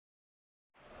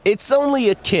It's only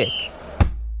a kick.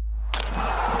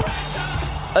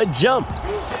 A jump.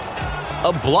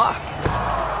 A block.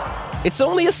 It's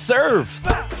only a serve.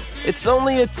 It's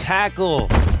only a tackle.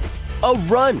 A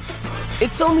run.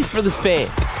 It's only for the fans.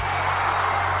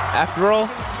 After all,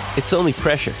 it's only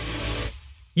pressure.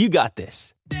 You got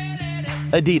this.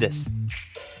 Adidas.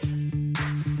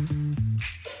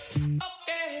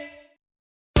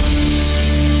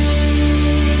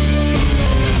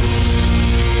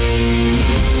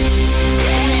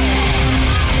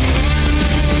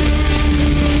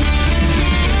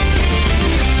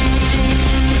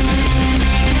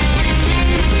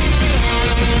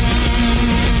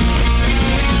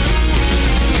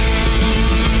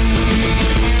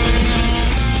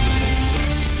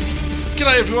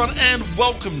 G'day everyone and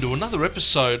welcome to another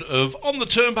episode of On the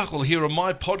Turnbuckle here on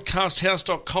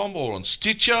mypodcasthouse.com or on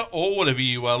Stitcher or whatever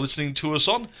you are listening to us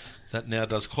on. That now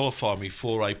does qualify me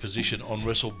for a position on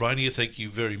WrestleBrania. Thank you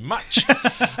very much.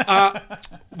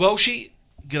 Welshie,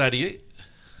 g'day to you.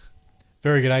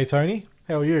 Very good day, Tony.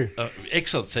 How are you?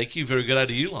 Excellent, thank you. Very good day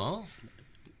to you, Lyle.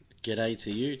 G'day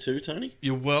to you too, Tony.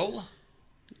 You're well?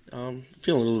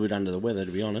 Feeling a little bit under the weather,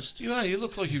 to be honest. You are. You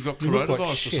look like you've got You look coronavirus like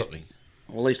or shit. something.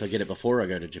 Well, at least I get it before I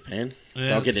go to Japan. Yeah,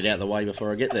 So I'll get it out of the way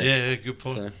before I get there. Yeah, good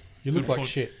point. So, You look Good like point.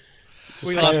 shit.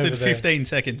 We stay lasted over there. 15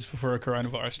 seconds before a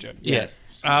coronavirus joke. Yeah.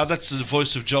 That's the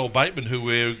voice of Joel Bateman, who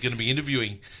we're going to be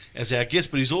interviewing as our guest,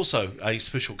 but he's also a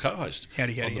special co-host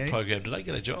Howdy, on the howdy. program today.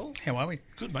 G'day, Joel. How are we?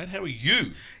 Good, mate. How are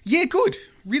you? Yeah, good.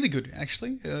 Really good,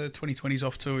 actually. 2020's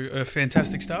off to a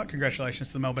fantastic start. Congratulations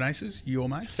to the Melbourne Aces, your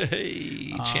mates.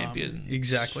 Hey, champion.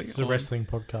 Exactly. It's a wrestling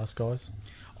podcast, guys.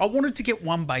 I wanted to get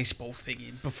one baseball thing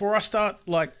in before I start,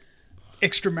 like,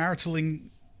 extramaritaling.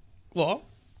 What?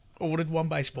 I wanted one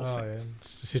baseball Oh, thing. yeah. It's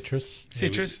citrus.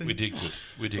 Citrus. We and- did good.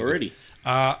 We did already.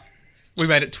 Good. We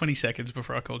made it 20 seconds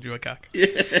before I called you a cuck.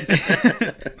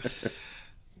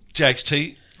 Jags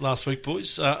T last week,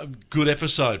 boys. Good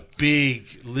episode.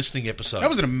 Big listening episode. That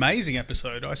was an amazing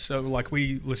episode.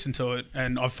 We listened to it,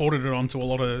 and I forwarded it on to a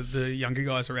lot of the younger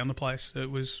guys around the place. It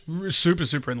was super,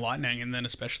 super enlightening, and then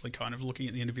especially kind of looking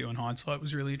at the interview in hindsight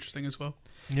was really interesting as well.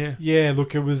 Yeah. Yeah,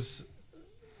 look, it was...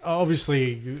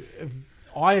 Obviously,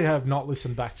 I have not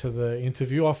listened back to the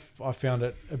interview. I found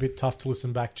it a bit tough to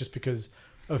listen back just because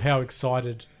of how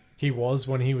excited he was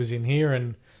when he was in here,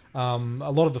 and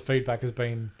a lot of the feedback has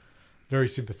been very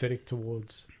sympathetic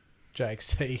towards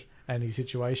JXT and his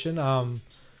situation.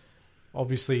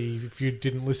 Obviously, if you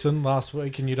didn't listen last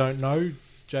week and you don't know,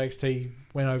 JXT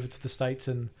went over to the States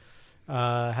and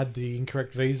had the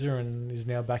incorrect visa and is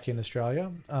now back in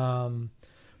Australia.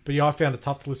 But yeah, I found it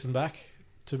tough to listen back,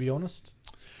 to be honest.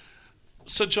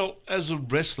 So, Joel, as a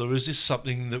wrestler, is this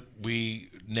something that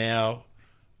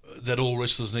that all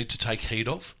wrestlers need to take heed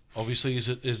of? Obviously, is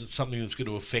it something that's going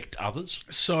to affect others?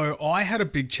 So I had a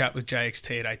big chat with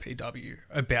JXT at APW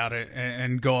about it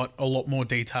and got a lot more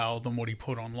detail than what he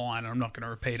put online. I'm not going to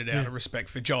repeat it out of respect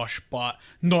for Josh, but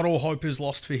not all hope is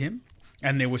lost for him.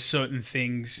 And there were certain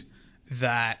things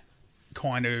that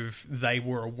kind of they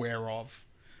were aware of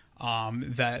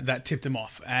that tipped him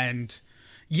off. And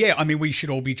yeah, I mean, we should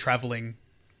all be traveling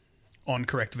on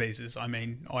correct visas. I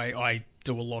mean, I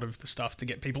do a lot of the stuff to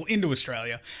get people into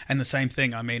Australia, and the same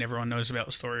thing. I mean, everyone knows about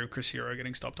the story of Chris Hero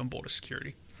getting stopped on border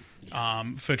security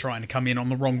for trying to come in on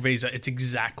the wrong visa. It's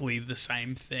exactly the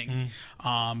same thing.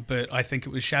 But I think it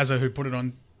was Shazza who put it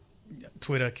on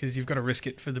Twitter, because you've got to risk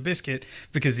it for the biscuit,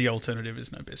 because the alternative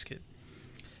is no biscuit.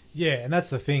 Yeah, and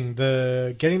that's the thing.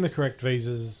 Getting the correct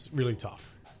visa is really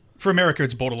tough. For America,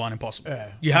 it's borderline impossible.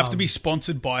 Yeah. You have to be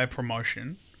sponsored by a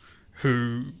promotion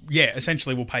who,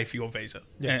 essentially will pay for your visa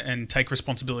and take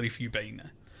responsibility for you being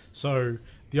there. So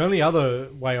the only other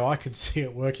way I could see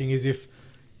it working is if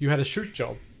you had a shoot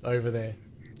job over there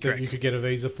that Correct. you could get a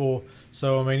visa for.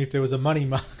 So, I mean, if there was a money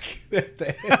mark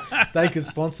there, they could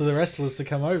sponsor the wrestlers to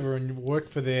come over and work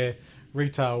for their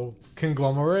retail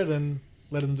conglomerate and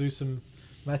let them do some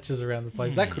matches around the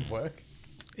place. That could work.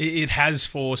 It has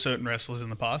for certain wrestlers in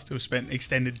the past who have spent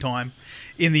extended time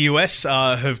in the US,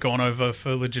 have gone over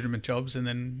for legitimate jobs and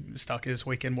then stuck as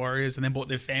weekend warriors and then brought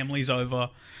their families over,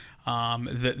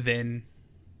 that then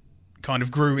kind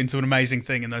of grew into an amazing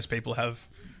thing, and those people have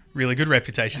really good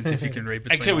reputations, if you can read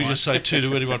between And can the we lines. just say, too,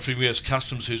 to anyone from US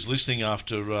Customs who's listening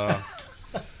after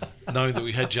knowing that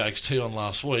we had JXT on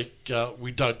last week,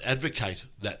 we don't advocate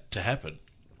that to happen.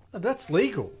 That's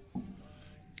legal.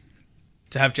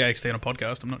 To have JXT on a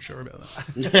podcast, I'm not sure about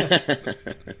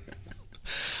that.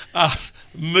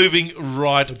 Moving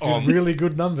right Did on. really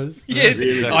good numbers. Yeah,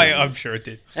 Really? I'm sure it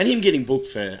did. And him getting booked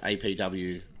for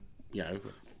APW,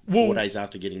 4 days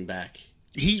after getting back.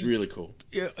 It's really cool.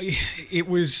 It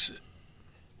was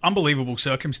unbelievable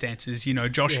circumstances. You know,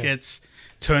 Josh gets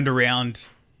turned around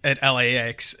at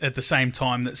LAX at the same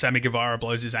time that Sammy Guevara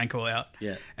blows his ankle out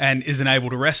and isn't able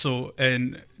to wrestle,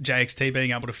 and JXT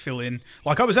being able to fill in.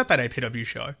 Like, I was at that APW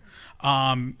show,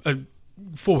 a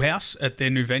full house at their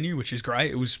new venue, which is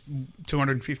great. It was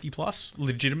 250 plus,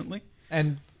 legitimately.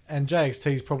 And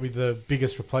JXT is probably the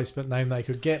biggest replacement name they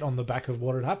could get on the back of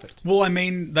what had happened. Well, I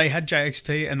mean, they had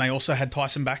JXT and they also had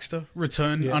Tyson Baxter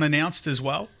return unannounced as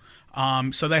well.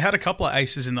 So they had a couple of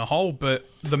aces in the hole, but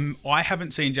I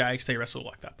haven't seen JXT wrestle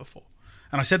like that before.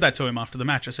 And I said that to him after the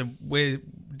match. I said, where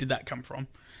did that come from?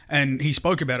 And he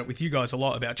spoke about it with you guys a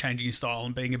lot, about changing his style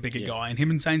and being a bigger guy. And him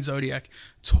and Zane Zodiac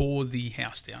tore the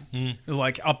house down.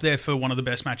 Like, up there for one of the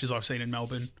best matches I've seen in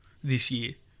Melbourne this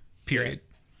year, period. Yeah.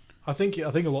 I think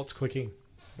a lot's clicking.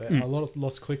 A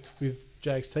lot's clicked with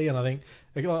JXT, and I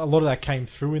think a lot of that came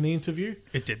through in the interview.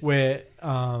 It did. Where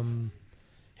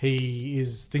he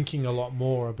is thinking a lot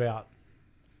more about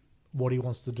what he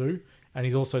wants to do, and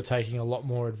he's also taking a lot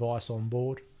more advice on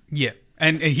board. Yeah,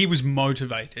 and he was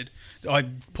motivated.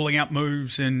 Pulling out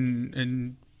moves,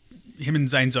 and him and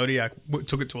Zane Zodiac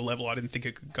took it to a level I didn't think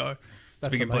it could go, to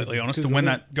be completely honest. And when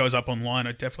that goes up online,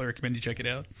 I definitely recommend you check it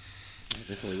out. I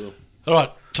definitely will. All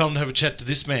right, time to have a chat to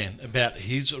this man about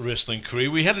his wrestling career.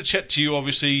 We had a chat to you,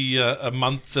 obviously, a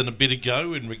month and a bit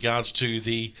ago in regards to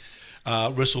the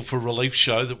Wrestle for Relief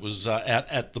show that was out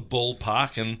at the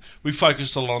ballpark, and we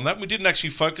focused a lot on that. We didn't actually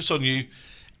focus on you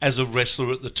as a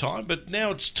wrestler at the time, but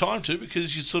now it's time to,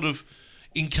 because you're sort of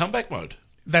in comeback mode.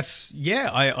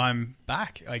 I'm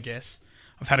back, I guess.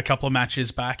 I've had a couple of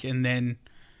matches back, and then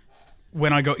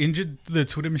when I got injured, the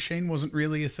Twitter machine wasn't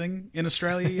really a thing in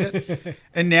Australia yet.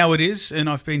 And now it is, and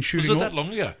I've been shooting. Was it that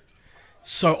long ago?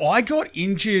 So I got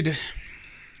injured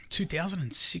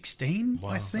 2016,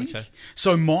 I think. Okay.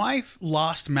 So my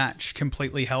last match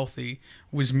completely healthy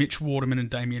was Mitch Waterman and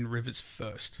Damian Rivers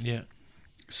first. Yeah.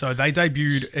 So they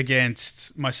debuted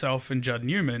against myself and Judd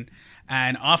Newman,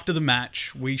 and after the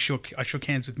match, I shook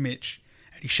hands with Mitch,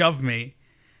 and he shoved me,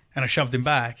 and I shoved him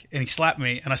back, and he slapped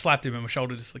me, and I slapped him, and my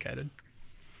shoulder dislocated.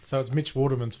 So it's Mitch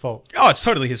Waterman's fault. Oh, it's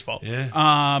totally his fault. Yeah.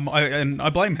 I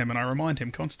blame him, and I remind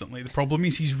him constantly. The problem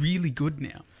is he's really good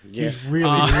now. Yeah. He's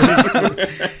really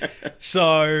good.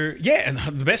 So, yeah, and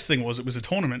the best thing was it was a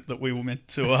tournament that we were meant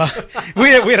to... we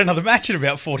had another match in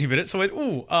about 40 minutes, so I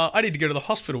went, I need to go to the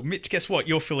hospital. Mitch, guess what?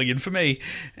 You're filling in for me.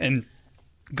 And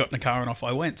got in a car and off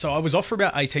I went. So I was off for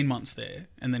about 18 months there,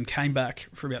 and then came back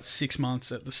for about 6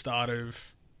 months at the start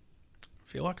of...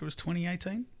 I feel like it was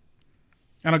 2018.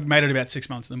 And I made it about 6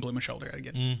 months and then blew my shoulder out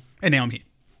again. And now I'm here.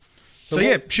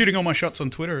 So shooting all my shots on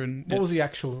Twitter. And what was the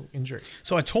actual injury?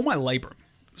 So I tore my labrum.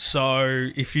 So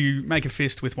if you make a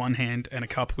fist with one hand and a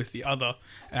cup with the other,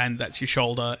 and that's your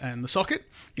shoulder and the socket,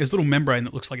 there's a little membrane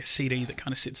that looks like a CD that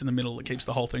kind of sits in the middle that keeps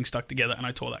the whole thing stuck together, and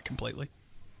I tore that completely.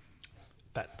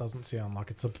 That doesn't sound like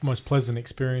it's the most pleasant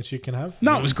experience you can have.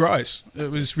 No, it was gross.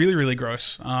 It was really, really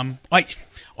gross. I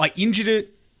injured it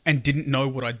and didn't know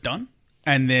what I'd done,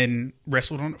 and then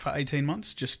wrestled on it for 18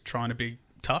 months, just trying to be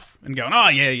tough and going,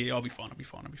 I'll be fine.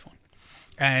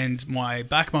 And my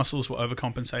back muscles were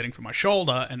overcompensating for my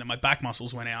shoulder, and then my back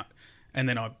muscles went out, and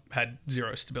then I had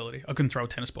zero stability. I couldn't throw a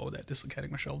tennis ball without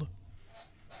dislocating my shoulder.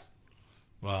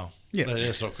 Wow. Yeah.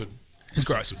 That's not good. It's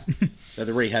gross. So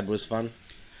the rehab was fun?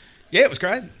 Yeah, it was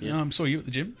great. Saw you at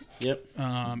the gym. Yep.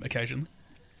 Occasionally.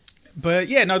 But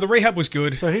yeah, no, the rehab was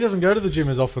good. So he doesn't go to the gym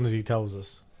as often as he tells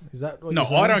us. Is that what No, you're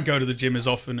saying? I don't go to the gym as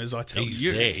often as I tell He's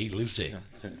you. there. He lives there.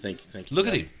 Thank you. Look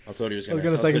at him. I thought he was I was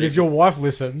going going to say, because if your wife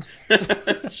listens...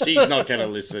 She's not going to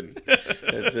listen.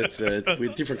 It's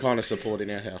we're a different kind of support in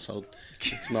our household.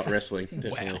 It's not wrestling,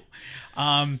 definitely.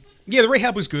 Wow. Yeah, the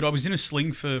rehab was good. I was in a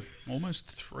sling for almost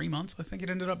 3 months, I think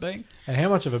it ended up being. And how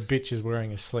much of a bitch is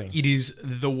wearing a sling? It is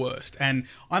the worst. And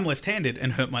I'm left-handed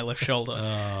and hurt my left shoulder.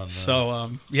 Oh, no. So, I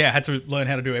had to learn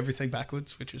how to do everything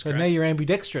backwards, which was So great. now you're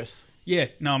ambidextrous. Yeah,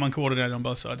 no, I'm uncoordinated on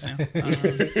both sides now.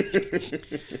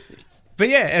 But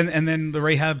yeah, and then the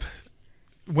rehab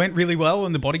went really well,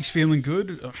 and the body's feeling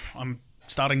good. I'm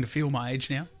starting to feel my age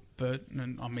now, but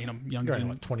I'm younger You're than...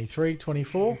 like 23,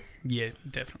 24? Yeah,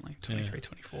 definitely, 23,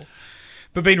 24.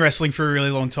 But been wrestling for a really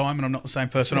long time, and I'm not the same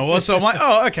person I was, so I'm like,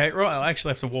 oh, okay, right, I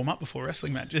actually have to warm up before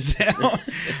wrestling matches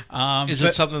now. Is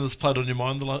it something that's played on your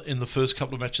mind in the first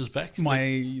couple of matches back?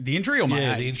 The injury or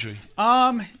my age? the injury.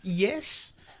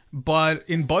 Yes. But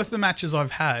in both the matches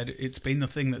I've had, it's been the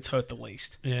thing that's hurt the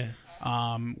least. Yeah.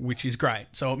 Which is great.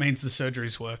 So it means the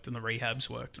surgery's worked and the rehab's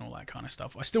worked and all that kind of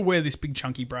stuff. I still wear this big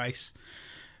chunky brace,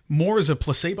 more as a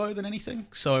placebo than anything.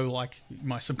 So, like,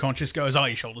 my subconscious goes, oh,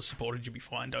 your shoulder's supported, you'll be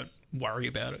fine, don't worry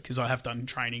about it, because I have done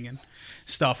training and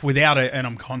stuff without it, and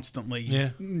I'm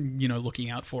constantly, looking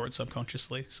out for it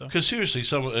subconsciously. So, Because seriously,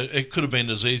 it could have been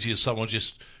as easy as someone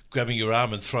just grabbing your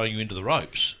arm and throwing you into the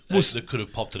ropes. That could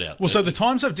have popped it out. Well, so the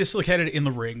times I've dislocated it in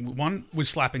the ring, one was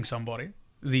slapping somebody.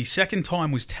 The second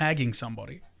time was tagging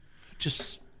somebody.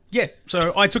 Yeah,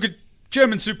 so I took a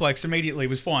German suplex immediately,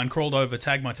 was fine, crawled over,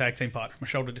 tagged my tag team partner, my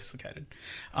shoulder dislocated.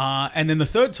 And then the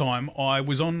third time, I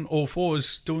was on all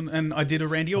fours and I did a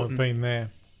Randy Orton. I've been there.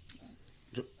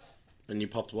 And you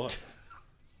popped what?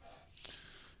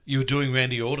 You were doing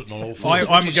Randy Orton on all fours.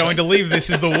 I'm going to leave this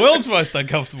as the world's most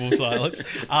uncomfortable silence.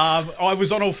 I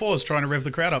was on all fours trying to rev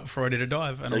the crowd up before I did a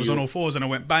dive. And I was on all fours and I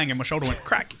went bang and my shoulder went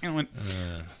crack. And I went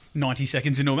 90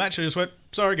 seconds into a match. I just went,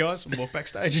 sorry guys, and walked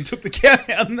backstage and took the count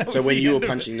out. And that So was when the you were end of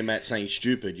punching the mat saying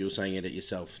stupid, you were saying it at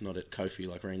yourself, not at Kofi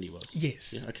like Randy was?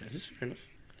 Yes. Yeah, okay, that's fair enough.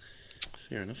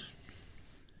 Fair enough.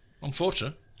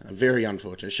 Unfortunate. Very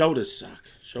unfortunate. Shoulders suck.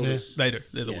 Shoulders. They do.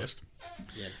 They're the worst.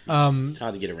 It's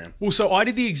hard to get around. Well, so I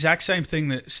did the exact same thing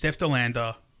that Steph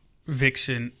DeLander,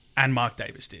 Vixen, and Mark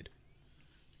Davis did.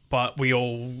 But we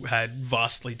all had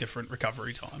vastly different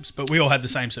recovery times. But we all had the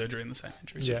same surgery and the same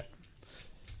injuries. Yeah.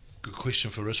 Good question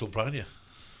for WrestleBrania.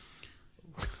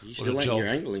 You still ain't your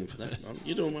angling for that.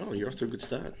 You're doing well. You're off to a good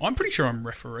start. I'm pretty sure I'm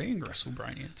refereeing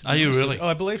WrestleBrania. to be Are you honest with really? you.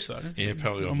 I believe so. Yeah,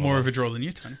 probably. I'm more of a draw than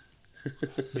you, Tony.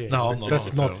 Yeah. No, I'm not That's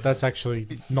on it, not. apparently. That's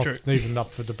actually not True. even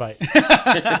up for debate.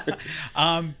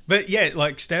 But yeah,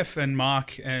 like Steph and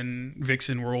Mark and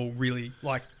Vixen were all really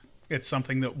like, it's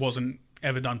something that wasn't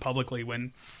ever done publicly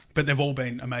but they've all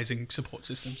been amazing support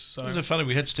systems. So Isn't it funny?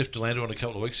 We had Steph DeLander on a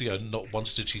couple of weeks ago. Not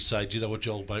once did she say, do you know what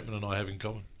Joel Bateman and I have in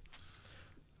common?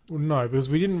 Well, no, because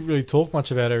we didn't really talk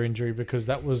much about her injury because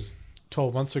that was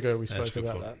 12 months ago we That's spoke a good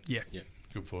about point. that. yeah.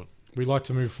 Good point. We like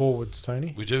to move forwards,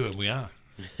 Tony. We do, and we are.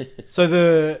 So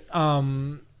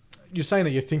you're saying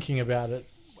that you're thinking about it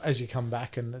as you come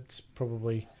back, and it's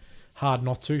probably hard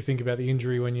not to think about the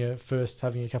injury when you're first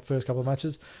having your first couple of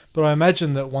matches. But I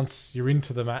imagine that once you're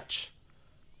into the match,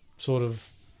 sort of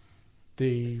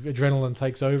the adrenaline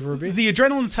takes over a bit. The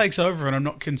adrenaline takes over, and I'm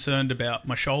not concerned about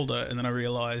my shoulder. And then I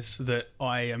realise that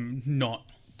I am not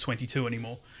 22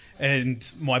 anymore, and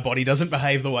my body doesn't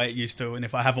behave the way it used to. And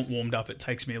if I haven't warmed up, it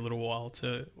takes me a little while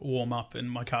to warm up,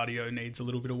 and my cardio needs a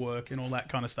little bit of work and all that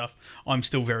kind of stuff. I'm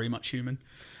still very much human.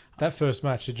 That first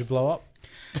match, did you blow up?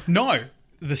 No.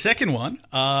 The second one,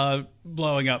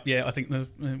 blowing up, yeah, I think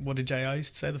what did JR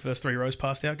used to say? The first 3 rows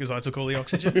passed out because I took all the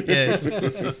oxygen. Yeah.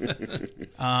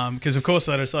 Because, of course,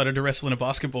 I decided to wrestle in a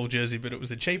basketball jersey, but it was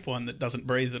a cheap one that doesn't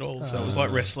breathe at all. So it was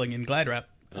like wrestling in Glad Wrap.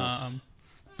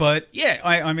 But, yeah,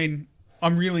 I mean,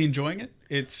 I'm really enjoying it.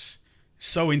 It's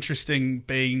so interesting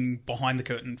being behind the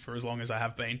curtain for as long as I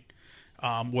have been,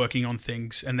 working on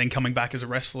things, and then coming back as a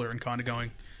wrestler and kind of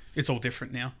going, it's all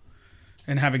different now.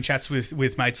 And having chats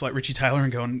with mates like Richie Taylor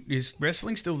and going, is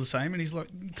wrestling still the same? And he's like,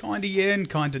 kind of yeah and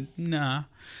kind of nah.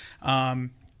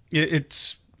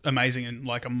 It's amazing. And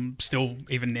like I'm still,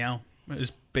 even now,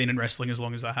 as been in wrestling as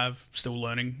long as I have, still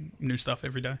learning new stuff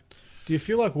every day. Do you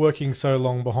feel like working so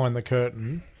long behind the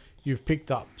curtain, you've picked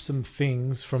up some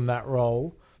things from that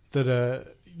role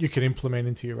that you can implement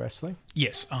into your wrestling?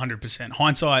 Yes, 100%.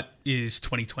 Hindsight is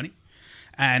 20/20.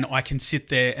 And I can sit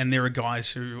there and there are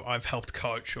guys who I've helped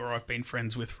coach or I've been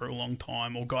friends with for a long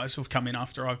time, or guys who've come in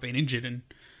after I've been injured and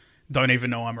don't even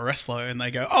know I'm a wrestler, and they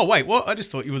go, oh, wait, what? I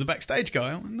just thought you were the backstage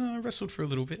guy. I'm like, no, I wrestled for a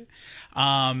little bit.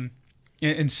 And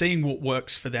seeing what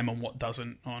works for them and what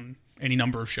doesn't on any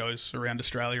number of shows around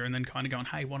Australia, and then kind of going,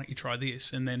 hey, why don't you try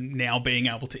this? And then now being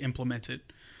able to implement it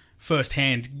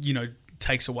firsthand,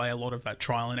 takes away a lot of that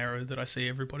trial and error that I see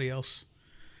everybody else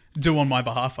do on my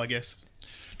behalf, I guess.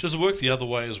 Does it work the other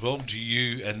way as well? Do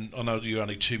you, and I know you're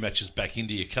only 2 matches back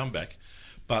into your comeback,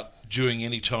 but during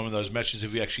any time in those matches,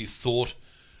 have you actually thought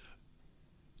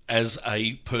as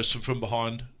a person from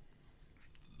behind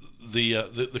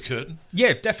the curtain?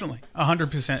 Yeah, definitely.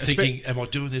 100%. Thinking, am I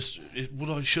doing this?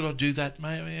 Should I do that,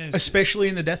 mate? Yeah. Especially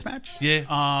in the deathmatch? Yeah.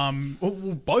 Well,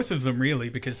 both of them, really,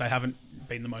 because they haven't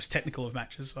been the most technical of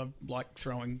matches. I like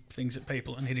throwing things at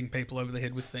people and hitting people over the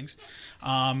head with things.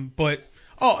 But...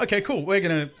 oh, okay, cool. We're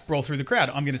going to roll through the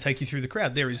crowd. I'm going to take you through the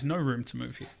crowd. There is no room to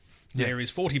move here. Yeah. There is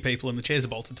 40 people and the chairs are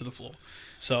bolted to the floor.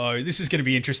 So this is going to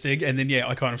be interesting. And then, yeah,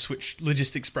 I kind of switched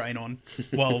logistics brain on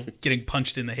while getting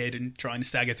punched in the head and trying to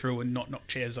stagger through and not knock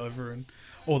chairs over and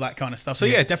all that kind of stuff. So,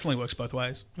 yeah, it definitely works both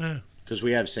ways. Yeah. Because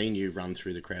we have seen you run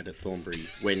through the crowd at Thornbury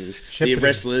when the Shepherding.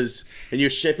 wrestlers and you're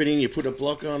shepherding, you put a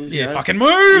block on. you Yeah, know. fucking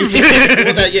move!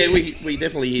 Well, we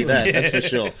definitely hear that. That's for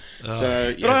sure.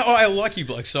 So, But yeah. I like you,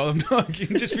 bloke, so I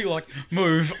can just be like,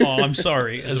 move, oh, I'm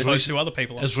sorry, as opposed to other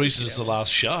people. As recent as the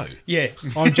last show. Yeah.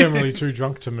 I'm generally too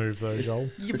drunk to move, though, Joel.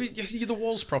 You're the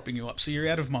wall's propping you up, so you're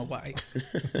out of my way.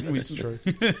 It's true.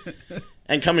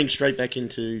 And coming straight back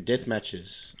into death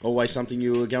matches, always something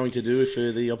you were going to do if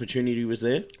the opportunity was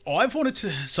there. I've wanted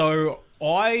to. So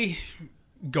I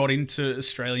got into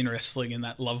Australian wrestling in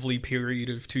that lovely period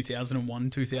of 2001,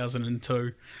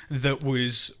 2002 that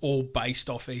was all based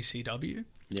off ECW.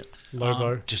 Yep.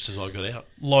 Lobo. Just as I got out.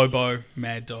 Lobo,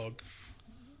 Mad Dog,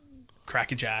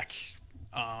 Crackerjack,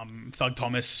 Thug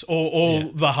Thomas, all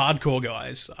the hardcore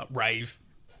guys, Rave,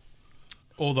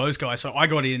 all those guys. So I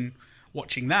got in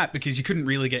watching that because you couldn't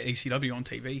really get ECW on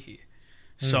TV here.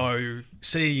 So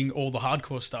seeing all the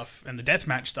hardcore stuff and the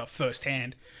deathmatch stuff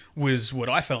firsthand was what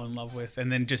I fell in love with.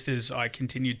 And then just as I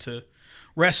continued to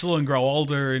wrestle and grow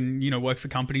older and, work for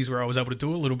companies where I was able to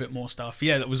do a little bit more stuff,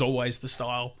 that was always the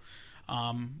style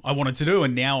I wanted to do.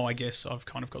 And now I guess I've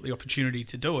kind of got the opportunity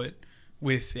to do it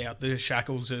without the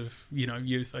shackles of,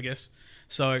 youth, I guess.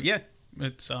 So,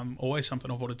 it's always something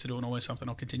I've wanted to do and always something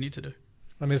I'll continue to do.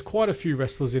 And there's quite a few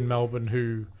wrestlers in Melbourne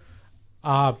who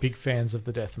are big fans of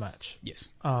the death match, Yes.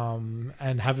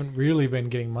 and haven't really been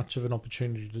getting much of an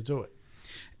opportunity to do it.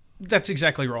 That's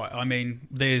exactly right. I mean,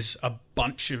 there's a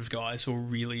bunch of guys who are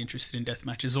really interested in death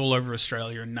matches all over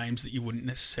Australia and names that you wouldn't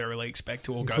necessarily expect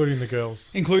to all go. Including the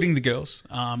girls. Including the girls,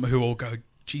 who all go,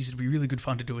 geez, it'd be really good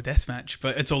fun to do a death match.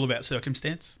 But it's all about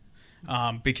circumstance.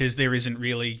 Because there isn't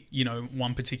really,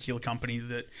 one particular company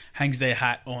that hangs their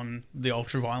hat on the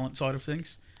ultra-violent side of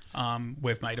things.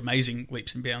 We've made amazing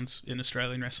leaps and bounds in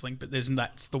Australian wrestling, but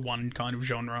that's the one kind of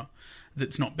genre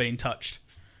that's not being touched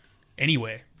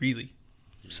anywhere, really.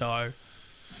 So,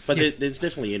 But there's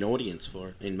definitely an audience for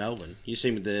it in Melbourne. You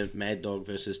see with the Mad Dog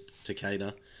versus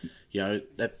Takeda,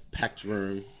 that packed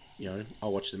room, I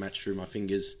watched the match through my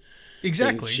fingers.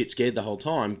 exactly. Being shit scared the whole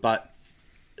time, but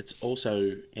it's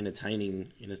also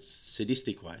entertaining in a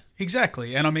sadistic way.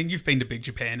 Exactly. And I mean, you've been to Big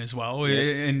Japan as well,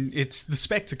 Yes. and it's the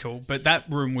spectacle, but that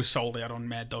room was sold out on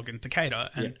Mad Dog and Takeda,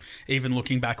 and even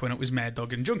looking back when it was Mad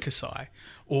Dog and Junkasai,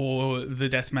 or the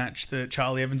death match that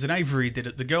Charlie Evans and Avery did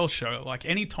at the girls' show, like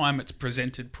any time it's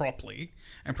presented properly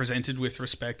and presented with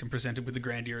respect and presented with the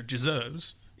grandeur it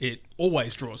deserves, it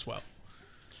always draws well.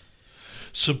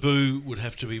 Sabu would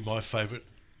have to be my favourite.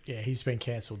 Yeah, he's been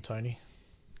cancelled, Tony.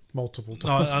 Multiple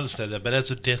No, I times. understand that, but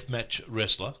as a deathmatch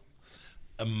wrestler,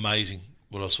 amazing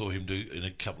what I saw him do in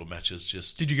a couple of matches.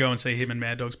 Just Did you go and see him and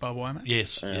Mad Dog's barbed wire match?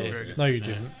 yes, Yeah, yeah. very good. No, you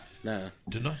didn't. No,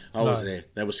 Didn't I? I was No. there.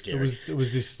 That was scary. It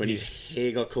was this when his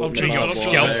hair got caught Oh, in gee, the I barbed was wire.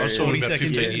 scalped. I saw him 40 about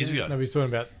seconds 15 in. years ago. No, he's talking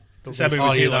about the Sabu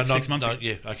was here like 6 months no, ago.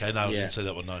 yeah, okay, no, I Yeah. didn't see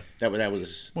that one, no. That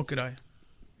was What could I?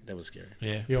 scary.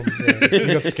 Yeah. he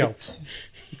got scalped.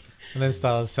 And then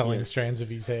started selling strands of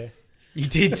his hair. He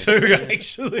did too,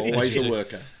 actually. Always a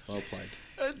worker. Well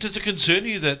played. Does it concern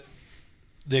you that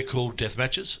they're called death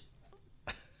matches?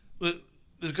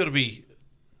 There's got to be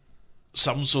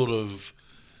some sort of...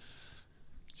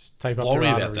 Just tape up Worry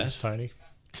your about arteries, that. Tony.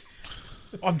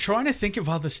 I'm trying to think of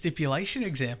other stipulation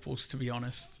examples, to be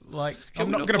honest. Like, Can I'm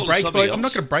we not not going to call it break. something I'm not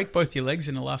else? going to break both your legs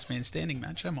in a last man standing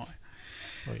match, am I?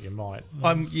 Well, you might.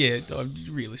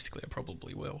 Realistically, I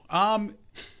probably will. I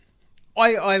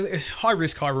high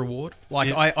risk, high reward. Like,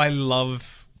 Yeah. I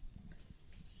love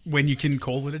when you can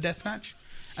call it a death match,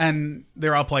 and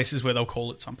there are places where they'll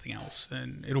call it something else,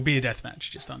 and it'll be a death match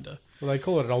just under. Well, they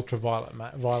call it an ultra-violent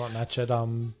violent match at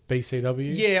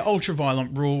BCW. Yeah,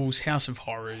 ultra-violent rules, House of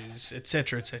Horrors,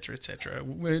 etc., etc., etc.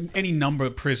 Any number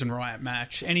of prison riot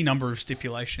match, any number of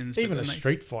stipulations. but Even a then they-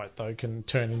 street fight, though, can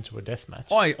turn into a death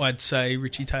match. I'd say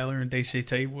Richie Taylor and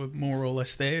DCT were more or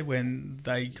less there when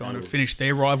they kind of finished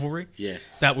their rivalry. Yeah.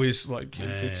 That was like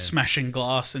Man. smashing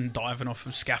glass and diving off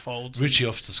of scaffolds. Richie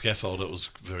off the scaffold, it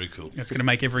was very cool. It's going to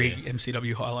make every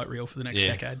MCW highlight reel for the next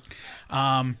Yeah. decade.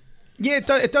 Yeah,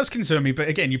 it does concern me, but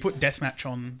again, you put deathmatch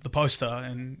on the poster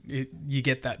and you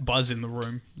get that buzz in the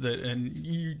room. And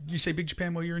you see Big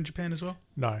Japan while you're in Japan as well?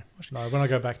 No, when I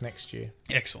go back next year.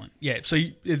 Excellent. Yeah, so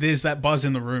there's that buzz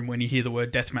in the room when you hear the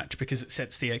word deathmatch because it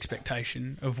sets the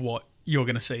expectation of what you're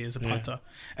going to see as a punter.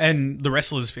 And the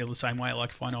wrestlers feel the same way. Like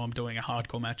if I know I'm doing a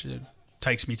hardcore match, it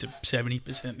takes me to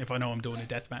 70% if I know I'm doing a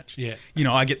death match. Yeah.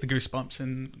 I get the goosebumps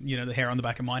and, the hair on the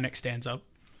back of my neck stands up.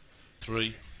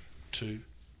 3, 2...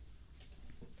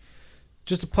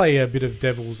 Just to play a bit of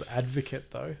devil's advocate,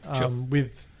 though, Sure.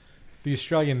 with the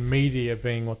Australian media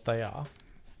being what they are,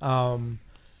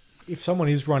 if someone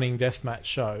is running deathmatch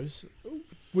shows,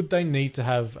 would they need to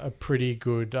have a pretty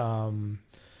good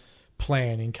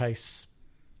plan in case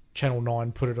Channel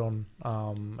 9 put it on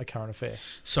A Current Affair?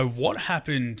 So what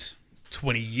happened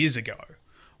 20 years ago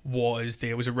was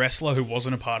there was a wrestler who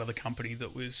wasn't a part of the company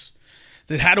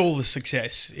that had all the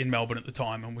success in Melbourne at the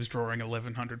time and was drawing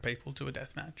 1,100 people to a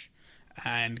death match,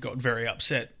 and got very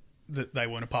upset that they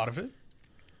weren't a part of it,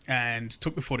 and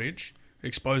took the footage,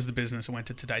 exposed the business, and went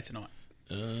to Today Tonight.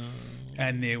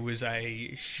 And there was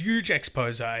a huge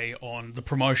expose on the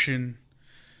promotion,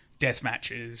 death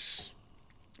matches,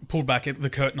 pulled back the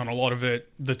curtain on a lot of it.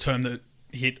 The term that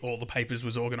hit all the papers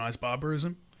was organised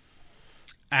barbarism.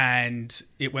 And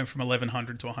it went from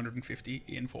 1,100 to 150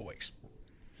 in 4 weeks.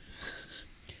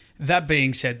 That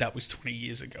being said, that was 20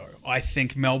 years ago. I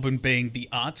think Melbourne, being the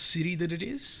arts city that it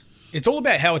is, it's all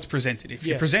about how it's presented. If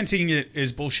you're presenting it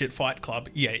as bullshit Fight Club,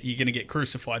 yeah, you're going to get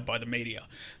crucified by the media.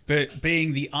 But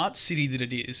being the arts city that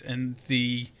it is, and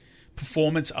the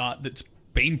performance art that's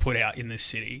been put out in this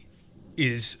city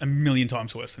is a million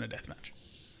times worse than a death match.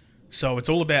 So it's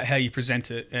all about how you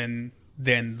present it and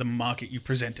then the market you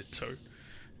present it to.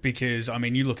 Because, I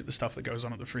mean, you look at the stuff that goes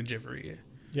on at the Fringe every year.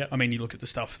 Yeah. I mean, you look at the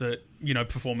stuff that, you know,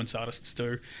 performance artists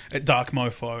do at Dark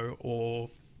Mofo, or,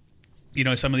 you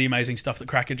know, some of the amazing stuff that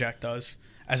Crackerjack does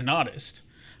as an artist,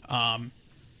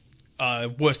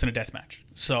 worse than a death match.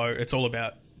 So it's all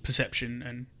about perception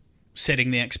and setting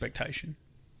the expectation.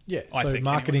 Yeah, I so think,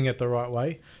 marketing it the right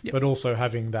way, Yep. but also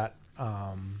having that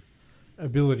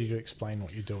ability to explain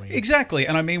what you're doing. Exactly.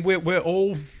 And I mean, we're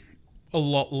all a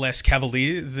lot less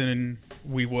cavalier than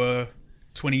we were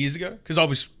 20 years ago, because I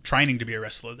was training to be a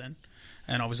wrestler then,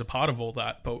 and I was a part of all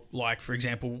that. But, like, for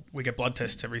example, we get blood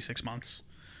tests every 6 months.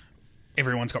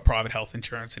 Everyone's got private health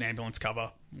insurance and ambulance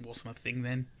cover. Wasn't a thing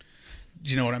then.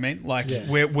 Do you know what I mean? Like, Yeah.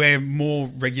 we're more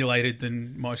regulated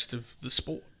than most of the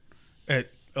sport at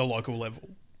a local level,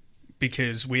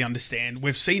 because we understand.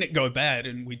 We've seen it go bad,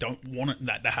 and we don't want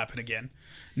that to happen again.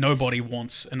 Nobody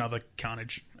wants another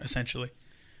carnage, essentially.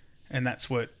 And that's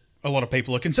what a lot of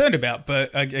people are concerned about.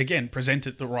 But again, present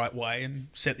it the right way and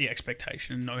set the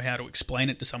expectation and know how to explain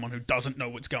it to someone who doesn't know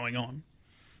what's going on.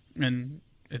 And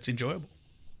it's enjoyable.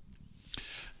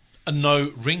 A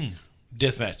no ring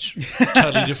death match.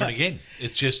 Totally different again.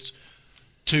 It's just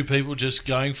two people just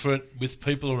going for it with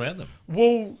people around them.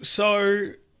 Well,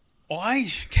 so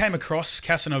I came across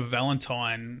Casanova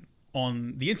Valentine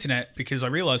on the internet because I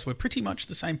realised we're pretty much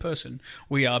the same person.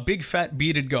 We are big, fat,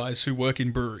 bearded guys who work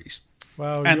in breweries.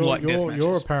 Well, And you're, like death you're, you're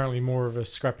matches. apparently more of a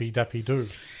scrappy, dappy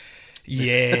dude.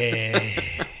 Yeah.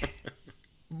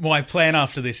 My plan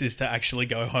after this is to actually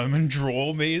go home and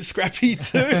draw me as Scrappy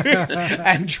too,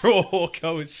 and draw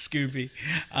Hawko as Scooby.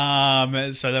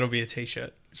 So that'll be a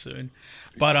t-shirt soon.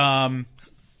 But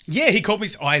yeah, he called me.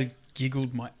 I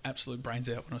giggled my absolute brains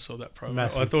out when I saw that promo.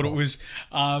 Massive I thought it was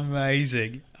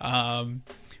amazing.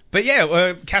 But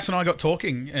yeah, Cass and I got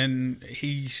talking, and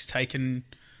he's taken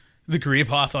the career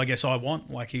path I guess I want.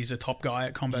 Like, he's a top guy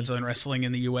at Combat Zone Wrestling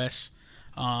in the US.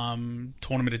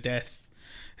 Tournament of Death.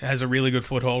 Has a really good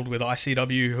foothold with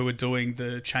ICW, who are doing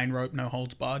the chain rope no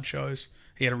holds barred shows.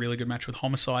 He had a really good match with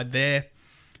Homicide there.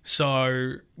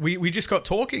 So we just got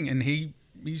talking, and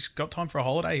he's got time for a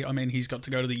holiday. I mean, he's got to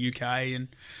go to the UK, and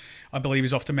I believe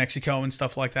he's off to Mexico and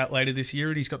stuff like that later this year,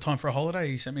 and he's got time for a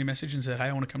holiday. He sent me a message and said, hey,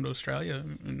 I want to come to Australia.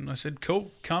 And I said, cool,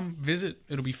 come visit.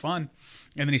 It'll be fun.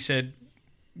 And then he said,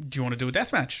 do you want to do a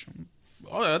death match?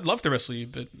 Oh, I'd love to wrestle you,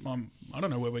 but I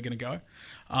don't know where we're going to go.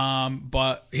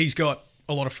 But he's got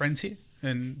a lot of friends here,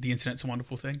 and the internet's a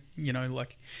wonderful thing. You know,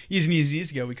 like years and years and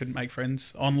years ago, we couldn't make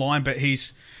friends online, but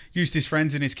he's used his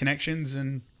friends and his connections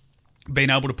and been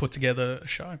able to put together a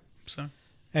show. So,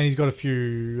 And he's got a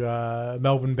few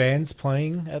Melbourne bands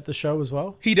playing at the show as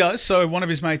well. he does. So one of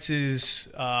his mates is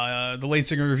the lead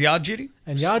singer of Yard Duty.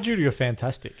 And Yard Duty are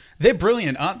fantastic. They're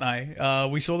brilliant, aren't they?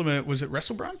 We saw them at, was it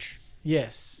Wrestle Brunch?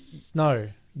 Yes. No.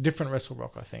 Different Wrestle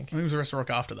Rock, I think. I think it was a Wrestle Rock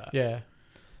after that. Yeah.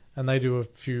 And they do a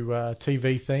few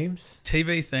TV themes.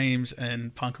 TV themes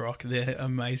and punk rock, they're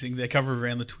amazing. Their cover of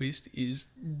Around the Twist is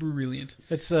brilliant.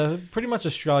 It's pretty much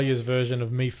Australia's version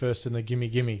of Me First and the Gimme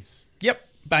Gimmes. Yep,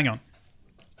 bang on.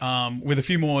 With a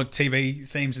few more TV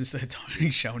themes instead of Tony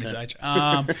showing his age.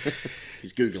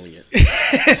 He's Googling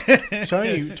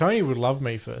it. Tony would love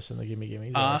Me First and the Gimme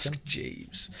Gimmes. I reckon. Ask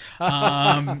Jeeves.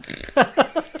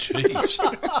 Jeez.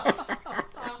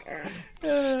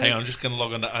 Hang on, I'm just going to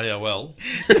log on to AOL.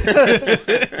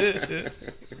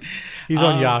 He's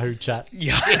on Yahoo Chat.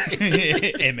 Yeah,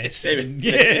 MSN.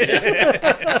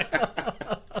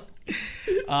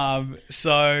 Yeah.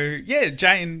 So yeah,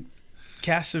 Jay and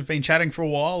Cass have been chatting for a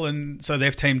while, and so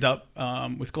they've teamed up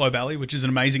with Globe Alley, which is an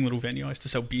amazing little venue. I used to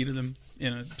sell beer to them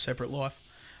in a separate life.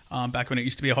 back when it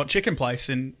used to be a hot chicken place,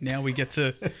 and now we get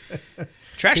to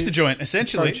trash the joint, Throw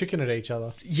essentially. chicken at each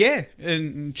other. Yeah,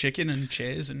 and chicken and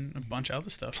chairs and a bunch of other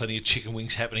stuff. Plenty of chicken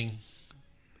wings happening.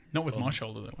 Not with my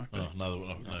shoulder, that won't be. Oh,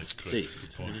 no, it's good. Jeez,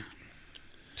 Good point.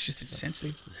 It's just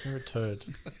insensitive. You're a turd.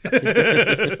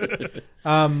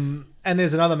 And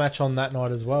there's another match on that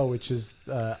night as well, which is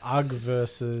Ugg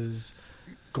versus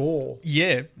Gore.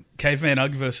 Yeah, Caveman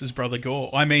Ugg versus Brother Gore.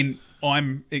 I mean,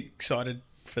 I'm excited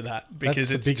for that because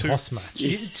That's it's a big two, hoss match.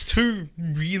 It's two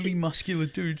really muscular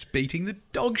dudes beating the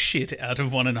dog shit out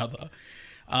of one another.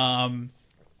 And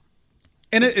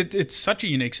it's such a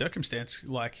unique circumstance.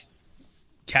 Like,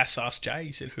 Cass asked Jay,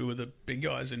 he said, who are the big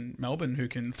guys in Melbourne who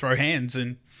can throw hands?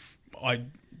 And I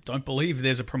don't believe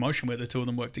there's a promotion where the two of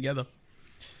them work together.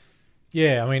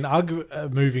 Yeah, I mean,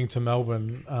 Ugg moving to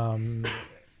Melbourne,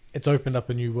 it's opened up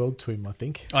a new world to him, I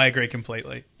think. I agree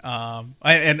completely.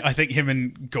 I think him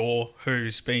and Gore,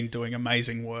 who's been doing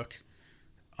amazing work,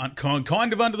 kind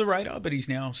of under the radar, but he's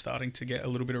now starting to get a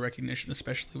little bit of recognition,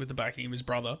 especially with the backing of his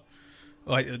brother.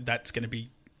 Like, that's going to be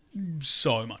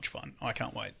so much fun. I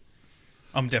can't wait.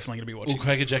 I'm definitely going to be watching. Will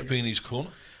Crackerjack be in his corner?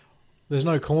 There's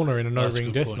no corner in a That's a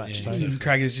no-ring good death point, match, yeah, Tony. exactly.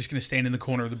 Craig is just going to stand in the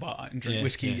corner of the bar and drink Yeah,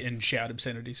 whiskey yeah. and shout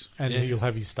obscenities. And Yeah. he'll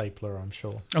have his stapler, I'm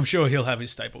sure. I'm sure he'll have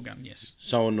his staple gun, yes.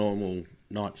 So a normal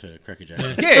night for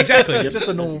Crackerjack. Yeah, exactly. Just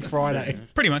a normal Friday.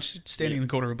 Pretty much standing in the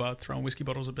corner of a bar throwing whiskey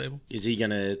bottles at people. Is he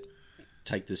going to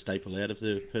take the staple out of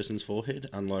the person's forehead,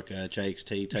 unlike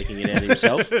JXT taking it out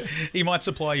himself? He might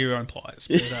supply your own pliers,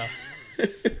 but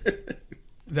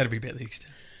that'd be about the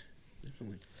extent.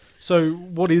 So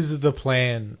what is the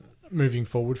plan moving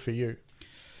forward for you?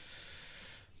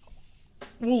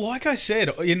 Well, like I said,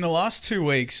 in the last 2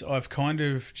 weeks, I've kind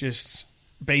of just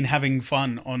been having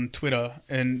fun on Twitter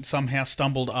and somehow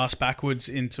stumbled ass backwards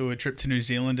into a trip to New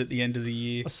Zealand at the end of the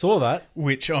year, I saw that.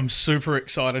 which I'm super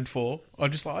excited for. I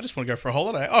just want to go for a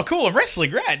holiday. Oh, cool! I'm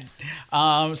wrestling, rad.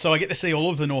 So I get to see all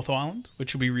of the North Island,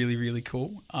 which will be really, really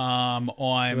cool.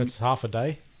 That's half a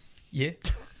day. Yeah,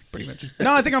 pretty much.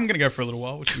 No, I think I'm going to go for a little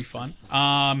while, which will be fun.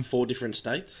 4 different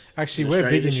states. Actually, In we're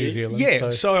Australia big in this New year? Zealand.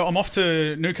 Yeah, so I'm off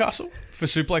to Newcastle for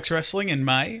Suplex Wrestling in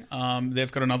May.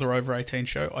 They've got another over 18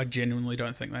 show. I genuinely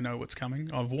don't think they know what's coming.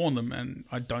 I've warned them, and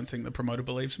I don't think the promoter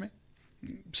believes me.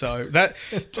 So that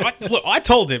I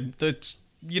told him that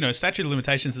statute of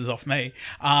limitations is off me.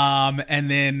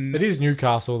 And then It is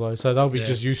Newcastle, though, so they'll be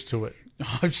just used to it. I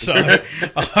hope so.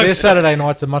 Their Saturday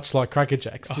nights are much like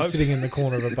Crackerjacks, just sitting in the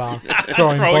corner of a bar,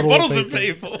 throwing bottles at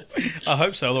people. people. I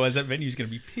hope so. Otherwise, that venue's going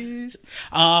to be pissed.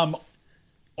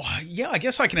 Yeah, I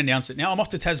guess I can announce it now. I'm off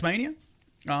to Tasmania.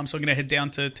 So I'm going to head down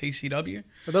to TCW.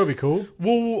 But that'll be cool.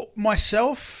 Well,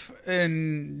 myself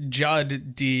and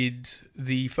Judd did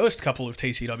the first couple of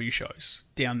TCW shows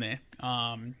down there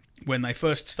when they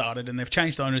first started, and they've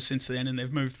changed owners since then, and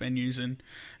they've moved venues and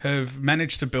have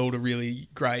managed to build a really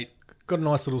great... Got a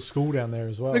nice little school down there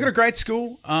as well. They've got a great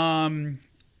school.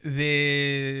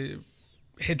 Their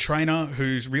head trainer,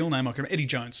 whose real name I can remember, Eddie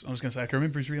Jones. I was going to say I can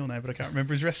remember his real name, but I can't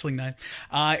remember his wrestling name.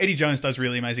 Eddie Jones does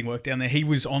really amazing work down there. He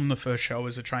was on the first show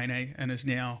as a trainee and has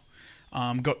now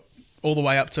got all the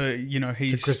way up to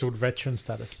he's to grizzled veteran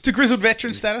status. to grizzled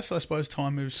veteran status. I suppose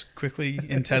time moves quickly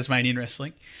in Tasmanian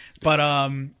wrestling, but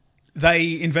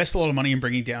they invest a lot of money in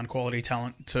bringing down quality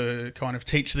talent to kind of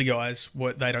teach the guys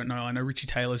what they don't know. I know Richie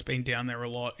Taylor's been down there a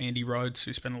lot. Andy Rhodes,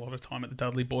 who spent a lot of time at the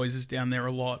Dudley Boys, is down there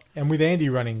a lot. And with Andy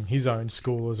running his own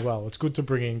school as well, it's good to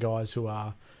bring in guys who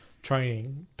are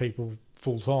training people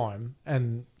full time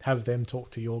and have them talk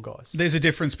to your guys. There's a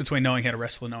difference between knowing how to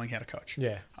wrestle and knowing how to coach.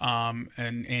 Yeah.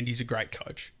 And Andy's a great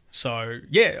coach. So,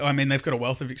 yeah, I mean, they've got a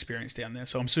wealth of experience down there.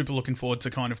 So I'm super looking forward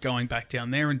to kind of going back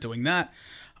down there and doing that.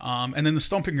 And then the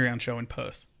Stomping Ground show in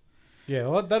Perth. Yeah,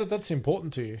 well, that's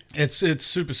important to you. It's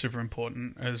super, super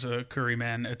important as a Koori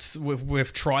man.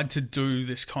 We've tried to do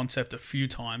this concept a few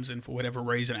times, and for whatever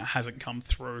reason, it hasn't come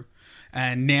through.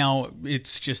 And now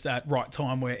it's just that right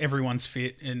time where everyone's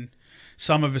fit and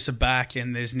some of us are back,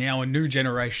 and there's now a new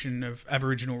generation of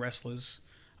Aboriginal wrestlers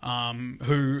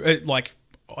who, like,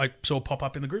 I saw pop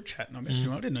up in the group chat, and I messaged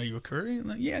him. I didn't know you were Koori. And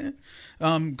like, yeah,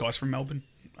 guys from Melbourne,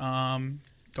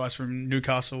 guys from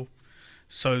Newcastle.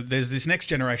 So there's this next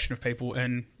generation of people,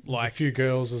 and like There's a few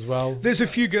girls as well. there's a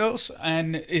few girls,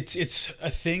 and it's a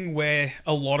thing where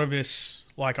a lot of us,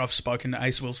 like I've spoken to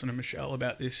Ace Wilson and Michelle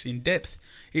about this in depth.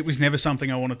 It was never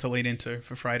something I wanted to lead into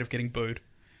for afraid of getting booed.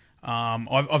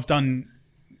 I've done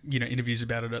interviews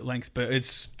about it at length, but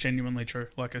it's genuinely true.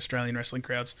 Like Australian wrestling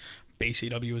crowds,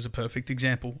 BCW is a perfect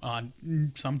example.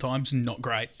 Sometimes not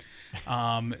great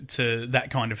to that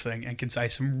kind of thing, and can say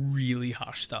some really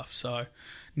harsh stuff. So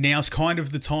now's kind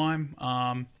of the time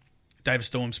David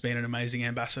Storm's been an amazing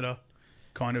ambassador,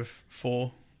 kind of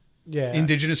for Yeah,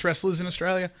 Indigenous wrestlers in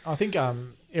Australia. I think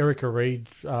Erica Reid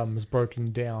has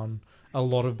broken down a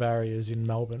lot of barriers in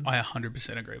Melbourne. I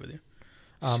 100% agree with you.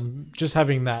 Just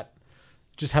having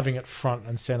it front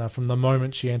and center from the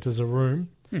moment she enters a room,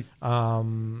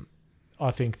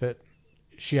 I think that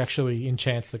she actually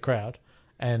enchants the crowd,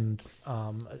 and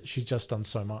she's just done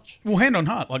so much. Well, hand on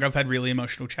heart, like I've had really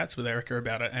emotional chats with Erica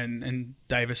about it and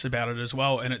Davis about it as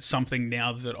well, and it's something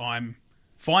now that I'm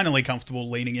finally comfortable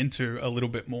leaning into a little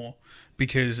bit more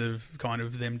because of kind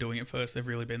of them doing it first. They've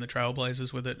really been the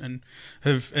trailblazers with it, and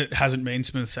it hasn't been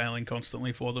smooth sailing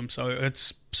constantly for them. So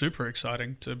it's super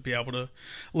exciting to be able to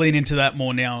lean into that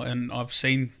more now. And I've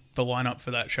seen the lineup for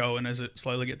that show, and as it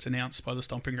slowly gets announced by the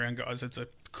Stomping Ground guys, it's a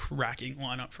cracking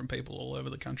lineup from people all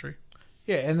over the country.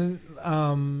 Yeah,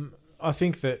 and I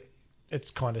think that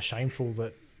it's kind of shameful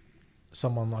that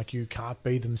someone like you can't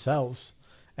be themselves,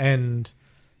 and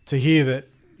to hear that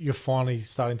you're finally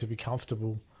starting to be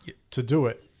comfortable to do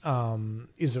it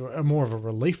is a more of a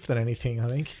relief than anything, I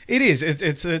think. It is.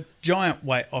 It's a giant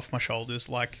weight off my shoulders.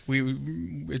 Like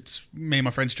it's me and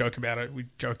my friends joke about it. We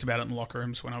joked about it in the locker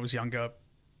rooms when I was younger,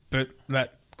 but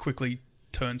that quickly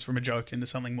turns from a joke into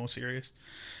something more serious.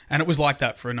 And it was like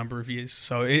that for a number of years.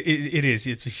 So it is.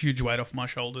 It's a huge weight off my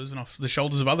shoulders and off the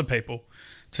shoulders of other people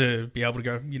to be able to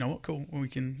go, you know what, cool, we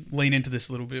can lean into this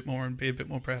a little bit more and be a bit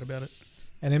more proud about it.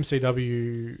 And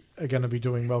MCW are going to be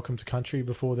doing Welcome to Country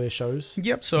before their shows.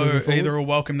 Yep, so either a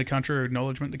Welcome to Country or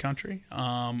Acknowledgement to Country.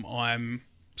 I'm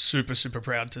super, super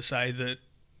proud to say that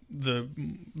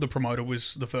the promoter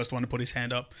was the first one to put his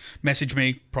hand up, message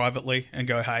me privately and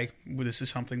go, hey, this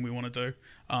is something we want to do.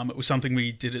 It was something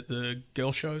we did at the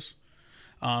girl shows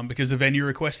because the venue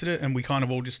requested it, and we kind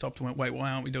of all just stopped and went, wait, why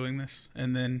aren't we doing this?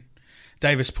 And then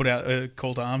Davis put out a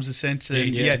call to arms,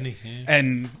 essentially.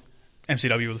 And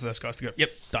MCW were the first guys to go,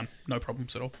 yep, done, no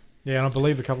problems at all. Yeah, and I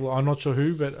believe I'm not sure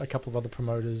who, but a couple of other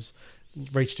promoters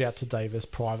reached out to Davis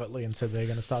privately and said they're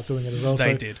going to start doing it as well.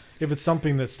 They did. If it's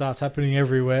something that starts happening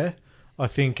everywhere, I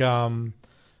think,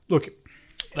 look...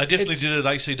 They definitely did it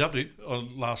at ACW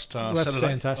on last Saturday. That's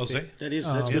fantastic. That is.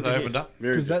 That's good they to opened hear. up.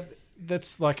 Because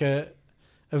that's like a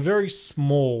very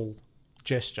small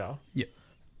gesture. Yeah.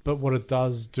 But what it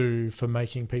does do for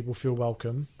making people feel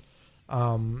welcome,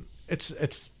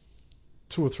 it's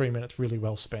 2 or 3 minutes really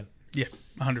well spent. Yeah,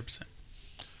 100%.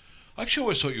 I actually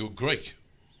always thought you were Greek.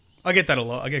 I get that a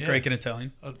lot. I get Greek and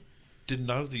Italian. I didn't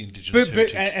know the indigenous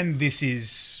heritage. And this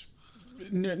is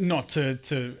not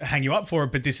to hang you up for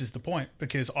it, but this is the point,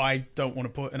 because I don't want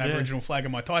to put an Aboriginal flag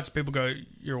in my tights. People go,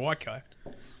 you're a white guy.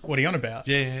 What are you on about?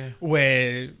 Yeah.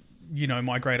 Where, you know,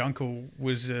 my great uncle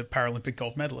was a Paralympic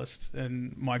gold medalist,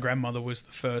 and my grandmother was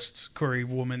the first Koori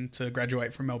woman to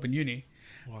graduate from Melbourne Uni.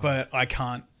 Wow. But I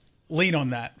can't lean on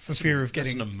that for fear of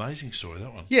getting... That's an amazing story,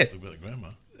 that one. Yeah. About the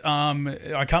grandma.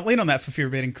 I can't lean on that for fear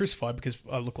of getting crucified because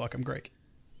I look like I'm Greek.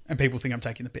 And people think I'm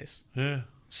taking the piss. Yeah.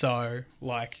 So,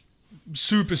 like,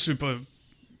 super, super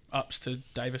ups to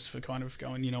Davis for kind of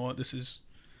going, you know what, this is...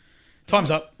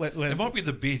 Time's up. It might be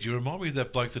the beard. You remind me of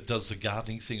that bloke that does the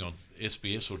gardening thing on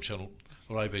SBS or Channel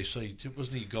or ABC.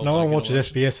 Wasn't he gold? No one watches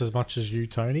SBS as much as you,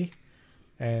 Tony.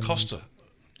 And Costa.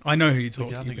 I know who you're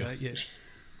talking about, yeah.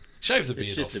 Shave the beard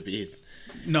It's just off. a beard.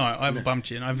 No, I have a bum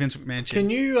chin. I have Vince McMahon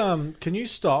chin. Can you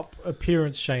stop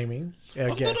appearance shaming our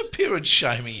I'm guest? not appearance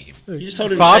shaming him. You just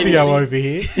told him Fabio over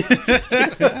here,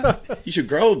 you should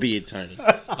grow a beard, Tony.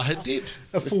 I did.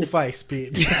 a full face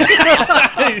beard. You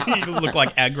look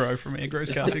like Aggro from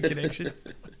Aggro's Cartoon Connection.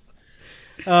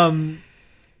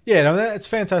 Yeah, no, it's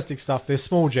fantastic stuff. They're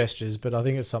small gestures, but I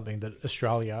think it's something that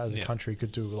Australia as a country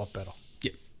could do a lot better.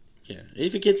 Yeah,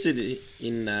 if it gets it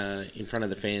in front of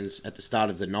the fans at the start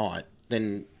of the night,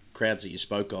 then crowds that you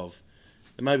spoke of,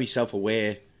 they may be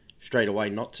self-aware straight away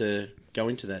not to go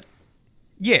into that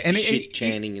And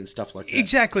chanting and stuff like that.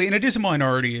 Exactly, and it is a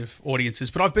minority of audiences,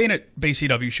 but I've been at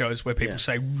BCW shows where people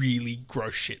say really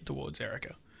gross shit towards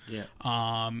Erica. Yeah.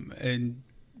 And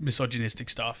misogynistic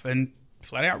stuff and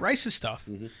flat out racist stuff.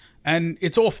 Mm-hmm. And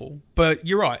it's awful, but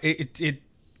you're right, it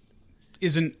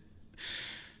isn't...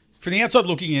 From the outside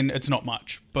looking in, it's not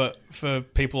much, but for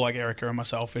people like Erica and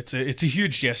myself, it's a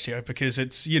huge gesture because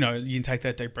it's, you know, you can take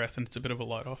that deep breath and it's a bit of a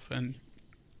load off. And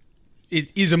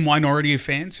it is a minority of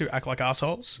fans who act like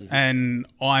assholes, and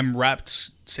I'm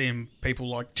rapt seeing people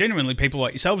like, genuinely people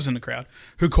like yourselves in the crowd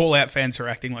who call out fans who are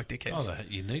acting like dickheads. Oh,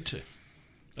 you need to.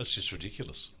 That's just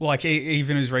ridiculous. Like,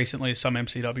 even as recently as some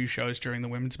MCW shows during the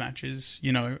women's matches,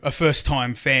 you know, a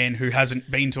first-time fan who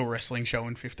hasn't been to a wrestling show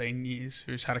in 15 years,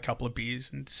 who's had a couple of beers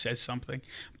and says something,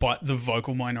 but the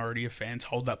vocal minority of fans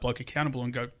hold that bloke accountable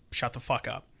and go, shut the fuck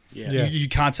up. Yeah. You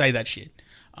can't say that shit.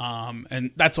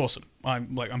 And that's awesome.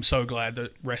 I'm so glad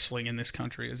that wrestling in this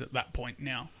country is at that point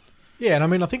now. Yeah, and I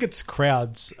mean, I think it's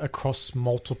crowds across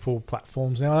multiple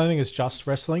platforms now. I don't think it's just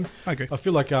wrestling. I agree. I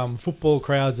feel like football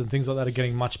crowds and things like that are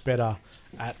getting much better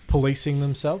at policing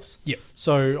themselves. Yeah.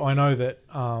 So I know that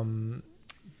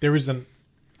there isn't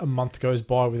a month goes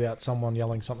by without someone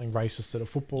yelling something racist at a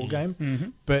football game. Mm-hmm.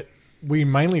 But we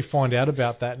mainly find out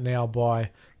about that now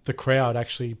by the crowd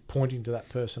actually pointing to that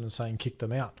person and saying, kick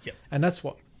them out. Yep. And that's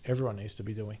what everyone needs to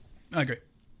be doing. I agree.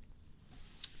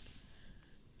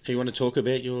 Do you want to talk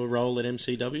about your role at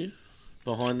MCW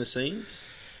behind the scenes?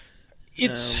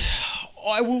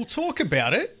 I will talk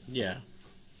about it. Yeah.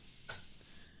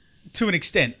 To an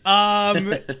extent.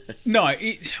 No,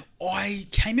 I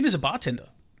came in as a bartender.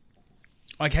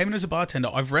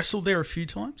 I've wrestled there a few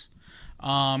times.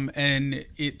 And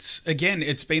it's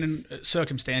been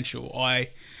circumstantial. I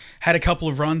had a couple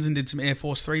of runs and did some Air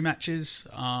Force 3 matches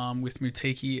with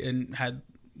Mutiki and had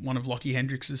one of Lockie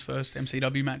Hendricks' first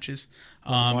MCW matches.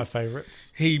 One of my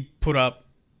favourites. He put up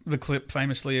the clip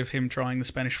famously of him trying the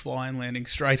Spanish fly and landing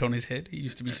straight on his head. He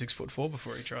used to be 6'4"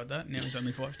 before he tried that. Now he's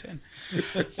only 5'10".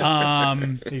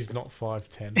 He's not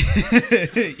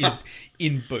 5'10".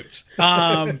 in boots.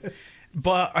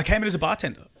 But I came in as a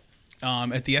bartender.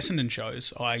 At the Essendon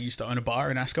shows, I used to own a bar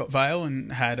in Ascot Vale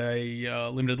and had a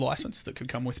limited license that could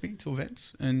come with me to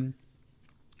events. And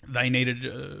they needed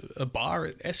a bar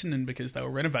at Essendon because they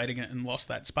were renovating it and lost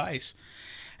that space.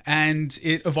 And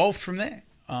it evolved from there.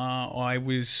 I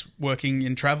was working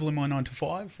in travel in my 9 to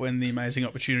 5 when the amazing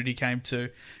opportunity came to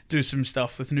do some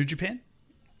stuff with New Japan.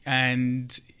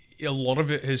 And a lot of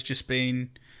it has just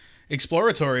been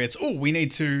exploratory. It's, we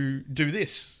need to do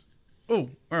this.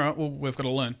 All right, well, we've got to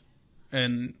learn.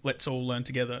 And let's all learn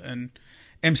together. And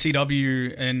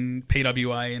MCW and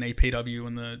PWA and EPW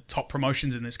and the top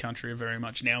promotions in this country are very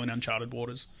much now in uncharted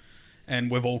waters.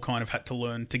 And we've all kind of had to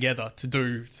learn together to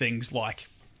do things like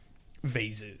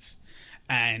visas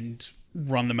and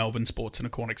run the Melbourne Sports and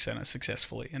Aquatic Centre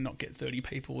successfully and not get 30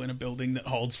 people in a building that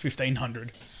holds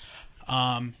 1,500.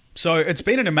 So it's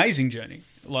been an amazing journey,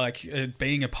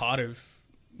 being a part of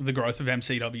the growth of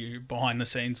MCW behind the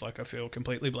scenes. I feel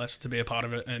completely blessed to be a part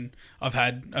of it, and I've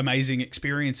had amazing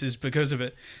experiences because of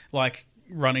it, like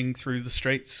running through the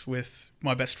streets with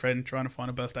my best friend trying to find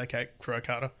a birthday cake for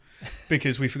Okada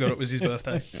because we forgot it was his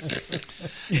birthday.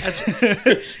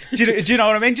 Do you know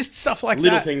what I mean? Just stuff like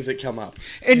Little that. things that come up.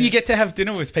 And you get to have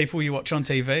dinner with people you watch on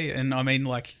TV, and I mean,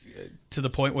 to the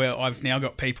point where I've now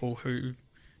got people who,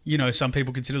 some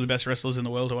people consider the best wrestlers in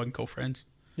the world who I can call friends.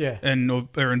 Yeah. And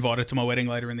are invited to my wedding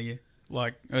later in the year.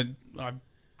 I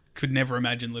could never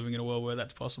imagine living in a world where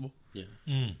that's possible. Yeah.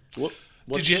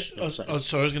 Did you? I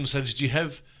was going to say,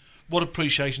 what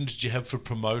appreciation did you have for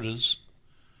promoters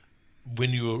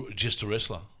when you were just a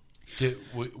wrestler?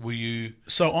 Were you?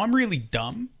 So I'm really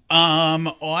dumb.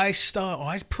 I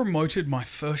promoted my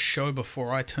first show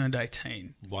before I turned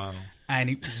 18. Wow. And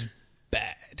it was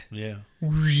bad. Yeah.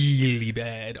 Really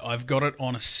bad. I've got it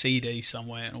on a CD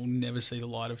somewhere and it'll never see the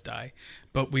light of day.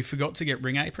 But we forgot to get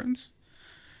ring aprons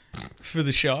for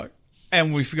the show.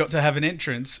 And we forgot to have an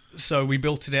entrance, so we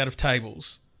built it out of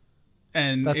tables.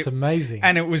 And that's amazing.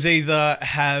 And it was either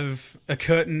have a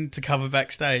curtain to cover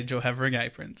backstage or have ring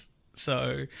aprons.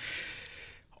 So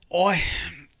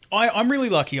I'm really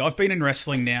lucky. I've been in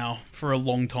wrestling now for a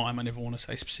long time. I never want to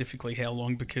say specifically how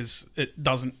long because it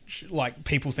doesn't,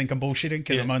 people think I'm bullshitting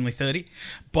because I'm only 30.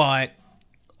 But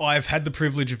I've had the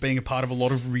privilege of being a part of a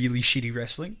lot of really shitty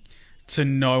wrestling to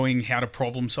knowing how to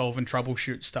problem solve and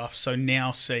troubleshoot stuff. So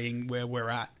now seeing where we're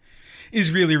at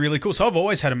is really, really cool. So I've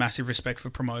always had a massive respect for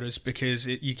promoters because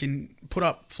you can put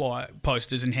up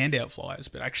posters and hand out flyers,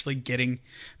 but actually getting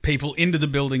people into the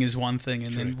building is one thing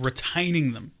and then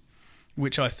retaining them,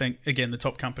 which I think, again, the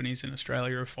top companies in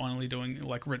Australia are finally doing,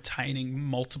 retaining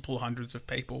multiple hundreds of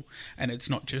people, and it's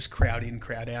not just crowd in,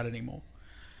 crowd out anymore.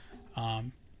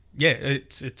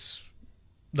 It's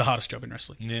the hardest job in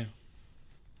wrestling. Yeah.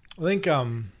 I think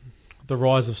the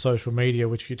rise of social media,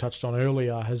 which you touched on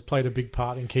earlier, has played a big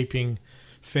part in keeping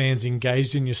fans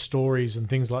engaged in your stories and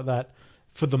things like that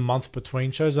for the month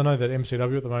between shows. I know that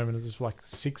MCW at the moment is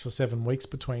 6 or 7 weeks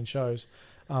between shows.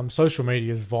 Social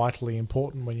media is vitally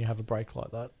important when you have a break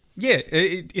like that. Yeah,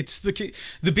 it's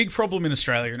the big problem in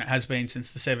Australia, and it has been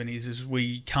since the 70s, is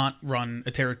we can't run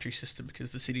a territory system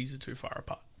because the cities are too far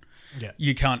apart. Yeah.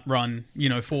 You can't run,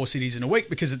 4 cities in a week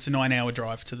because it's a 9-hour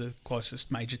drive to the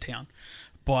closest major town.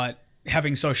 But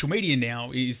having social media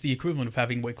now is the equivalent of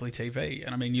having weekly TV.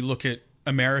 And I mean, you look at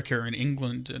America and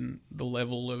England and the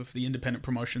level of the independent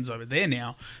promotions over there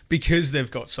now, because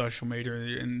they've got social media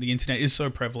and the internet is so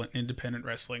prevalent in independent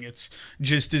wrestling, it's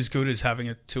just as good as having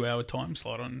a 2-hour time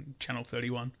slot on Channel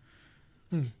 31.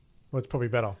 Well, it's probably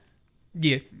better.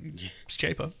 Yeah, it's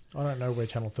cheaper. I don't know where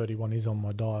Channel 31 is on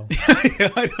my dial.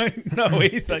 I don't know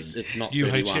either. It's not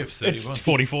 31. UHF 31. It's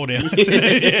 44 now.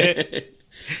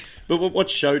 But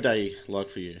what's show day like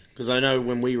for you? Because I know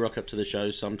when we rock up to the show,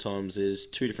 sometimes there's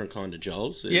two different kind of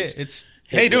Joels. Yeah, it's...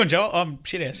 How you doing, Joel? I'm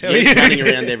shit ass. How are Yeah, you? running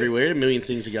around everywhere. A million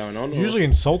things are going on. Usually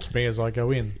insults me as I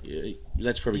go in. Yeah,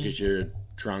 that's probably because you're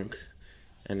drunk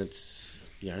and it's,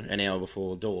 an hour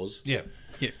before doors. Yeah.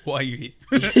 Yeah, why are you here?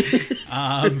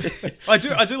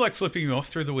 I do like flipping you off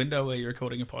through the window where you're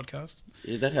recording a podcast.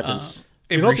 Yeah, that happens.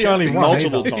 You're not the only one.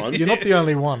 Multiple either. times. You're not the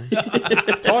only one.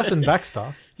 Tyson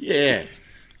Baxter. Yeah.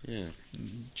 Yeah.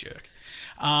 Jerk.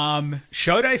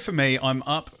 Show day for me, I'm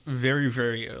up very,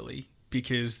 very early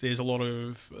because there's a lot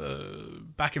of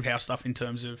back of house stuff in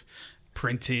terms of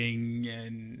printing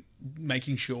and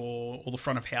making sure all the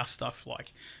front of house stuff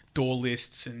like door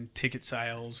lists and ticket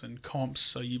sales and comps,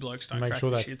 so you blokes don't Make crack sure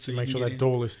the that shit. So make you sure can that get in.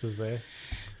 door list is there.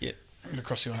 Yeah, I'm going to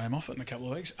cross your name off it in a couple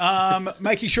of weeks.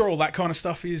 Making sure all that kind of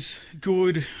stuff is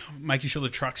good. Making sure the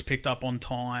truck's picked up on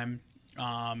time.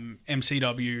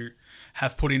 MCW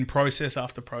have put in process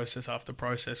after process after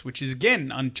process, which is,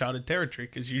 again, uncharted territory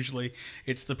because usually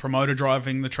it's the promoter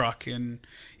driving the truck, and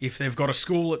if they've got a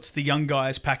school, it's the young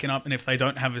guys packing up, and if they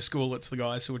don't have a school, it's the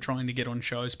guys who are trying to get on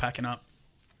shows packing up.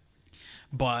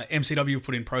 But MCW have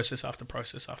put in process after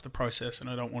process after process, and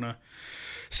I don't want to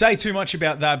say too much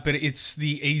about that, but it's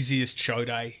the easiest show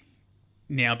day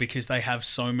now because they have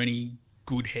so many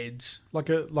good heads. Like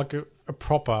a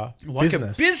proper Like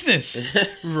business. a business,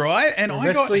 right? And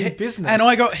I got wrestling business. And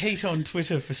I got heat on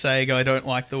Twitter for saying I don't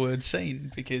like the word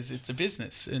scene because it's a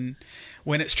business, and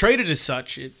when it's treated as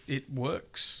such, it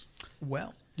works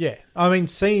well. Yeah, I mean,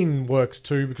 scene works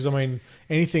too because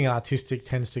anything artistic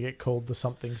tends to get called the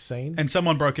something scene, And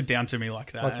someone broke it down to me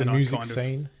like that, like the and music I kind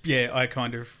scene. I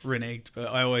kind of reneged, but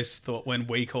I always thought when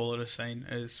we call it a scene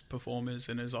as performers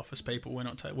and as office people, we're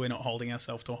not holding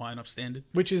ourselves to a high enough standard.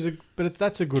 Which is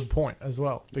that's a good point as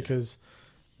well because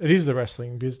it is the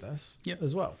wrestling business Yep.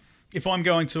 as well. If I'm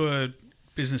going to a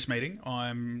business meeting,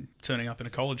 I'm turning up in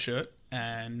a collared shirt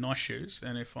and nice shoes,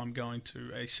 and if I'm going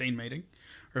to a scene meeting,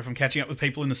 or if I'm catching up with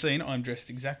people in the scene, I'm dressed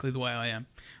exactly the way I am,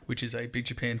 which is a Big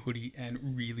Japan hoodie and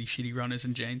really shitty runners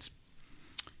and jeans.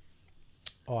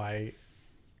 I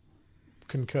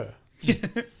concur.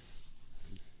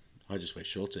 I just wear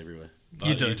shorts everywhere.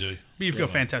 You do. You do. You've got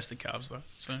fantastic calves, though.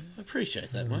 So I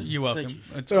appreciate that, mate. you're Thank welcome.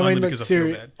 you. It's So only look, because I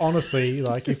feel bad. honestly,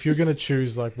 if you're going to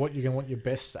choose what you're going to want your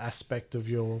best aspect of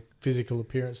your physical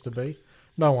appearance to be,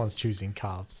 no one's choosing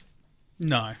calves.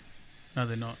 No,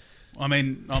 they're not.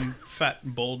 I'm fat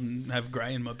and bald and have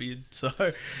grey in my beard, so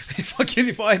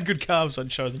if I had good calves,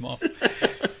 I'd show them off. You're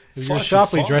a 5'5".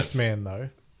 sharply dressed man, though.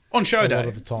 On show A day, lot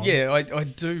of the time. yeah, I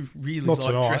do really Not like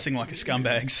tonight. dressing like a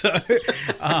scumbag. So,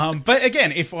 but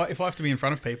again, if I have to be in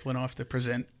front of people and I have to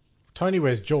present, Tony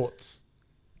wears jorts.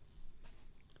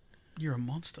 you're a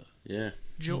monster, Yeah.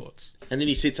 jorts. And then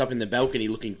he sits up in the balcony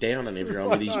looking down on everyone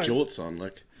with his jorts on.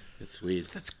 It's weird.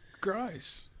 That's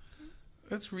gross.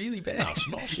 That's really bad. It's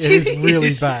not. It is really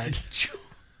is. bad.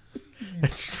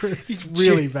 It's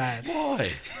really bad.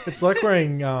 Why? It's like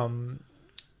wearing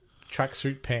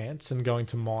tracksuit pants and going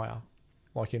to Maya,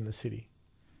 like in the city.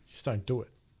 Just don't do it.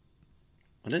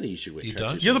 I don't think you should wear You tracksuit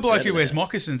don't? You're the shorts bloke out who of the wears house.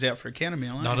 moccasins out for a counter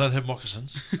meal, aren't No, I you? don't have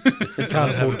moccasins. You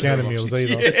can't afford counter meals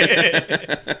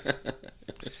either.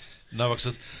 No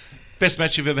moccasins. Best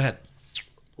match you've ever had?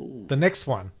 The next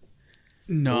one.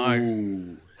 No,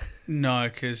 Ooh. no,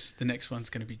 because the next one's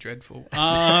going to be dreadful.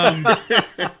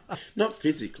 Not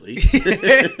physically.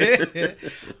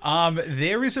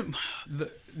 There isn't.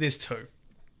 There's two.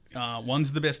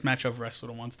 One's the best match I've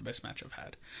wrestled, and one's the best match I've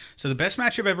had. So the best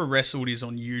match I've ever wrestled is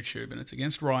on YouTube, and it's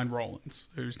against Ryan Rollins,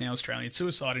 who's now Australian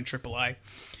Suicide in AAA.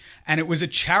 And it was a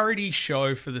charity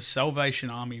show for the Salvation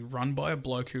Army run by a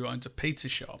bloke who owns a pizza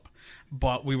shop.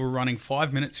 But we were running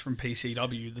 5 minutes from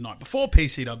PCW the night before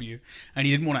PCW, and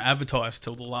he didn't want to advertise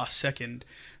till the last second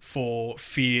for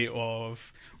fear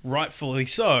of, rightfully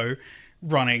so,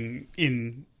 running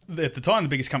in, at the time, the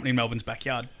biggest company in Melbourne's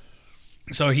backyard.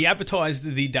 So he advertised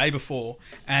the day before,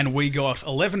 and we got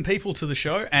 11 people to the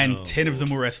show, and 10 of them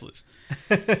were wrestlers.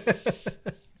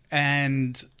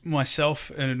 And myself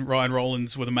and Ryan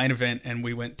Rollins were the main event, and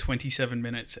we went 27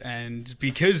 minutes. And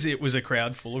because it was a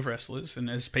crowd full of wrestlers, and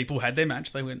as people had their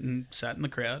match, they went and sat in the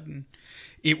crowd, and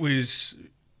it was,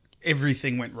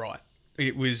 everything went right.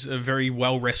 It was a very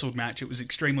well wrestled match. It was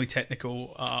extremely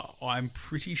technical. I'm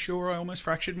pretty sure I almost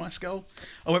fractured my skull.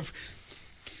 I went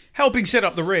helping set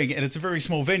up the ring, and it's a very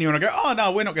small venue, and I go, oh no,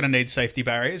 we're not going to need safety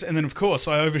barriers. And then, of course,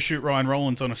 I overshoot Ryan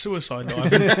Rollins on a suicide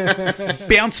dive and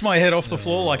bounce my head off the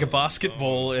floor like a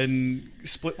basketball and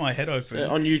split my head open.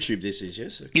 On YouTube, this is,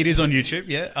 yes? It is on YouTube,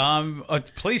 yeah.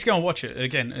 Please go and watch it.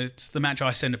 Again, it's the match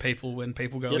I send to people when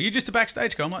people go, are you just a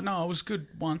backstage guy? I'm like, no, I was good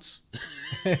once.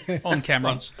 On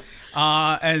camera. Once.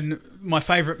 And my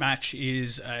favourite match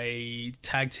is a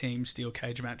tag team steel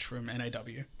cage match from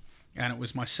NAW. And it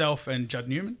was myself and Judd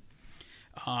Newman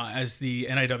as the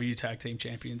NAW Tag Team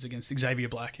Champions against Xavier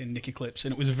Black and Nick Eclipse.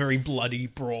 And it was a very bloody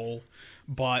brawl,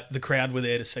 but the crowd were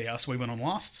there to see us. We went on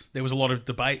last. There was a lot of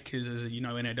debate because, as you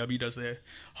know, NAW does their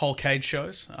whole cage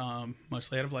shows,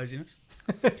 mostly out of laziness.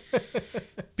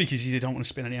 Because you don't want to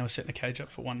spend an hour setting a cage up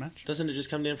for one match. Doesn't it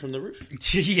just come down from the roof?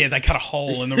 Yeah, they cut a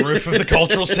hole in the roof of the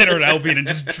Cultural Centre at Albion and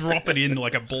just drop it in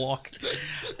like a block.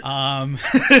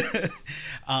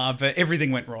 But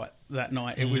everything went right that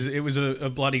night. It was a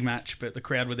bloody match, but the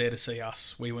crowd were there to see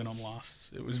us. We went on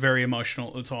last. It was very emotional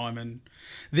at the time, and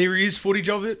there is footage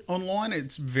of it online.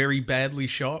 It's very badly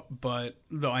shot, but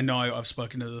I know I've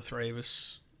spoken to the three of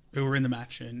us who were in the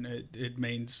match, and it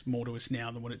means more to us now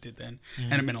than what it did then,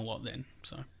 and it meant a lot then.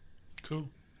 So Cool.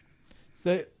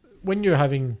 So when you're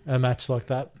having a match like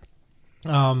that,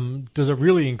 does it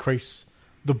really increase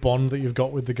the bond that you've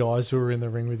got with the guys who are in the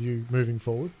ring with you moving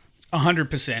forward?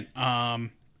 100%.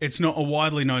 It's not a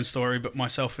widely known story, but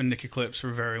myself and Nick Eclipse for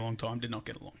a very long time did not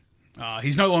get along.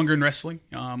 He's no longer in wrestling,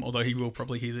 although he will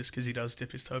probably hear this because he does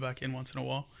dip his toe back in once in a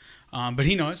while. But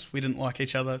he knows we didn't like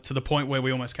each other to the point where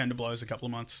we almost came to blows a couple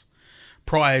of months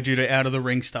prior due to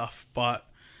out-of-the-ring stuff. But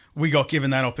we got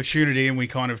given that opportunity and we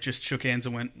kind of just shook hands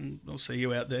and went, I'll see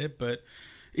you out there. But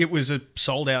it was a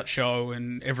sold-out show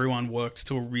and everyone worked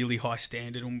to a really high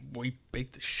standard and we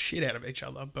beat the shit out of each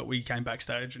other. But we came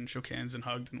backstage and shook hands and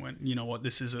hugged and went, you know what,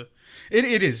 this is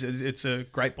it's a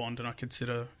great bond, and I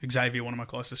consider Xavier one of my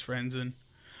closest friends, and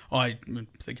I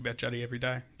think about Juddy every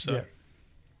day. So Yeah.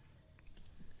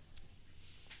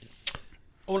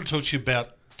 I want to talk to you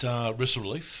about Wrestle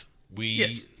Relief. We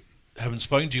Yes. haven't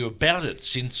spoken to you about it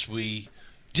since we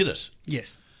did it.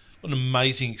 yes. What an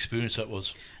amazing experience that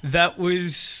was. That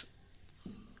was...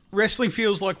 Wrestling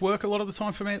feels like work a lot of the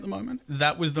time for me at the moment.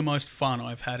 That was the most fun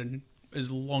I've had in as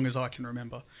long as I can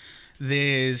remember.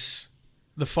 There's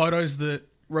the photos that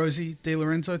Rosie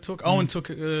DiLorenzo took. Owen took...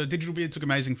 Digital Beard took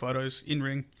amazing photos in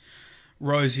ring.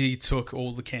 Rosie took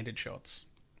all the candid shots.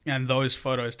 And those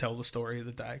photos tell the story of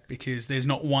the day, because there's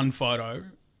not one photo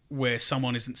where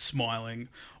someone isn't smiling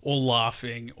or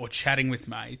laughing or chatting with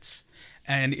mates.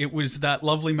 And it was that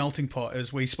lovely melting pot,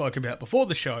 as we spoke about before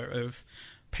the show, of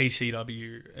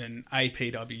PCW and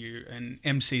APW and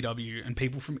MCW and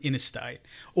people from interstate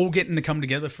all getting to come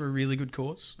together for a really good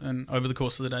cause. And over the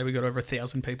course of the day, we got over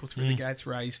 1,000 people through the gates,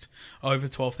 raised over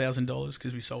 $12,000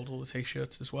 because we sold all the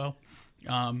T-shirts as well.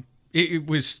 It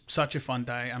was such a fun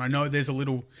day. And I know there's a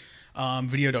little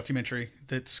video documentary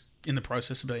that's in the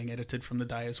process of being edited from the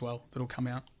day as well that'll come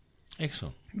out.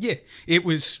 Excellent. Yeah, it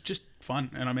was just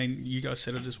fun. And I mean, you guys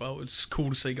said it as well. It's cool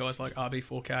to see guys like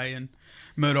RB4K and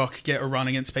Murdoch get a run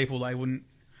against people they wouldn't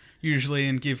usually,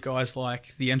 and give guys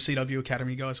like the MCW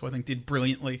Academy guys, who I think did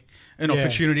brilliantly, an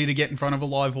opportunity to get in front of a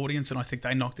live audience. And I think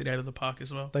they knocked it out of the park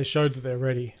as well. They showed that they're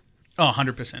ready. Oh,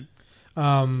 100%.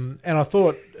 And I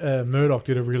thought Murdoch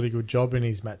did a really good job in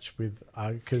his match with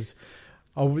because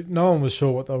no one was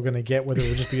sure what they were going to get, whether it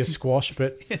would just be a squash,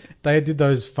 but they did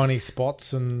those funny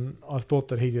spots, and I thought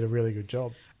that he did a really good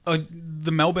job.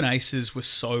 The Melbourne Aces were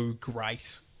so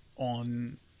great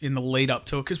in the lead up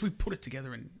to it, because we put it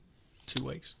together in 2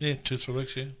 weeks. Yeah, 2-3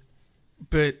 weeks, yeah.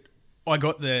 But I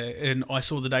got there and I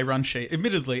saw the day run sheet.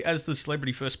 Admittedly, as the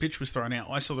celebrity first pitch was thrown out,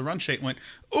 I saw the run sheet and went,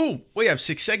 oh, we have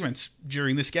 6 segments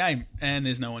during this game and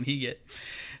there's no one here yet.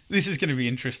 This is going to be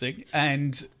interesting.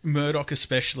 And Murdoch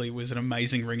especially was an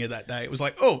amazing ringer that day. It was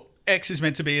like, oh, X is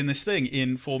meant to be in this thing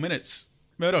in 4 minutes.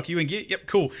 Murdoch, you in gear? Yep,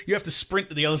 cool. You have to sprint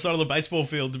to the other side of the baseball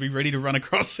field to be ready to run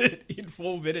across it in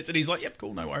 4 minutes. And he's like, yep,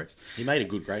 cool, no worries. He made a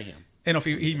good greyhound. And off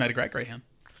he made a great greyhound.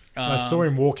 I saw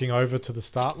him walking over to the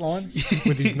start line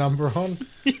with his number on.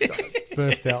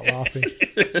 Burst out laughing.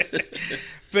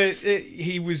 But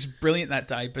he was brilliant that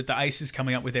day. But the Aces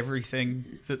coming up with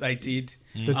everything that they did.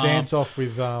 The dance off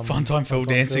with Funtime Phil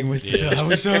dancing Phil. with that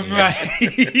was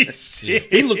amazing.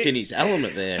 He looked in his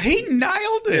element there. He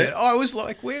nailed it. I was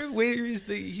like, where is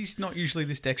he's not usually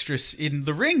this dexterous in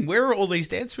the ring. Where are all these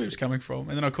dance moves coming from?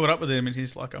 And then I caught up with him and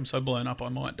he's like, I'm so blown up I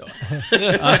might die.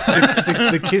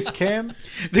 the kiss cam.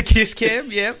 The kiss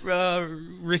cam, yeah.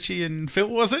 Richie and Phil,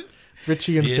 was it?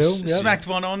 Richie and Yes, Phil. Yeah. Smacked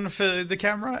one on for the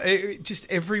camera.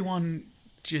 Everyone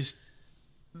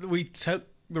we took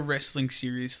the wrestling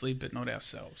seriously, but not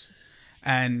ourselves.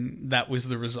 And that was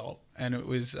the result. And it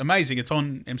was amazing. It's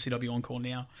on MCW Encore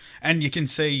now. And you can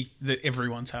see that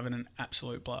everyone's having an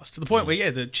absolute blast. To the point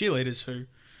where, the cheerleaders who,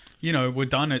 were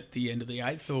done at the end of the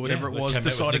 8th or whatever it was,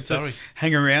 decided to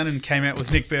hang around and came out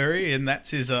with Nick Berry. And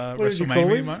that's his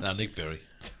WrestleMania moment. No, Nick Berry.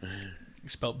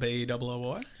 Spelled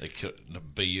B-O-O-Y.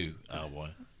 B-U-R-Y.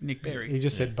 Nick Berry. He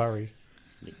just said Burry.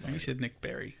 He said Nick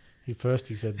Berry. He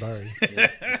said Burry.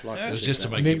 It was just to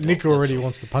make Nick already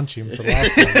wants to punch him for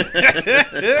last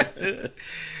time.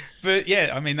 But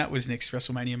yeah, I mean, that was Nick's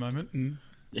WrestleMania moment. And,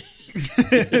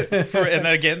 and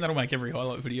again, that'll make every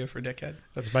highlight video for a decade.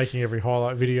 That's making every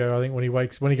highlight video, I think,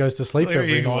 when he goes to sleep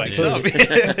every night. Wakes up.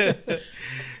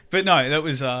 But no, that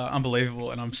was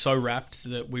unbelievable. And I'm so rapt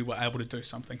that we were able to do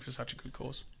something for such a good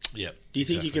cause. Yeah. Do you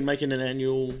think you can make it an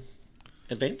annual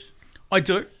event? I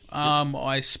do.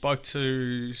 I spoke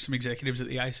to some executives at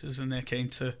the Aces, and they're keen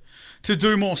to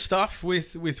do more stuff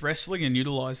with wrestling and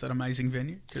utilise that amazing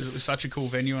venue because it was such a cool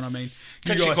venue. And I mean,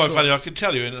 It's actually quite funny. I can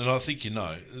tell you, and I think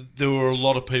there were a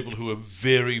lot of people who were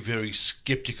very, very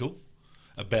sceptical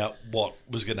about what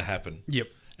was going to happen. Yep.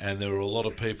 And there were a lot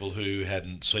of people who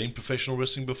hadn't seen professional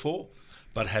wrestling before,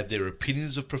 but had their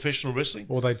opinions of professional wrestling.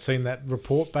 Or they'd seen that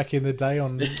report back in the day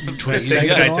on 20 Day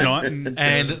years ago. tonight.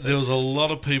 And there was a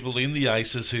lot of people in the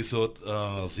Aces who thought,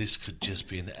 this could just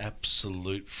be an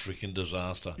absolute freaking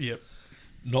disaster. Yep.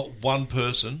 Not one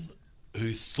person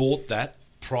who thought that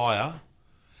prior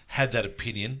had that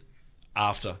opinion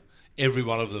after. Every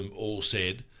one of them all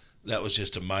said that was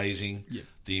just amazing. Yep.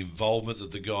 The involvement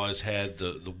that the guys had,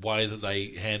 the way that they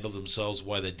handled themselves, the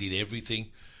way they did everything,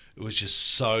 it was just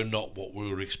so not what we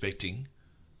were expecting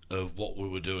of what we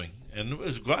were doing. And it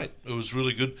was great. It was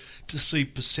really good to see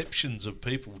perceptions of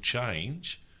people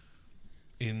change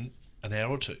in an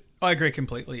hour or two. I agree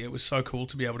completely. It was so cool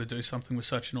to be able to do something with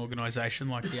such an organisation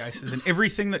like the Aces, and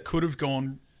everything that could have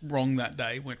gone wrong that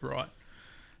day went right.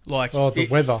 Like the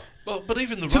weather. Well, but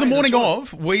even the morning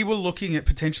of, we were looking at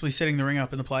potentially setting the ring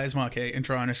up in the Players Marquee and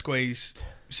trying to squeeze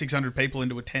 600 people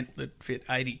into a tent that fit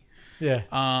 80. Yeah.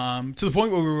 To the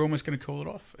point where we were almost going to call it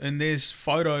off. And there's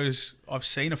photos. I've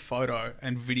seen a photo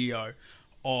and video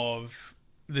of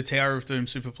the Tower of Doom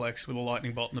superplex with a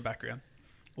lightning bolt in the background.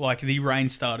 Like the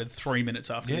rain started 3 minutes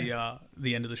after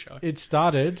the end of the show. It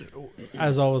started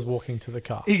as I was walking to the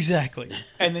car. Exactly.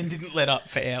 And then didn't let up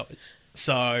for hours.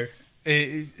 So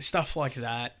stuff like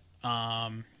that.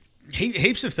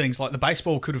 Heaps of things. Like the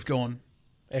baseball could have gone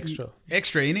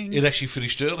extra innings. It actually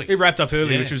finished early. It wrapped up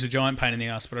early, which was a giant pain in the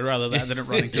ass, but I'd rather that than it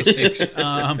running till 6.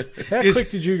 How quick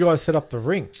did you guys set up the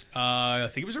ring? I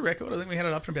think it was a record. I think we had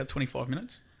it up in about 25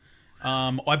 minutes.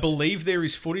 I believe there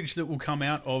is footage that will come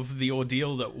out of the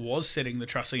ordeal that was setting the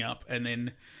trussing up and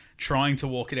then trying to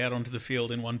walk it out onto the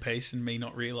field in one piece and me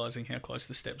not realising how close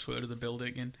the steps were to the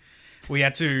building. And we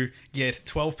had to get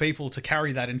 12 people to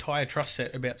carry that entire truss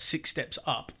set about 6 steps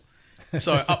up.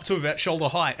 So up to about shoulder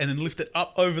height and then lift it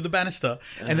up over the banister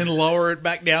and then lower it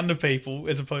back down to people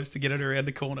as opposed to get it around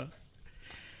the corner.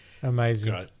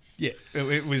 Amazing. Great. Yeah,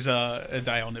 it was a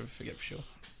day I'll never forget for sure.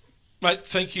 Mate,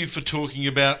 thank you for talking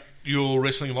about your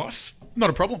wrestling life. Not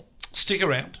a problem. Stick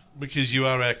around because you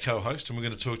are our co-host and we're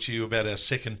going to talk to you about our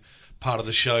second part of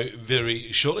the show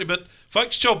very shortly. But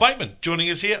folks, Joel Bateman joining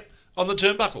us here on the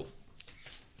Turnbuckle.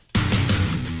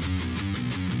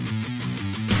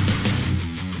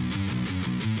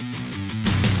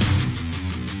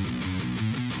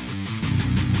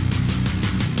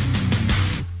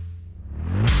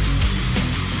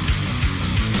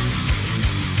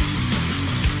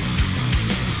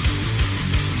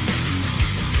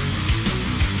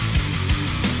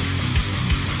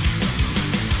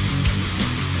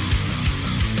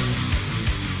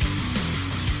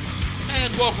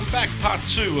 Welcome back, part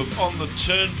 2 of On the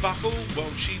Turnbuckle.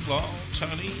 Welshie, Lyle,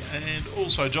 Tony, and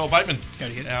also Joel Bateman,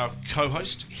 our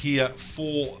co-host here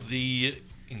for the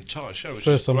entire show.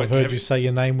 First time I've heard you say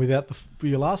your name without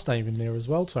your last name in there as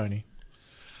well, Tony.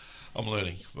 I'm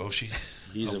learning, Welshie.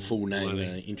 He's a full name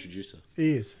introducer.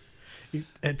 He is.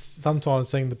 It's sometimes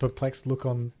seeing the perplexed look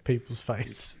on people's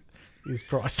face is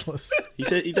priceless.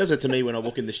 He does it to me when I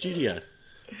walk in the studio.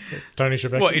 Tony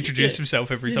Shebeki. What, introduce himself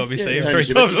every time you see him Tony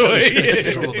 3 times a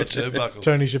week? On the Turnbuckle.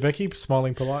 Tony Shebeki,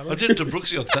 smiling politely. I did it to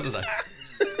Brooksy on Saturday.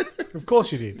 Of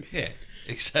course you did. Yeah,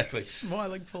 exactly.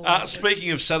 Smiling politely.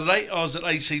 Speaking of Saturday, I was at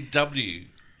ACW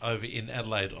over in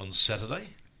Adelaide on Saturday.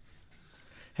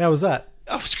 How was that?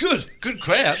 Oh, it was good. Good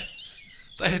crowd.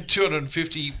 They had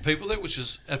 250 people there, which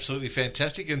is absolutely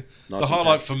fantastic. And Nice the and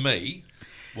highlight packed. for me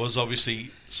was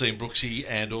obviously seeing Brooksy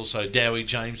and also Dowie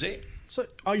James there. So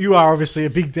you are obviously a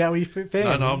big Dowie fan.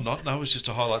 No, I'm not. No, it was just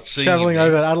a highlight. Seeing Travelling him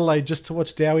over there. to Adelaide just to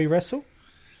watch Dowie wrestle.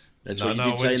 That's No, what you no,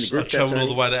 did say in the I group chat. travelled all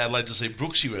Tony. the way to Adelaide to see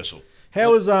Brooksy wrestle.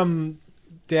 How was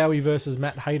Dowie versus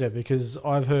Matt Hayter? Because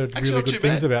I've heard Actually, really not good too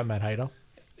things bad. about Matt Hayter.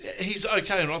 He's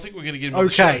okay, and I think we're going to get him on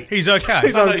the show. Okay, He's okay.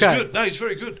 He's No, okay. he's good. No, he's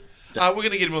very good. We're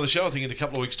going to get him on the show, I think, in a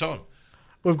couple of weeks' time.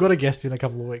 We've got a guest in a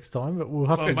couple of weeks' time, but we'll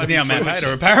have Well, to. It's maybe now 3 Matt weeks.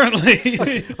 Hayter, apparently. I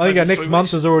think maybe our next 3 month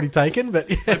weeks. is already taken, but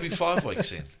Maybe 5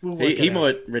 weeks in. we'll work He it out.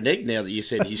 might renege now that you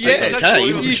said he's Yeah, just that's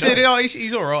okay. what you said, oh,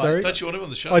 he's all right. Sorry? Don't you want him on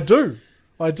the show? I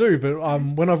do, but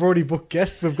when I've already booked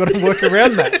guests, we've got to work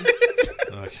around that.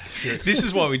 Okay. This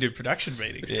is why we do production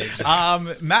meetings. Yeah,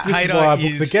 exactly. Matt This is Hayter why I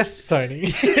booked is... the guests,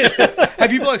 Tony.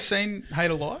 Have you blokes seen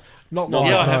Hayter live? Not No, live,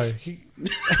 yeah, I no. have.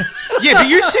 Yeah, but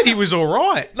you said he was all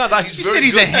right. No, he's You very said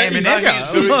he's good. a ham and No, egger.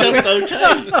 he's very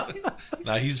Just okay.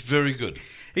 No, he's very good.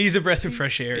 He's a breath of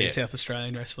fresh air Yeah. in South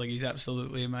Australian wrestling. He's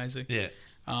absolutely amazing. Yeah.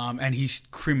 And he's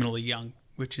criminally young,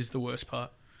 which is the worst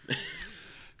part.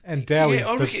 And Dowie's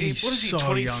I the reckon, what is he, so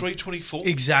 23, young. 24?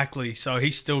 Exactly. So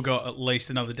he's still got at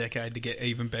least another decade to get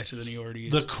even better than he already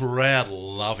is. The crowd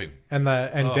love him. and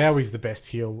Oh. Dowie's the best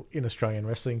heel in Australian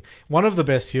wrestling. One of the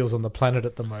best heels on the planet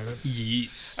at the moment.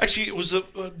 Yes. Actually, it was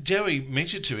Dowie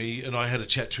mentioned to me, and I had a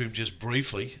chat to him just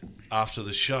briefly after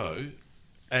the show,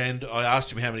 and I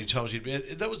asked him how many times he'd been.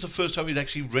 That was the first time he'd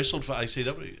actually wrestled for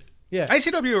ACW. Yeah,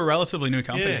 ACW are a relatively new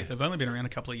company. Yeah. They've only been around a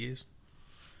couple of years.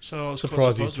 So I was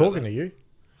surprised he's talking to you.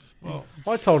 Well,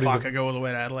 I told Fuck, him. I go all the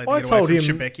way to Adelaide I to get away told from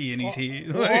him- Shebeki and he's here.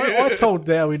 I told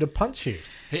Dowie to punch you.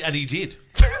 and he did.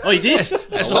 Oh, he did?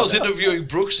 As I was interviewing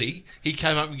Brooksy, he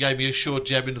came up and gave me a short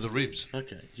jab into the ribs.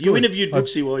 Okay. You interviewed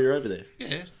Brooksy while you're over there?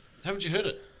 Yeah. Haven't you heard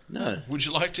it? No. Would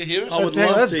you like to hear it? I would That's,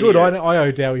 love that's to good. hear I it.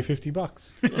 owe Dowie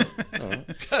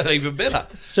 $50. Even better.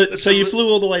 So you flew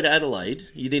all the way to Adelaide.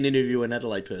 You didn't interview an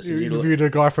Adelaide person. You interviewed a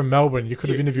guy from Melbourne. You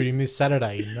could have interviewed him this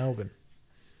Saturday in Melbourne.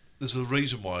 There's a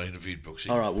reason why I interviewed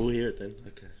Brooksy. All right, we'll hear it then.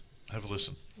 Okay. Have a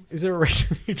listen. Is there a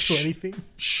reason you do anything?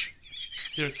 Shh.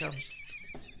 Here it comes.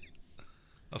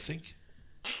 I think.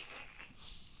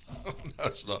 No,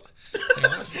 it's not. Hang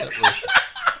on, what's that work?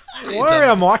 Why are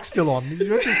our mics still on?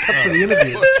 You have to cut to the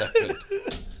interview. What's happened?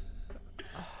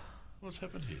 What's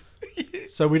happened here?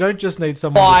 So we don't just need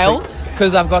someone. while To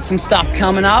because I've got some stuff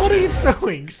coming up. what are you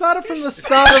doing? Start it from the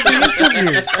start of the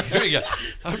interview. Here we go.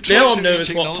 Now I'm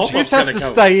nervous what pop-up's This has gonna to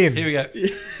come. stay in. Here we go.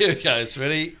 Here we go. It's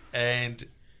ready. And.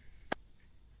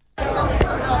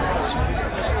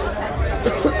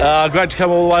 Great to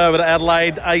come all the way over to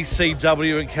Adelaide,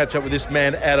 ACW, and catch up with this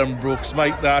man, Adam Brooks.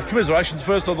 Mate, commiserations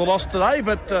first on the loss today,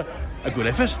 but a good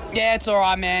effort. Yeah, it's all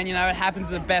right, man. You know, it happens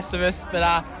to the best of us.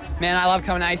 But, man, I love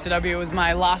coming to ACW. It was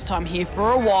my last time here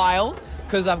for a while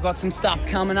because I've got some stuff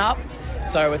coming up.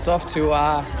 So it's off to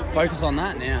focus on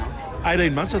that now.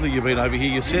 18 months, I think you've been over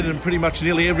here, you said, and pretty much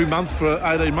nearly every month for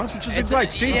 18 months, which is a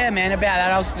great stint. Yeah, man, about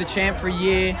that. I was the champ for a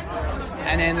year.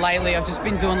 And then lately I've just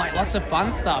been doing like lots of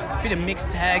fun stuff, a bit of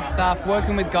mixed tag stuff,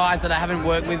 working with guys that I haven't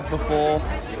worked with before.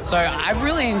 So I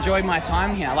really enjoyed my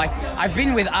time here. Like I've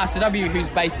been with RCW, who's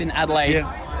based in Adelaide,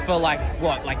 for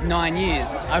like 9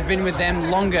 years. I've been with them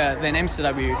longer than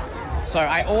MCW. So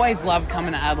I always love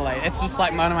coming to Adelaide. It's just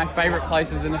like one of my favourite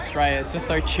places in Australia. It's just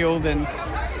so chilled and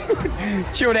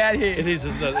chilled out here. It is,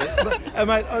 isn't it? And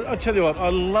mate, I tell you what, I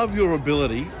love your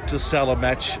ability to sell a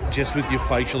match just with your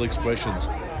facial expressions.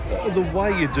 The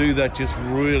way you do that just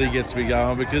really gets me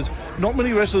going because not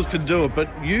many wrestlers can do it, but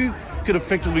you could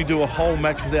effectively do a whole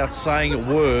match without saying a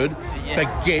word,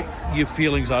 but get your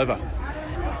feelings over.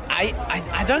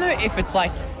 I don't know if it's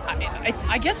like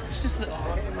I guess it's just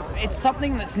it's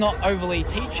something that's not overly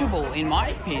teachable in my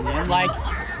opinion. Like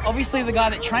obviously the guy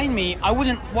that trained me, I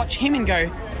wouldn't watch him and go,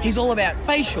 he's all about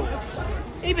facials,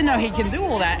 even though he can do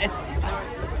all that.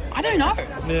 I don't know.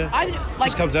 Yeah.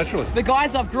 Just comes naturally. The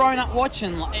guys I've grown up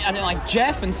watching, like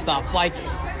Jeff and stuff, like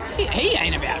he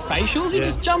ain't about facials. He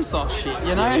just jumps off shit,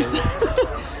 you know.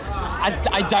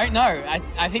 I don't know.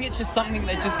 I think it's just something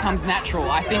that just comes natural.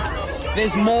 I think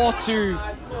there's more to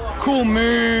cool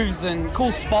moves and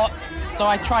cool spots, so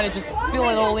I try to just fill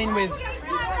it all in with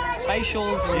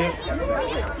facials. And,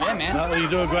 yeah, man. No, you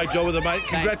do a great job with it, mate.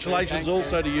 Congratulations Thanks,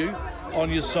 also to you on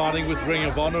your signing with Ring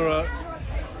of Honor.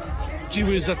 Gee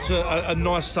whiz, that's a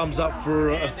nice thumbs up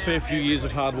for a fair few years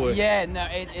of hard work. Yeah, no,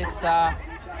 it's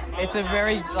a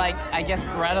very, like, I guess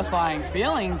gratifying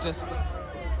feeling just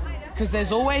because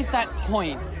there's always that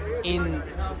point in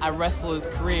a wrestler's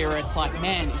career where it's like,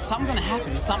 man, is something going to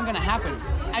happen? Is something going to happen?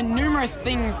 And numerous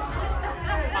things,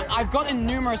 I've gotten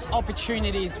numerous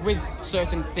opportunities with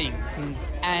certain things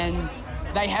and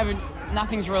they haven't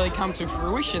nothing's really come to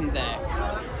fruition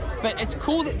there. But it's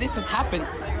cool that this has happened,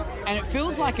 and it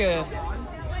feels like it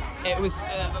was,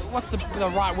 what's the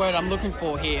right word I'm looking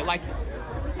for here? Like,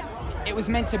 it was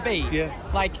meant to be. Yeah.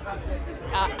 Like,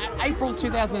 April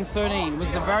 2013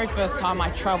 was the very first time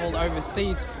I travelled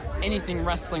overseas, anything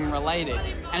wrestling related,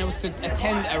 and it was to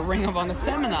attend a Ring of Honor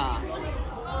seminar.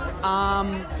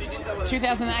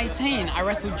 2018, I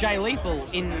wrestled Jay Lethal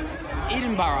in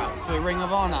Edinburgh for Ring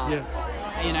of Honor.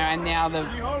 Yeah. You know, and now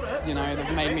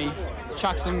they've made me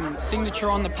chuck some signature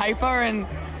on the paper, and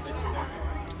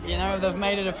you know, they've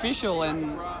made it official,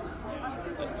 and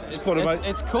it's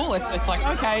cool. It's like,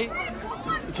 okay.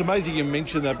 It's amazing you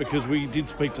mentioned that, because we did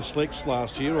speak to Slex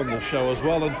last year on the show as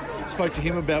well, and spoke to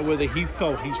him about whether he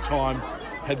felt his time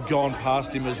had gone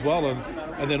past him as well,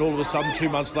 and then all of a sudden 2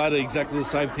 months later exactly the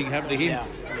same thing happened to him. Yeah.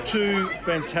 Two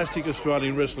fantastic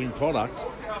Australian wrestling products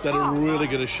that are really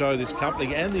going to show this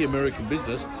company and the American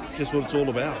business just what it's all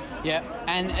about. Yeah,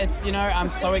 and it's, you know, I'm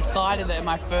so excited that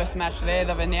my first match there,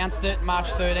 they've announced it, March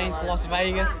 13th, Las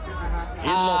Vegas. In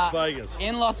Las Vegas.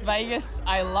 In Las Vegas.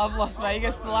 I love Las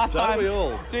Vegas. The last Don't time, we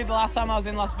all? Dude, the last time I was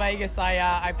in Las Vegas,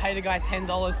 I paid a guy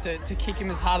 $10 to kick him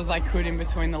as hard as I could in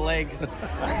between the legs.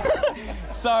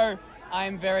 So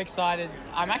I'm very excited.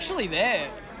 I'm actually there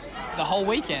the whole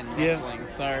weekend wrestling.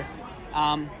 So,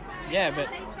 but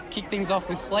kick things off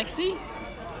with Slexy,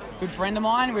 good friend of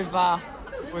mine.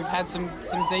 We've had some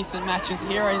decent matches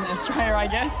here in Australia, I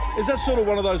guess. Is that sort of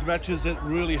one of those matches that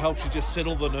really helps you just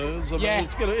settle the nerves? I mean, Yeah.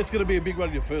 it's gonna be a big one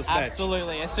in your first match.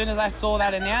 Absolutely. As soon as I saw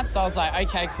that announced, I was like,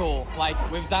 okay, cool. Like,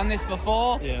 we've done this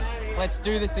before. Yeah. Let's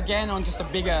do this again on just a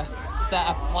bigger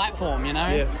platform, you know?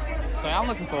 Yeah. So I'm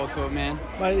looking forward to it, man.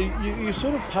 Mate, you're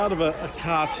sort of part of a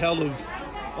cartel of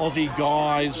Aussie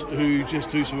guys who just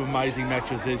do some amazing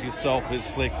matches. There's yourself, there's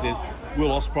Slex, there's Will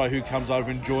Ospreay, who comes over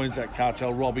and joins that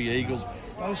cartel, Robbie Eagles,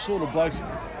 those sort of blokes.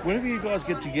 Whenever you guys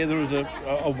get together as a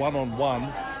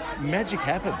one-on-one, magic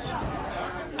happens.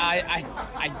 I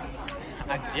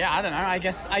don't know. I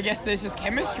guess there's just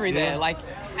chemistry there. Yeah. Like,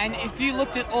 and if you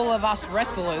looked at all of us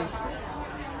wrestlers,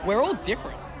 we're all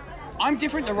different. I'm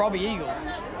different to Robbie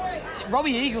Eagles.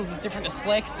 Robbie Eagles is different to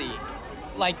Slexy.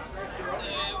 Like,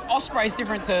 Ospreay's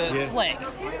different to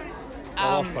Slex.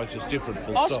 Ospreay's just different,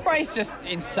 full stop. Ospreay's just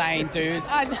insane, dude.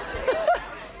 I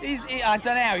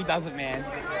don't know how he does it, man.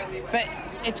 But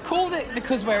it's cool that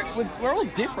because we're all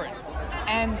different.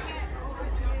 And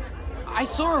I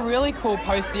saw a really cool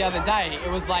post the other day.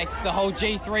 It was like the whole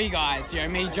G3 guys, you know,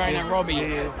 me, Jonah, and Robbie.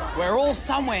 Yeah. We're all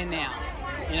somewhere now.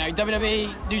 You know,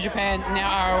 WWE, New Japan,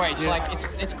 now ROH. Yeah. Like,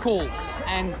 it's cool.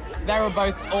 And they were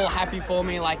both all happy for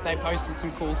me. Like, they posted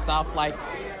some cool stuff. Like,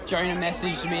 Jonah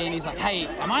messaged me and he's like, hey,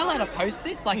 am I allowed to post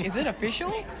this? Like, is it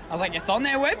official? I was like, it's on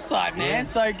their website, man,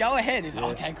 so go ahead. He's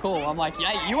like, okay, cool. I'm like,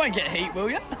 yeah, you won't get heat, will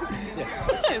you?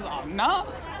 He's like, no.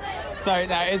 So,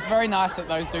 no, it's very nice that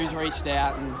those dudes reached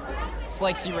out, and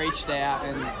Slexy reached out,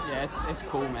 and yeah, it's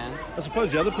cool, man. I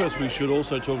suppose the other person we should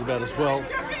also talk about as well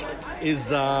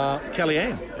is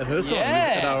Kellyanne and her side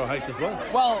at ROH as well.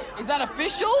 Well, is that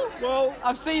official? Well,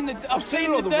 I've seen the on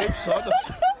the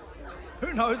website.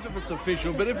 Who knows if it's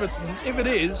official, but if it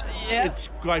is, it's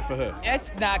great for her. It's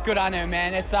good on her,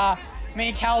 man. It's me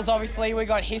and Cal's, obviously we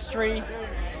got history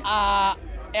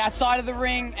outside of the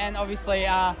ring, and obviously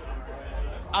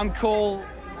I'm cool.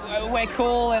 We're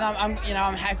cool, and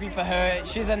I'm happy for her.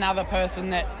 She's another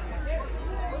person that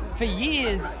for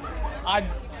years I'd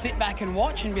sit back and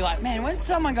watch and be like, man, when's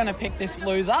someone gonna pick this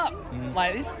blues up?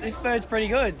 Like, this bird's pretty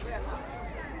good.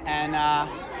 And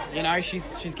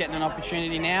she's getting an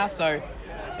opportunity now, so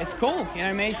it's cool. You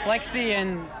know, me, Slexy,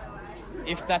 and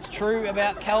if that's true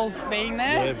about Kel's being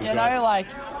there,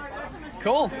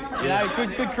 cool. You know,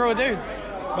 good crew of dudes.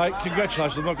 Mate,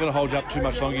 congratulations. I'm not going to hold you up too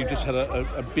much longer. You've just had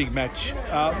a big match.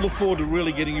 Look forward to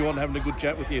really getting you on, having a good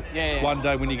chat with you one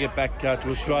day when you get back to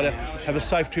Australia. Have a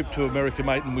safe trip to America,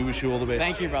 mate, and we wish you all the best.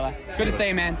 Thank you, brother. Good to see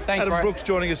you, man. Thanks, Adam bro. Brooks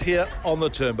joining us here on the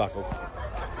Turnbuckle.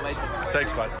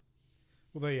 Thanks, mate.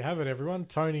 Well, there you have it, everyone.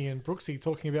 Tony and Brooksy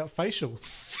talking about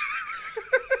facials.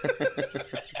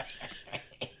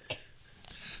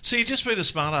 So you've just been a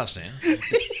smartass now.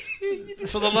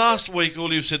 For the last week,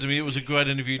 all you've said to me, it was a great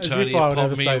interview, As Tony. if I It would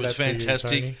popped ever me, say it was that to you,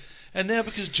 fantastic. Tony. And now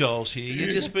because Joel's here,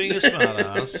 you're just being a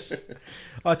smartass.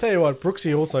 I tell you what,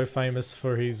 Brooksy also famous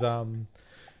for his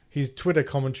Twitter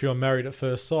commentary on Married at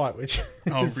First Sight, which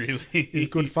is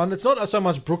good fun. It's not so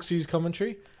much Brooksy's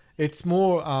commentary; it's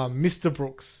more Mr.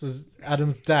 Brooks,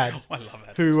 Adam's dad, I love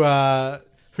Adam.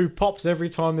 who pops every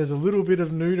time there's a little bit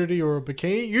of nudity or a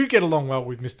bikini. You get along well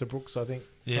with Mr. Brooks, I think,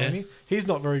 Yeah. Tony. He's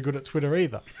not very good at Twitter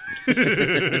either.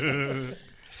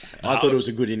 I thought it was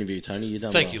a good interview, Tony. You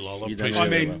done Thank well. you, Lola. You done Appreciate I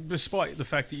really mean, well. despite the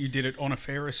fact that you did it on a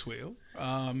Ferris wheel,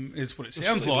 is what it It was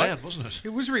sounds really like. loud, wasn't it?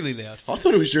 It was really loud. I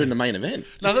thought it was during the main event.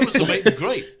 No, that was the meet and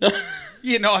great.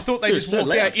 Yeah, no, I thought they It was just so walked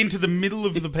loud. out into the middle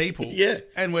of the people Yeah.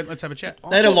 and went, let's have a chat.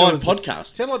 They had a thought there live was podcast.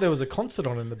 Sounded like there was a concert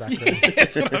on in the background.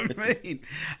 That's what I mean.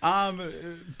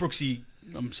 Brooksy,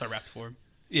 I'm so wrapped for him.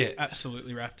 Yeah.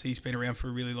 Absolutely wrapped. He's been around for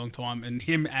a really long time, and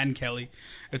him and Kelly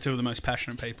are two of the most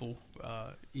passionate people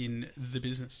in the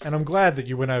business. And I'm glad that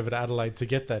you went over to Adelaide to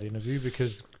get that interview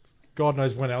because God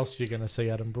knows when else you're going to see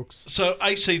Adam Brooks. So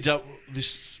ACW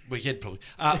this weekend probably.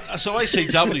 So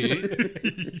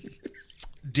ACW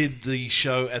did the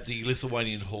show at the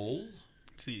Lithuanian Hall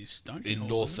It's the Estonian in Hall,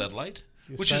 North isn't it? Adelaide,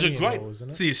 The which is a Estonian great Hall, isn't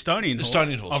it? It's the Estonian Hall.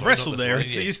 Estonian Hall. I've sorry, wrestled not there.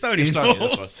 Lithuanian, It's yeah. the Estonian Hall.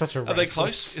 That's right. Such a Are they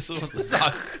racist.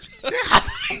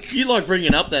 close? No. You like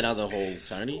bringing up that other hall,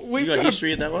 Tony. You got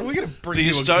history at that one? We're going to bring The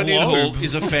you a Estonian globe. Hall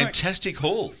is a fantastic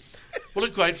hall. What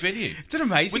a great venue! It's an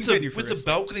amazing With the venue for with the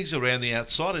wrestling. balconies around the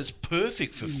outside, it's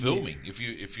perfect for filming. If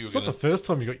you're It's going not the to, first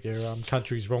time you got your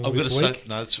countries wrong I'm going to this say week.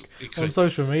 no. It's On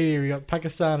social media, you got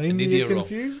Pakistan and India, India wrong.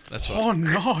 confused. That's right. Oh,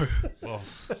 no. Well,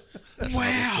 that's Wow.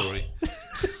 another story.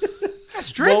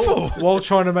 That's dreadful. While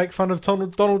trying to make fun of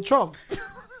Donald Trump.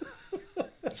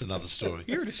 That's another story.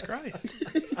 You're a disgrace.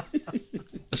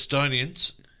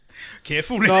 Estonians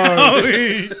Careful now.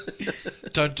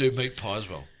 don't do meat pie as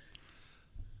well.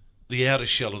 The outer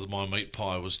shell of my meat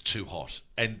pie was too hot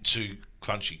and too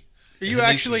crunchy. Are It you needs to be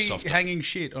actually softer. hanging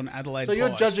shit on Adelaide So you're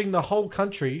pies? judging the whole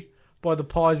country by the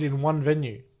pies in one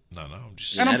venue. No, I'm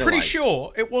just. And I'm pretty Adelaide.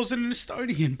 sure it wasn't an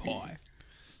Estonian pie.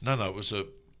 No, it was a.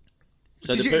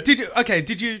 So Did the you? per- Did you? Okay.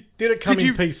 Did you? Did it come did in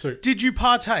you, pea soup? Did you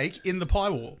partake in the pie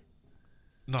war?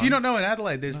 No. Do you not know in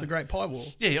Adelaide there's the Great Pie War?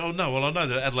 Yeah, oh no, well I know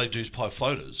that Adelaide do's pie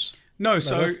floaters. No,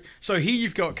 so that's- here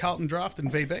you've got Carlton Draft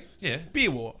and VB. Yeah.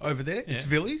 Beer war over there. It's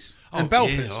Yeah. Villies Oh, and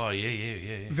Belfast. Yeah. Oh,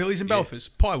 yeah. Villies and Yeah.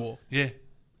 Belfast. Pie war. Yeah.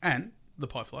 And the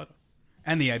pie floater.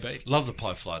 And the AB. Love the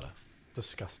pie floater.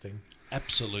 Disgusting.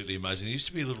 Absolutely amazing. There used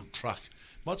to be a little truck.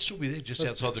 Might still be there just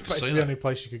outside the It's basically casino. the only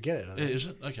place you could get it. I Yeah, think. is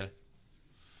it? Okay.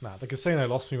 Nah, the casino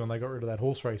lost me when they got rid of that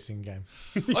horse racing game.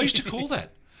 I used to call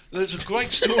that. There's a great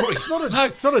story.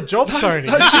 It's not a job, Tony.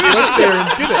 no, You seriously. went there and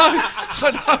did it.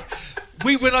 I know.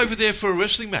 We went over there for a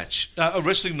wrestling match, a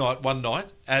wrestling night one night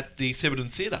at the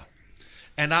Theberton Theatre.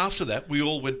 And after that, we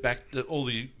all went back, all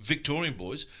the Victorian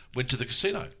boys went to the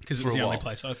casino. Because it for was a the only while.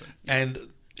 place open. And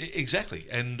exactly.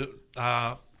 And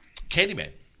Candyman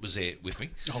was there with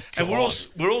me. Oh, and God.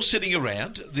 we're all sitting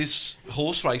around this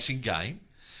horse racing game.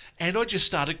 And I just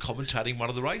started commentating one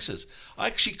of the races. I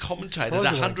actually commentated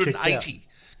Surprised you weren't kicked 180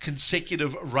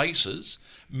 consecutive races.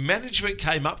 Management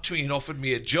came up to me and offered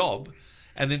me a job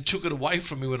and then took it away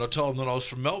from me when I told them that I was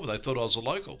from Melbourne. They thought I was a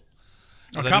local.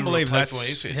 I And they can't didn't believe wanna pay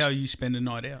that's for my airfares. how you spend a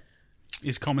night out.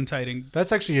 Is commentating.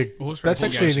 That's actually Horse that's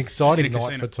racing actually goes an exciting in a night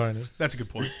casino. for Tony. That's a good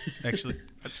point, actually.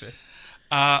 That's fair.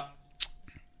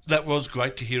 That was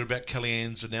great to hear about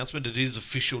Kellyanne's announcement. It is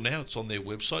official now. It's on their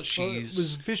website. Well, it She's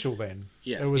was official then.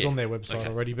 Yeah. It was Yeah. on their website Okay.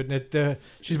 already, but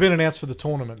she's been announced for the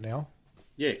tournament now.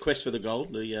 Yeah, Quest for the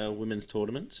Gold, the women's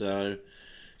tournament. So,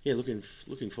 yeah, looking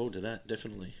forward to that,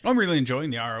 definitely. I'm really enjoying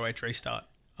the ROH restart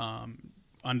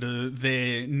under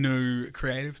their new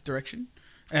creative direction.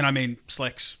 And I mean,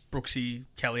 Slex, Brooksy,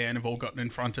 Kellyanne have all gotten in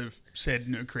front of said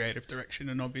new creative direction,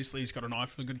 and obviously he's got an eye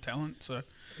for good talent. So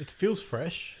It feels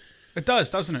fresh. it does,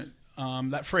 doesn't it?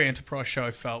 That Free Enterprise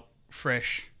show felt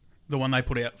fresh. The one they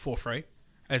put out for free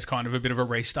as kind of a bit of a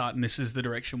restart, and this is the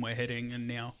direction we're heading. And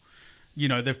now, you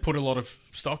know, they've put a lot of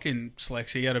stock in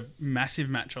Slex. He had a massive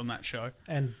match on that show.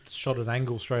 And shot at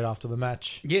angle straight after the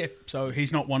match. Yeah, so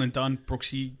he's not one and done.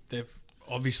 Brooksy, they've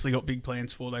obviously got big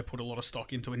plans for. They put a lot of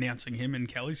stock into announcing him, and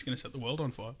Kelly's going to set the world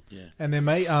on fire. Yeah. And they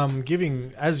may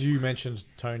giving, as you mentioned,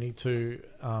 Tony, to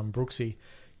Brooksy,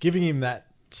 giving him that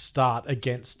start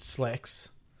against Slex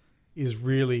is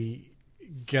really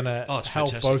gonna Oh, it's help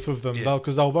fantastic. both of them, Yeah.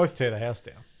 because they'll both tear the house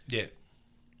down. Yeah.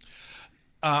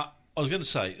 I was going to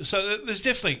say, so there's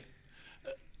definitely...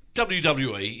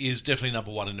 WWE is definitely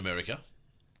number one in America.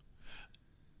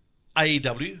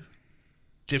 AEW,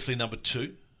 definitely number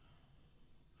two.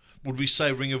 Would we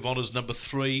say Ring of Honor's number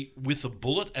three with a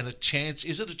bullet and a chance?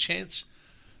 Is it a chance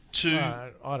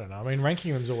to... I don't know. I mean,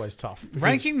 ranking them's always tough. because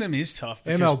Ranking them is tough.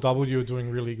 Because MLW are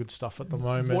doing really good stuff at the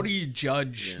moment. what do you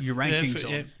judge your rankings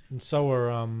on? yeah. And so are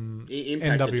Impact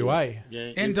are doing- NWA.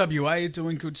 Yeah, NWA are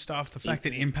doing good stuff. The fact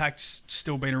that Impact's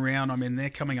still been around, I mean, they're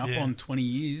coming up Yeah. on 20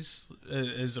 years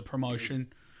as a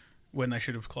promotion when they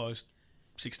should have closed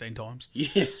 16 times.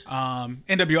 Yeah.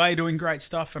 NWA doing great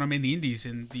stuff, and I mean the indies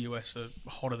in the US are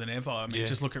hotter than ever. I mean, Yeah.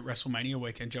 just look at WrestleMania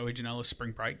weekend. Joey Janela's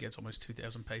Spring Break gets almost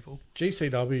 2,000 people.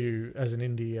 GCW as an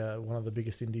indie, one of the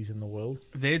biggest indies in the world.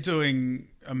 They're doing.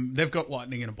 They've got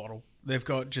lightning in a bottle. They've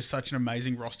got just such an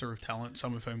amazing roster of talent,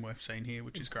 some of whom we've seen here,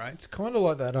 which is great. It's kind of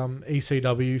like that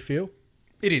ECW feel.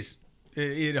 It is.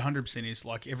 It 100% is.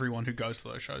 Like, everyone who goes to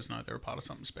those shows know they're a part of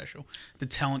something special. The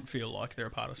talent feel like they're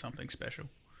a part of something special.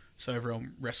 So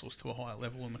everyone wrestles to a higher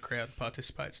level and the crowd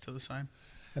participates to the same.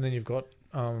 And then you've got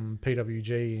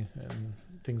PWG and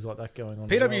things like that going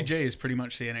on. as PWG is pretty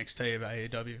much the NXT of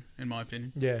AEW, in my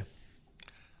opinion. well. Yeah.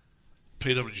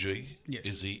 PWG Yes.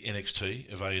 is the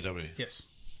NXT of AEW. Yes.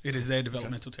 It is their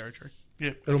developmental territory.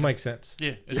 Yeah, It'll make sense.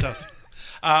 yeah, it does.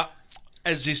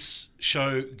 As this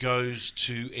show goes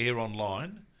to air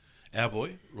online, our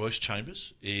boy Royce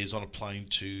Chambers is on a plane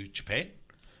to Japan.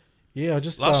 Yeah, I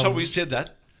just... Last time we said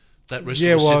that wrestler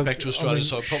Yeah, was well, sent back to Australia, I mean,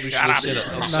 so I probably should have said it.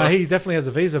 I'm No, sorry. he definitely has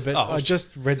a visa, but Oh, I just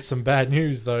read some bad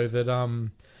news, though, that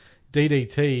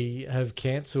DDT have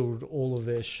cancelled all of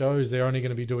their shows. They're only going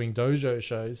to be doing dojo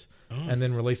shows and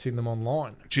then releasing them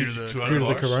online Due to the due to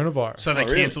the coronavirus. So they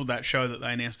really? cancelled that show that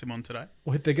they announced him on today.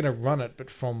 Well, they're going to run it, but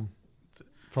from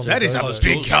That the is a dojo.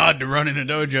 big card to run in a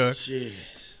dojo. Jeez.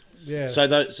 Yeah. So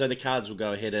the cards will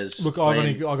go ahead as Look,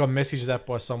 I got messaged that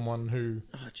by someone who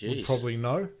Oh, would jeez. probably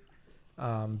know.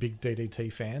 Big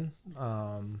DDT fan.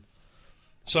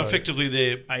 So effectively,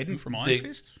 Aiden from Iron they-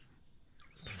 Fist.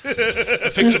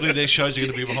 effectively their shows are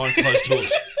going to be behind closed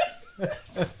doors.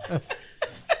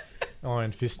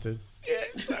 Iron fisted. Yeah,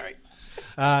 sorry.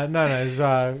 No,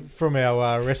 it's from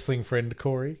our wrestling friend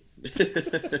Corey.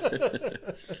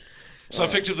 So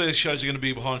effectively, their shows are going to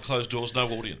be behind closed doors, no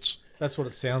audience. That's what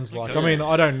it sounds like. Okay. I mean,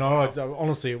 I don't know.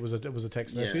 Honestly, it was a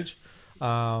text Yeah. message,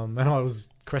 and I was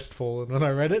crestfallen when I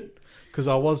read it because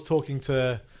I was talking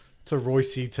to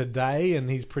Royce today, and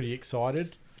he's pretty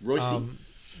excited. Royce.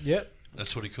 Yep.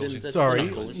 That's what he calls him. That's Sorry, what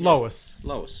I'm calling it. Lois.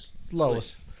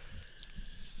 Lois.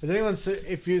 Has anyone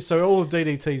so all of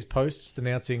DDT's posts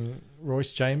announcing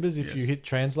Royce Chambers? If you hit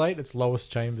translate, it's Lois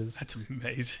Chambers. That's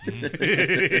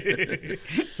amazing.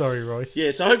 Sorry, Royce. Yeah,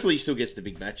 so hopefully he still gets the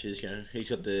big matches. You know, he's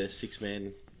got the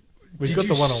 6-man. We've Did got you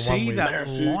the one-on-one see with that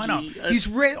Marufuji. lineup? He's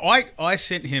I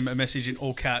sent him a message in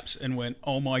all caps and went,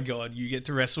 "Oh my god, you get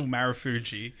to wrestle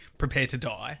Marufuji. Prepare to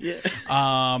die." Yeah.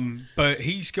 But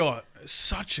he's got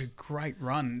such a great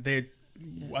run. I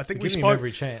think we Giving him spoke.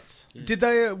 every chance. Did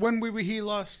they when we were here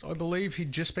last? I believe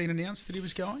he'd just been announced that he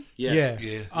was going. Yeah.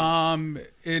 Yeah. And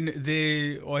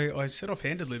I said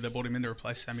offhandedly they brought him in to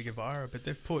replace Sammy Guevara, but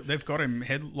they've got him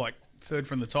third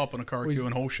from the top on a Korakuen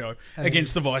and Hall show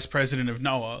against the vice president of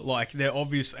Noah. Like, they're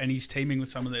obvious, and he's teaming with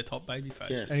some of their top babyfaces.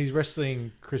 Yeah. And he's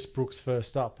wrestling Chris Brooks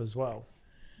first up as well,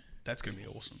 That's going to be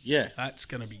awesome. Yeah. That's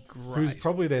going to be great. who's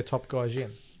probably their top guy,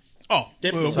 Jin. Oh,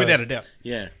 Definitely. well, without a doubt.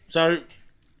 Yeah. So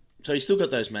he's still got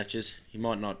those matches. He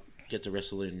might not get to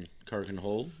wrestle in Korakuen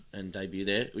Hall and debut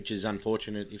there, which is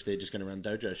unfortunate if they're just going to run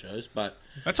dojo shows. But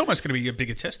That's almost going to be a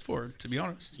bigger test for him, to be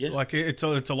honest. Yeah. Like, it's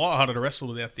a lot harder to wrestle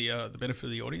without the benefit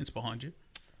of the audience behind you.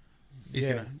 He's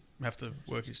Yeah. going to have to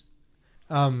work his...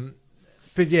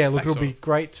 But yeah, look, Thanks,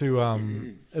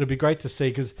 it'll be great to see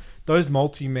because those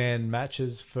multi-man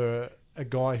matches for a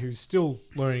guy who's still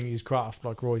learning his craft,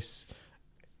 like Royce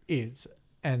is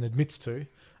and admits to,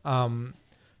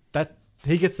 that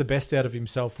he gets the best out of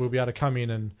himself. We'll be able to come in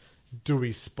and do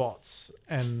his spots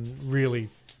and really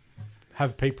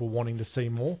have people wanting to see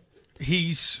more.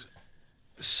 He's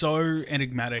so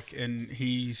enigmatic, and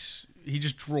he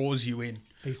just draws you in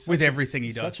He's with such a- everything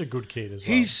he does. Such a good kid as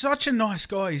well. He's such a nice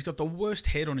guy. He's got the worst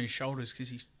head on his shoulders because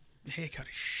his haircut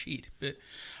is shit. But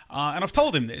and I've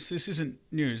told him this. This isn't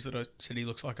news that I said he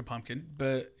looks like a pumpkin.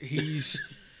 But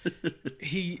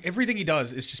everything he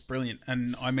does is just brilliant.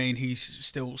 And I mean, he's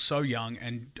still so young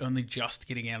and only just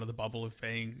getting out of the bubble of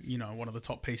being, one of the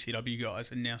top PCW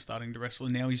guys, and now starting to wrestle.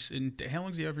 And now he's in. How long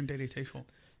is he over in DDT for?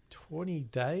 20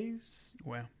 days.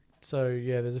 Wow. So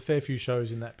yeah, there's a fair few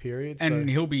shows in that period. And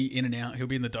so. he'll be in and out. He'll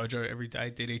be in the dojo every day.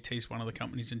 DDT is one of the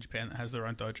companies in Japan that has their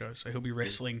own dojo. So he'll be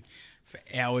wrestling for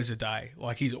hours a day.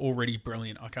 Like, he's already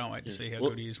brilliant. I can't wait to see how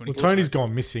good he is when Well, he comes Tony's back.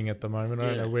 gone missing at the moment. I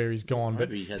don't Yeah. know where he's gone, but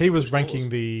Maybe he hasn't he was pushed ranking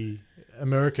forward. the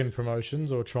American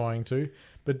promotions or trying to.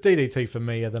 But DDT for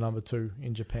me are the number 2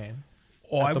 in Japan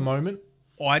at the moment.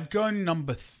 I'd go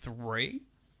number 3.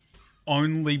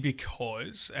 Only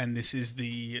because, and this is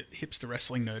the hipster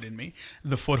wrestling nerd in me,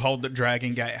 the foothold that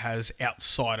Dragon Gate has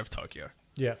outside of Tokyo.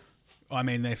 Yeah, I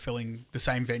mean, they're filling the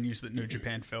same venues that New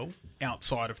Japan fill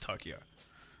outside of Tokyo.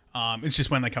 It's just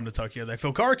when they come to Tokyo, they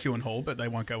fill Korakuen Hall, but they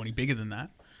won't go any bigger than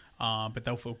that. But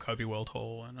they'll fill Kobe World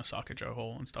Hall and Osaka Joe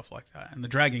Hall and stuff like that. And the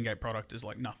Dragon Gate product is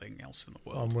like nothing else in the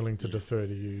world. I'm willing to defer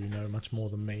to you. You know much more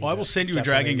than me. I will about send you a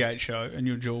Dragon Japanese. Gate show, and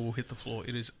your jaw will hit the floor.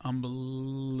 It is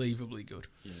unbelievably good.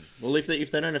 Yeah. Well, if they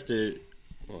don't have to,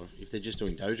 well, if they're just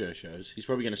doing dojo shows, he's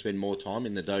probably going to spend more time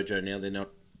in the dojo now. They're not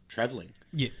travelling.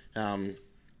 Yeah.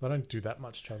 They don't do that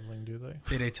much travelling, do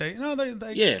they? DDT? No,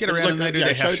 they Yeah, get around and they do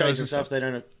their house shows and stuff. They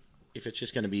don't. If it's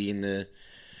just going to be in the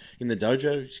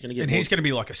dojo, he's going to get. And more... he's going to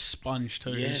be like a sponge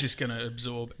too. Yeah. He's just going to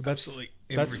absorb absolutely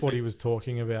everything. That's what he was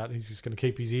talking about. He's just going to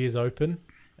keep his ears open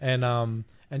and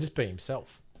just be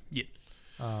himself. Yeah.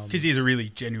 Because he's a really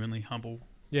genuinely humble.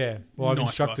 Yeah. Well, I've Nice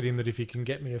instructed guy. him that if he can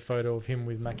get me a photo of him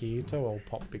with Maki Ito, I'll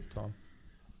pop big time.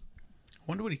 I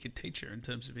wonder what he could teach her in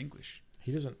terms of English.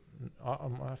 He doesn't. I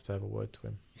have to have a word to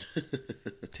him.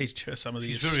 Teach her some of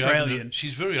the She's very Australian. open.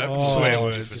 She's very open. Oh, Swear it's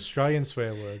words. Australian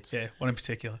swear words. Yeah, one in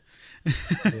particular.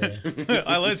 Yeah.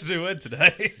 I learned a new word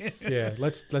today. Yeah.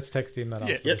 Let's text him that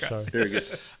Yeah, after yeah. the show. Very good.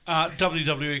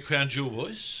 WWE Crown Jewel,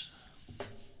 boys.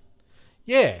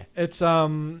 Yeah, it's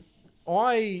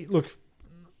I look.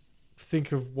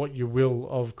 Think of what you will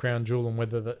of Crown Jewel and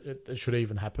whether it should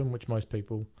even happen, which most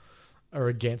people are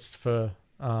against for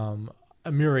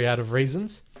a myriad of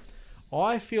reasons.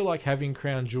 I feel like having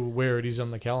Crown Jewel where it is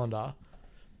on the calendar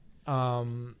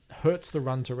hurts the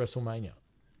run to WrestleMania.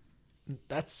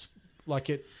 That's like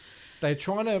it. They're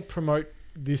trying to promote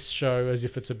this show as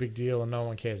if it's a big deal and no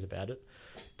one cares about it.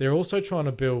 They're also trying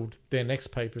to build their next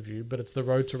pay-per-view, but it's the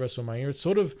road to WrestleMania. It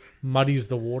sort of muddies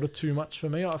the water too much for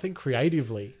me. I think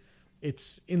creatively,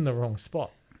 it's in the wrong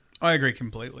spot. I agree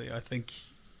completely. I think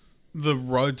the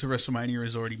road to WrestleMania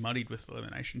is already muddied with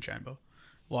Elimination Chamber.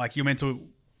 Like, you're meant to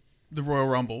the Royal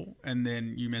Rumble, and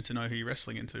then you're meant to know who you're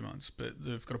wrestling in 2 months, but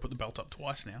they've got to put the belt up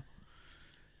twice now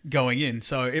going in,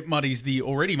 so it muddies the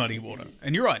already muddy water.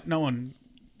 And you're right,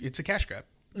 it's a cash grab.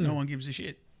 No one gives a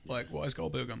shit. Like, why is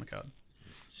Goldberg on the card?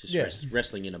 It's just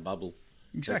wrestling in a bubble.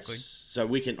 Exactly. So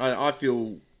we can. I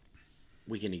feel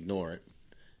we can ignore it.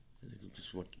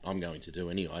 It's what I'm going to do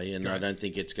anyway, and I don't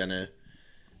think it's going to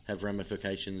have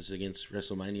ramifications against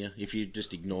WrestleMania if you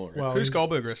just ignore it. Well, Who's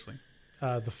Goldberg wrestling?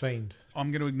 The Fiend.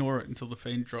 I'm going to ignore it until the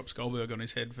Fiend drops Goldberg on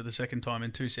his head for the second time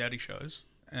in 2 Saudi shows,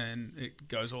 and it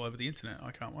goes all over the internet.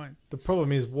 I can't wait. The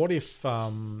problem is, what if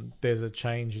there's a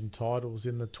change in titles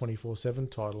in the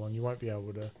 24/7 title, and you won't be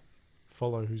able to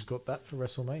follow who's got that for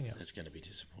WrestleMania? That's going to be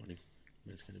disappointing.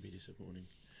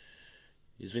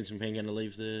 Is Vince McMahon going to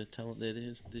leave the talent there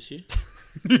this year?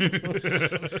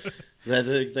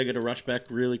 They're going to rush back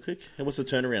really quick. And what's the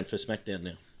turnaround for SmackDown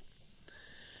now?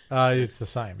 It's the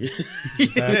same. They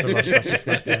have to rush back to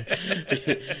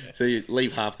SmackDown. So you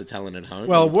leave half the talent at home.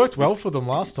 Well, it worked well for them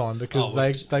last time because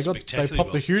they spectacularly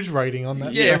popped a well. huge rating on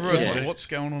that. Yeah, SmackDown. everyone's like, what's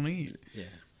going on here? Yeah.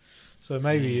 So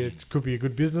maybe it could be a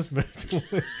good business move.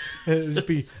 It'd just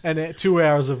be 2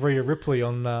 hours of Rhea Ripley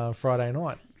on Friday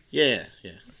night. Yeah.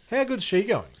 How good's she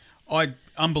going?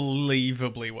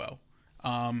 Unbelievably well.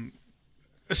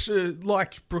 So,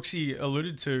 like Brooksy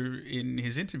alluded to in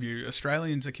his interview,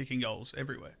 Australians are kicking goals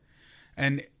everywhere.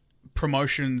 And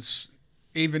promotions,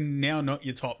 even now not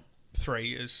your top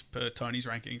 3 as per Tony's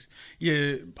rankings,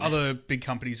 other big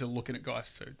companies are looking at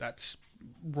guys too.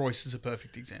 Royce is a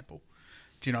perfect example.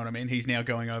 Do you know what I mean? He's now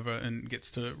going over and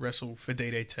gets to wrestle for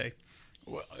DDT.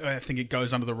 Well, I think it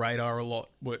goes under the radar a lot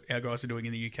what our guys are doing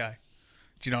in the UK.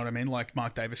 Do you know what I mean? Like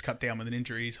Mark Davis cut down with an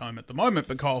injury. He's home at the moment,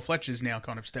 but Kyle Fletcher's now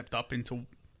kind of stepped up into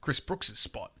Chris Brooks'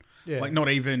 spot. Yeah. Like not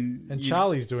even... And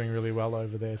Charlie's doing really well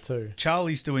over there too.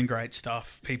 Charlie's doing great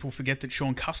stuff. People forget that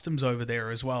Sean Custom's over there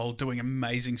as well, doing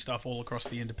amazing stuff all across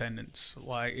the independents.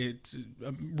 Like, it's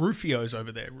Rufio's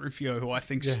over there. Rufio, who I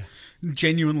think's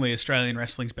genuinely Australian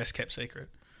wrestling's best kept secret.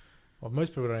 Well,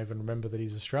 most people don't even remember that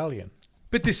he's Australian.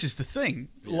 But this is the thing.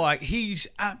 Like, he's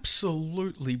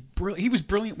absolutely brilliant. He was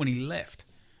brilliant when he left.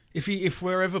 If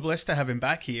we're ever blessed to have him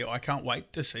back here, I can't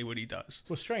wait to see what he does.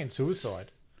 Australian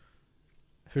Suicide,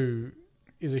 who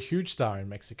is a huge star in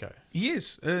Mexico. He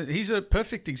is. He's a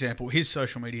perfect example. His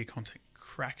social media content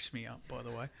cracks me up, by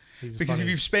the way. Because funny. if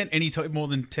you've spent any time more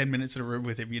than 10 minutes in a room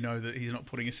with him, you know that he's not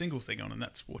putting a single thing on, and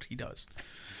that's what he does.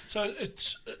 So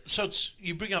it's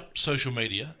you bring up social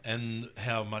media and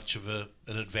how much of an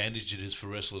advantage it is for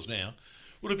wrestlers now.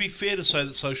 Would it be fair to say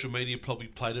that social media probably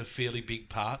played a fairly big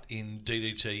part in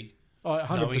DDT? Oh,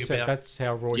 100%. That's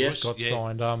how Royce got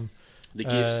signed. The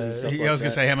gifts and stuff like that. I was going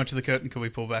to say, how much of the curtain can we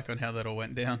pull back on how that all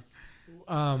went down?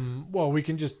 Well, I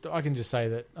can just say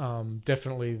that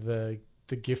definitely the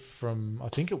gift from, I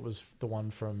think it was the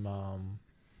one from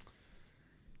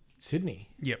Sydney.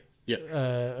 Yep.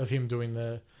 Of him doing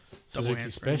the Double Suzuki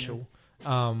handspring, special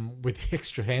with the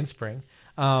extra handspring.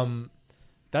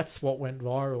 that's what went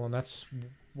viral, and that's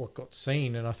what got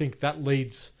seen. And I think that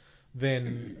leads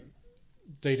then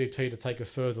DDT to take a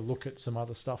further look at some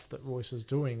other stuff that Royce is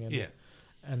doing. And,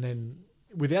 and then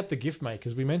without the gift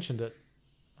makers, we mentioned it,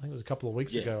 I think it was a couple of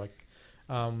weeks ago,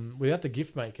 without the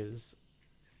gift makers,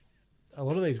 a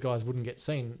lot of these guys wouldn't get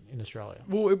seen in Australia.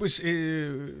 Well, it was,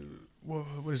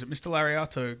 what is it? Mr.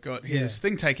 Lariato got his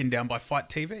thing taken down by Fight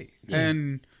TV. Yeah.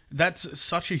 And that's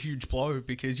such a huge blow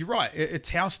because you're right. It's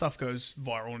how stuff goes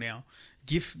viral now.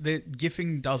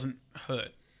 Gifting doesn't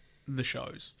hurt the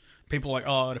shows. People are like,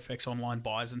 oh, it affects online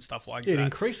buys and stuff like that. It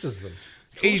increases them.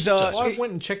 I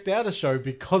went and checked out a show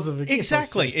because of a gift.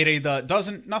 Exactly. It either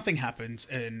doesn't, nothing happens,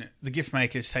 and the gift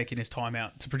maker's taking his time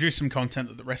out to produce some content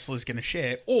that the wrestler's going to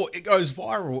share, or it goes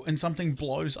viral and something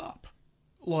blows up.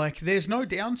 Like, there's no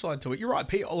downside to it. You're right,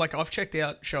 Pete. Like, I've checked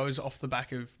out shows off the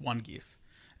back of one GIF,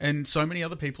 and so many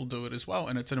other people do it as well,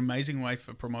 and it's an amazing way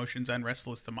for promotions and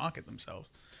wrestlers to market themselves.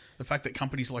 The fact that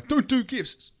companies are like, don't do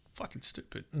GIFs, it's fucking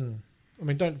stupid. I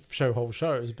mean, don't show whole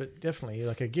shows, but definitely,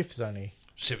 like, a GIF's only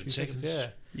 7 seconds.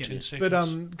 10 seconds.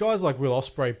 But guys like Will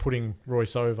Ospreay putting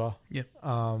Royce over, yeah,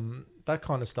 that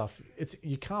kind of stuff,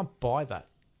 you can't buy that.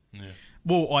 Yeah.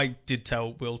 Well, I did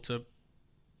tell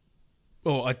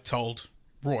I told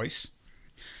Royce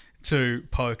to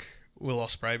poke Will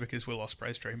Ospreay because Will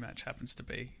Ospreay's dream match happens to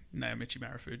be Naomichi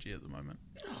Marufuji at the moment.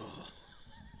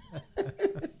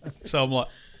 So I'm like,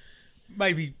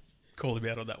 maybe call him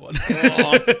out on that one.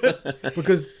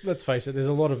 Because, let's face it, there's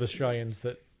a lot of Australians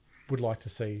that would like to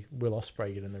see Will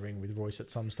Ospreay get in the ring with Royce at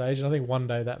some stage, and I think one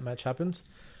day that match happens.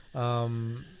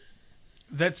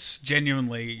 That's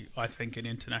genuinely, I think, an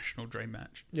international dream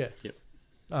match. Yeah. Yep.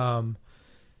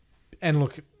 And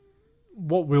look,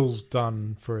 what Will's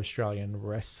done for Australian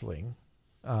wrestling,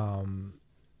 I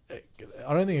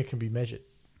don't think it can be measured.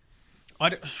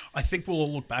 I think we'll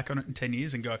all look back on it in 10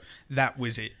 years and go, that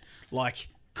was it. Like,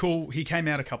 cool, he came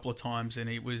out a couple of times and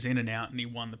he was in and out and he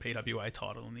won the PWA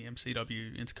title and the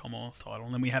MCW Intercommonwealth title.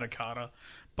 And then we had a Carter.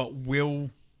 But Will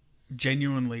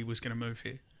genuinely was going to move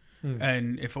here.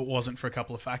 And if it wasn't for a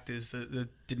couple of factors, that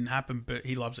didn't happen, but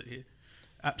he loves it here.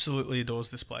 Absolutely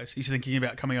adores this place. He's thinking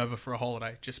about coming over for a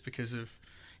holiday just because of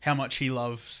how much he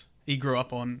grew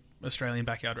up on Australian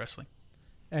backyard wrestling.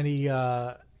 And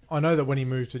I know that when he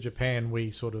moved to Japan,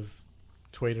 we sort of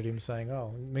tweeted him saying,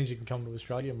 oh, it means you can come to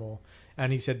Australia more.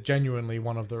 And he said, genuinely,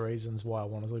 one of the reasons why I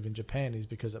want to live in Japan is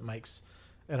because it makes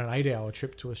an 8-hour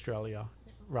trip to Australia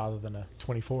rather than a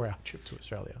 24-hour trip to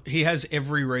Australia. He has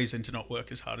every reason to not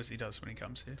work as hard as he does when he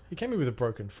comes here. He came here with a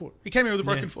broken foot.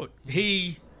 Foot.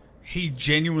 He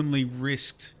genuinely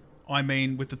risked,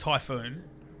 with the typhoon,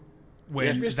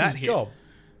 when he risked that his hit. job.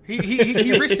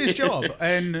 He risked his job,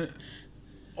 and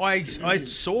I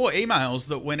saw emails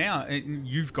that went out, and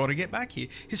you've got to get back here.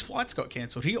 His flights got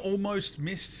cancelled. He almost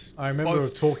missed. I remember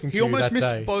talking to you that day. He almost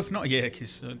missed both. Not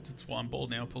because that's why I'm bald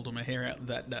now. I pulled all my hair out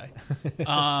that day.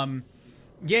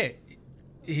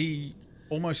 He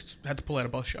almost had to pull out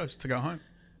of both shows to go home.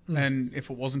 And if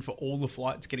it wasn't for all the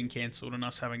flights getting cancelled and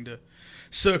us having to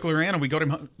circle around, and we got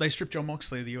him, they stripped John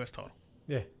Moxley of the US title.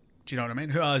 Yeah. Do you know what I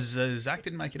mean? Zach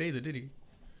didn't make it either, did he?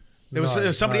 There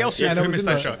was somebody else who missed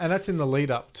that show. And that's in the lead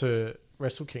up to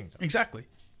Wrestle Kingdom. Exactly.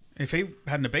 If he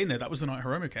hadn't have been there, that was the night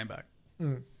Hiromu came back.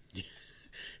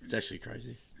 It's actually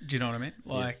crazy. Do you know what I mean?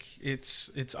 Like,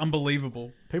 it's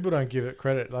unbelievable. People don't give it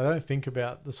credit. They don't think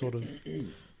about the sort of...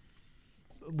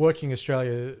 Working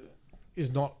Australia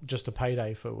is not just a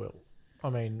payday for Will. I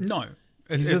mean... No.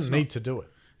 He doesn't need to do it.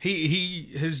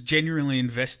 He has genuinely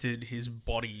invested his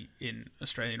body in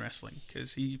Australian wrestling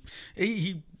because he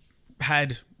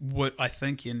had what I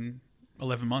think in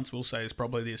 11 months we'll say is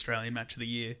probably the Australian match of the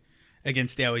year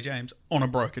against Dowie James on a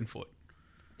broken foot.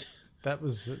 That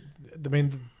was...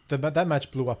 that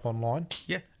match blew up online.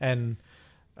 Yeah. And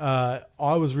I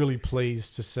was really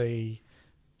pleased to see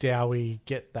Dowie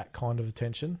get that kind of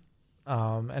attention.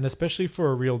 And especially for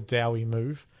a real Dowie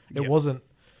move. It wasn't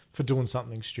for doing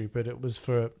something stupid. It was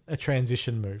for a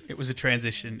transition move. It was a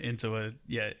transition into an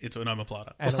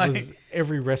omoplata. And it was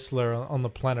every wrestler on the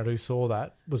planet who saw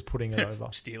that was putting it over.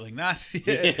 Stealing that.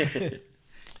 Yeah.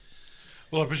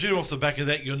 Well, I presume off the back of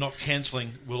that, you're not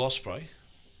cancelling Will Ospreay.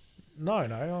 No,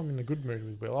 I'm in a good mood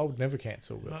with Will. I would never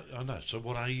cancel Will. I know. So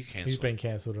what are you cancelling? He's been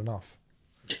cancelled enough.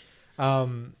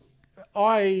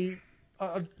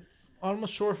 I'm not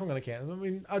sure if I'm going to cancel. I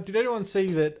mean, did anyone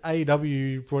see that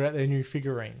AEW brought out their new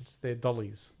figurines, their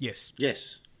dollies? Yes.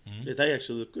 Mm-hmm. Yeah, they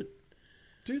actually look good.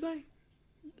 Do they?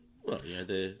 Well,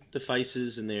 the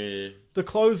faces and their... The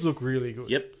clothes look really good.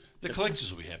 Yep. The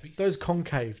collectors will be happy. Those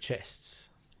concave chests.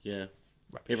 Yeah.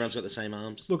 Rubbish. Everyone's got the same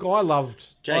arms. Look, I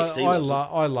loved JXT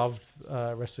I loved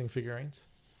wrestling figurines.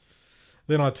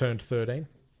 Then I turned 13,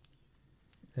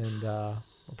 and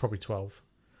probably 12.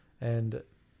 And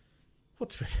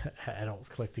what's with adults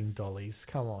collecting dollies?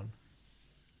 Come on.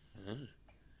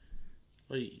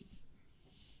 Well,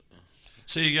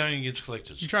 So you're going against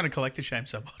collectors. You're trying to collector shame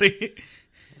somebody.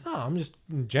 No, I'm just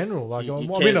in general. Like, You I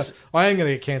can't- I am going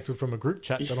to get cancelled from a group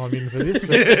chat that I'm in for this.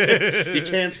 But you're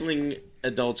cancelling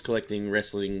adults collecting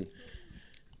wrestling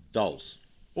dolls.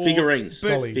 Or- Figurines. but-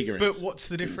 Dollies. Figurines. But what's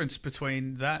the difference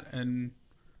between that and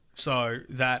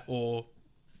that or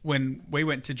when we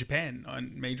went to Japan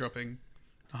and me dropping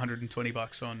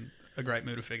 $120 on a Great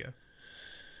Muta figure?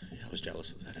 I was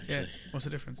jealous of that, actually. Yeah, what's the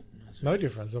difference? no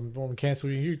difference. I'm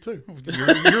cancelling you too.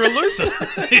 You're a loser.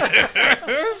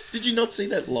 Did you not see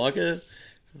that Liger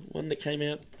one that came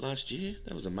out last year?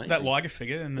 That was amazing. That Liger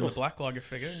figure and then the black Liger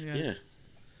figure. Yeah. Yeah.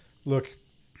 Look,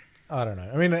 I don't know.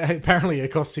 I mean, apparently it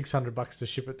costs $600 to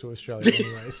ship it to Australia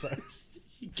anyway. So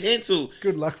Cancel.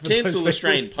 good luck for Cancel those people.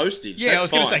 Australian postage. Yeah, I That's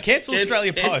was gonna fine. say, cancel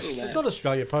Australia Post. that. It's not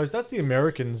Australia Post. That's the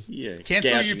Americans. Yeah.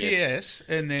 Cancel gouging us. UPS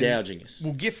and then Gouging us.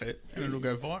 we'll GIF it and it'll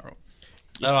go viral.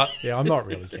 All right. Yeah, I'm not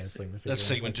really cancelling the figure. That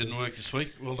segment didn't work this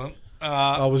week. Well done.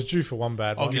 I was due for one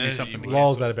bad I'll one. give you Yeah, something to you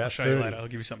Lyle's cancel. at about I'll show you 30. later. I'll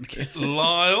give you something to cancel.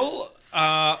 Lyle,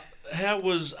 how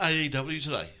was AEW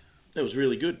today? That was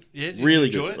really good. Yeah, did you really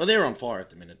enjoy good. it? Well, they're on fire at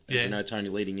the minute. As Yeah. you know, Tony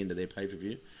leading into their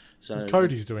pay-per-view. So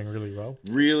Cody's doing really well.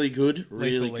 really good.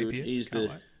 Really Lethal good. Leap Year. He's Can't the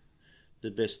wait. the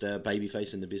best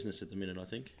babyface in the business at the minute, I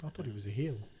think. I thought he was a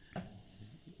heel.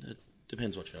 It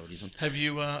depends what show it is on. Have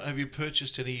you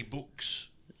purchased any books?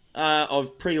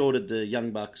 I've pre-ordered the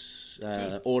Young Bucks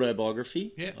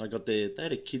autobiography. Yeah. I got they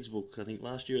had a kids book, I think,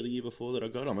 last year or the year before that I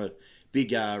got. I'm a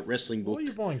big wrestling Why book. are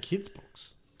you buying kids'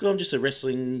 books? I'm just a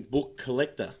wrestling book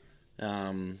collector.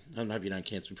 I hope you don't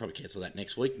cancel. We'll probably cancel that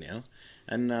next week now.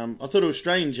 And I thought it was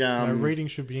strange. Reading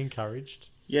should be encouraged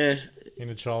Yeah, in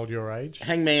a child your age.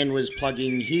 Hangman was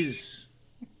plugging his.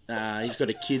 He's got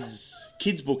a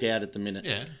kids book out at the minute.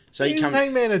 Yeah. So he Is comes.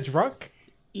 Hangman a drunk?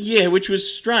 Yeah, which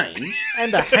was strange.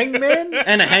 And a hangman?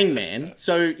 And a hangman.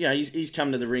 So, he's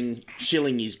come to the ring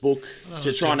shilling his book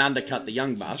to try and undercut the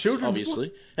Young Bucks, Children's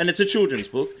obviously. And it's a children's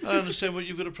book. I don't understand what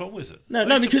you've got a problem with it. No, I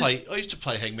used because- I used to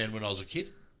play Hangman when I was a kid.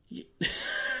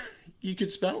 You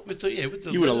could spell? With the You would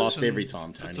have letters lost and every time,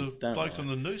 with Tony. the Don't bloke worry. on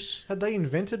the noose. Had they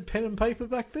invented pen and paper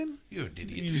back then? You're an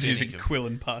idiot. He was using Fair quill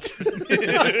and pus.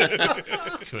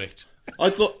 dinkum. Correct. I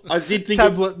did think...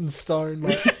 Tablet and stone,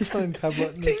 like stone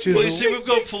tablet and a Well, chisel. you see, we've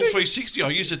got full 360. I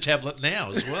use a tablet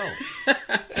now as well.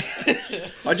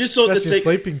 I just thought That's the your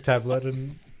sleeping tablet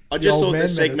and I the just old thought man the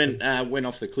segment medicine. went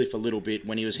off the cliff a little bit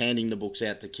when he was handing the books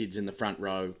out to kids in the front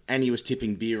row, and he was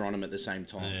tipping beer on them at the same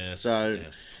time. Yes, so,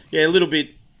 yes. yeah, a little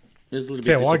bit. It was a little That's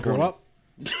bit how I grew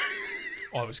disappointing.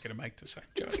 up. I was going to make the same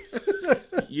joke.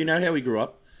 You know how he grew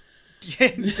up. Yeah,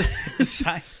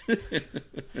 same.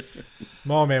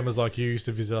 My man was like you, used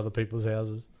to visit other people's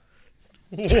houses.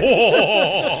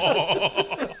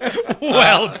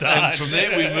 Well done. And from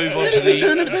there we move on How to did you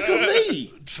turn the. it back on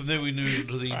me? From there we move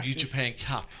to the New Practice. Japan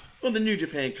Cup. Well, the New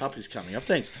Japan Cup is coming up.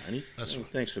 Thanks, Tony. That's right.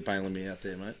 Thanks for bailing me out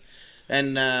there, mate.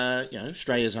 And,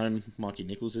 Australia's own Mikey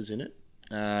Nichols is in it.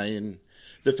 In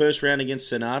the first round against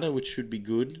Sonata, which should be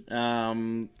good.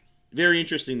 Very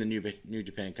interesting, the New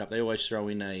Japan Cup. They always throw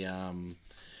in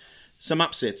some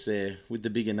upsets there with the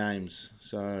bigger names.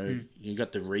 So you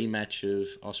got the rematch of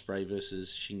Ospreay versus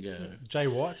Shingo. Jay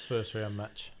White's first round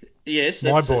match. Yes,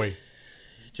 My that's boy.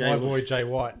 Jay, My boy Jay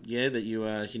White. Yeah, that you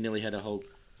nearly had a whole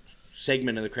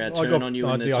segment of the crowd I turn on you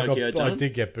in the Tokyo I Dome.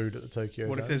 did get booed at the Tokyo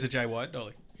What if Dome. there's a Jay White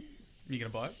dolly? You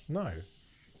going to buy it? No. I'm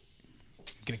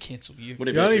going to cancel you. What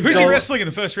if The only it's- Who's he doll- wrestling in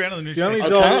the first round of the New The only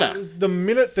Japan? doll, Okada. the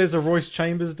minute there's a Royce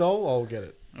Chambers doll, I'll get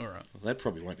it. All right. Well, that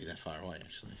probably won't be that far away,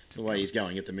 actually. The way he's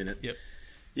going at the minute. Yep.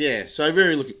 Yeah, so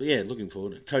looking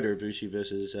forward. Kota Ibushi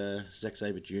versus Zack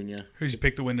Sabre Jr. Who's you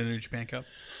picked to win the New Japan Cup?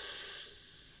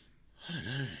 I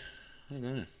don't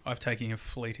know. I've taken a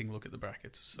fleeting look at the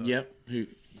brackets. So Yep. Who?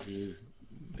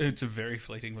 It's a very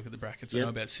fleeting look at the brackets. I Yep. know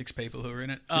about 6 people who are in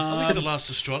it. I think the last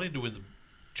Australian to win the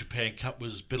Japan Cup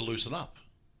was Better Loosen Up.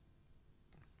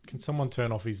 Can someone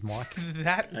turn off his mic?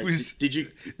 That was Did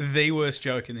you? the worst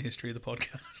joke in the history of the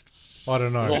podcast. I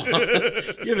don't know.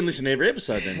 You haven't listened to every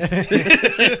episode then.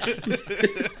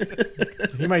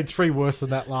 He made 3 worse than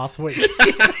that last week.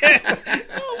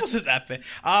 Oh, wasn't that bad?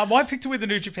 My pick to win the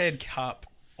New Japan Cup,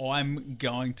 I'm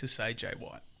going to say Jay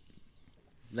White.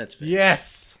 That's fair.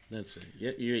 Yes. That's fair.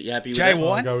 Yeah, you happy with Jay that?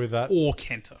 White I'll go with that. or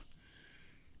Kenta.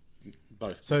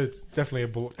 Both. So it's definitely a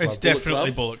Bullet Club. It's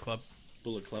definitely Club? Bullet Club.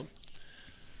 Bullet Club.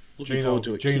 Looking forward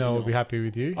to a Gino will be kicking off. happy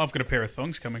with you. I've got a pair of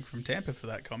thongs coming from Tampa for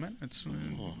that comment.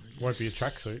 Won't be a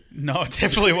tracksuit. No, it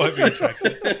definitely won't be a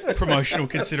tracksuit. Promotional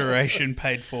consideration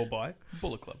paid for by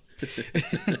Bullet Club.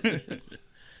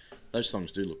 Those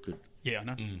songs do look good. Yeah, I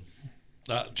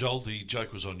know. Joel, the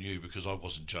joke was on you because I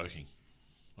wasn't joking.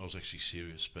 I was actually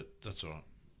serious, but that's all right.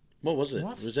 What was it?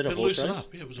 What? Was it a But horse loosen race?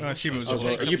 up. Yeah, it was a I horse assume it race. was a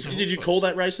horse Okay. race. Did you call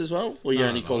that race as well? Or you No,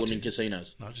 only no, call I them in didn't.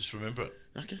 casinos? No, just remember it.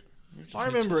 Okay. I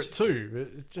remember it too.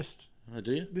 It just Oh,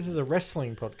 do you? this is a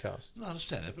wrestling podcast. No, I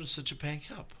understand that, but it's the Japan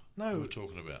Cup No. we're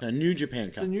talking about. No, New Japan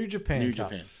Cup. The New Japan New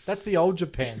Cup. Japan. That's the old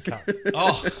Japan Cup.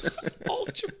 Oh,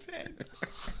 Old Japan.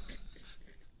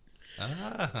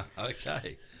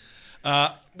 okay.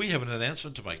 We have an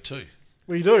announcement to make too,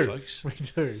 We do. Folks. We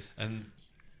do. and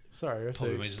Sorry, we have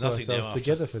Probably to means pull nothing now ourselves after.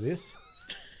 together for this.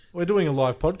 We're doing a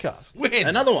live podcast. when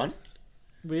Another one.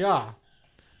 We are.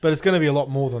 But it's going to be a lot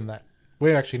more than that.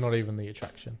 We're actually not even the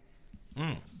attraction.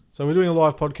 So we're doing a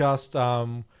live podcast.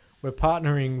 We're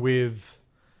partnering with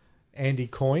Andy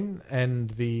Coyne and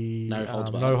the No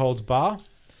Holds Bar. No Holds Bar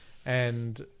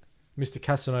and Mr.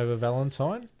 Casanova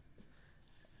Valentine.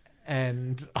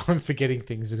 And I'm forgetting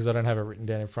things because I don't have it written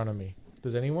down in front of me.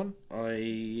 Does anyone?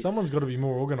 Someone's got to be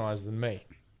more organised than me.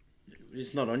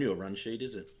 It's not on your run sheet,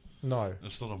 is it? No,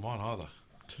 it's not on mine either.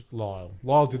 Lyle.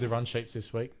 Lyle did the run sheets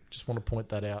this week. Just want to point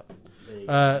that out.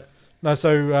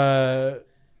 So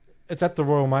it's at the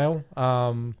Royal Mail,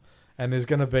 and there's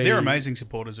going to be... They're amazing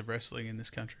supporters of wrestling in this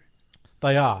country.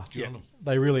 They are. Good on them.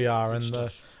 They really are. Good And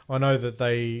stuff. I know that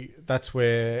that's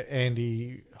where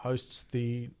Andy hosts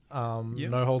the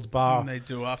No Holds Bar. And they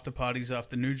do after parties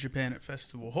after New Japan at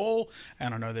Festival Hall,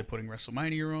 and I know they're putting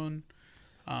WrestleMania on.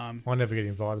 I never get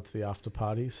invited to the after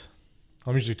parties.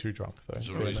 I'm usually too drunk, though. There's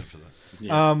a in reason fairness. for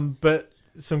that. But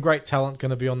some great talent going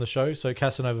to be on the show. So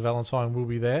Casanova Valentine will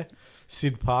be there.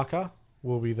 Sid Parker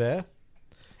will be there.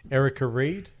 Erica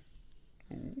Reed.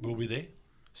 We'll be there.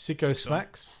 Sicko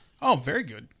Smacks. Oh, very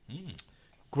good.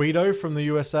 Guido from the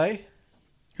USA.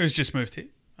 Who's just moved here.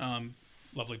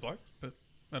 Lovely bloke, but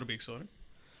that'll be exciting.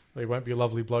 He won't be a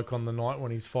lovely bloke on the night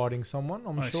when he's fighting someone,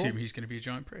 I'm I sure. assume he's going to be a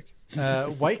giant prick.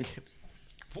 Wake.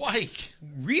 Wake.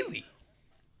 Really?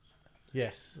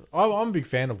 Yes. I'm a big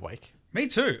fan of Wake. Me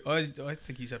too. I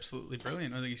think he's absolutely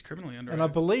brilliant. I think he's criminally And underrated.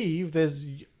 I believe there's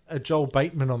a Joel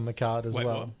Bateman on the card as Wait,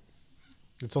 well. what?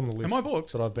 It's on the list Am I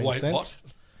booked? that I've been Wait, sent. what?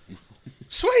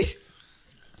 Sweet.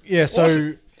 Yeah,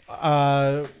 so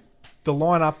the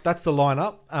lineup, that's the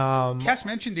lineup. Cass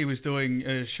mentioned he was doing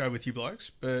a show with you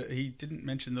blokes, but he didn't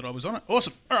mention that I was on it.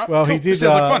 Awesome. All right. Well, cool. he did. This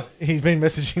sounds like fun. He's been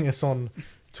messaging us on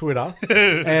Twitter,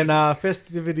 and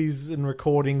festivities and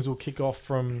recordings will kick off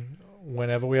from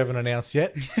whenever. We haven't announced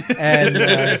yet, and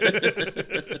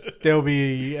there'll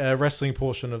be a wrestling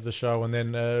portion of the show, and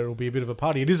then it'll be a bit of a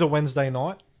party. It is a Wednesday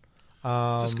night,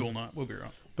 It's a school night. We'll be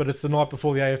right. but it's the night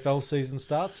before the AFL season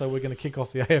starts, so we're going to kick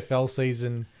off the AFL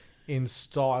season in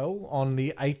style on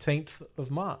the 18th of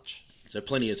March. So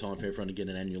plenty of time for everyone to get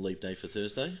an annual leave day for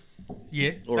Thursday,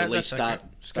 Yeah. or at least that's okay.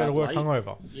 start Go to work late.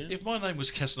 hungover. Yeah. If my name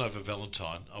was Casanova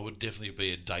Valentine, I would definitely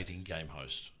be a dating game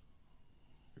host.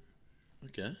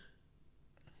 Okay.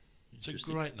 It's a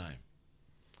Interesting. great name.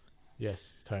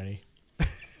 Yes, Tony.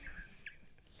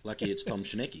 Lucky it's Tom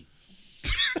Shinecki.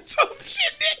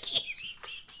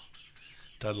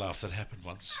 Don't laugh, that happened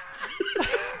once.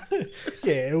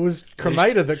 Yeah, it was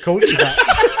Cremator that called you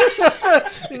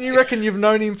that. And you reckon you've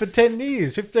known him for 10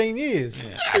 years, 15 years.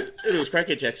 It was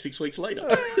Crackerjack 6 weeks later.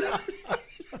 Was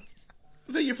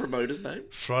that your promoter's name?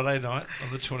 Friday night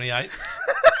on the 28th.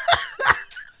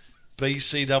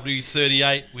 BCW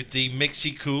 38 with the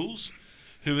Mexicools,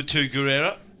 Juventud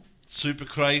Guerrera, Super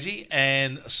Crazy,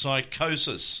 and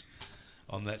Psychosis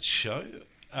on that show.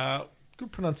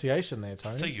 Good pronunciation there,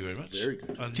 Tony. Thank you very much. Very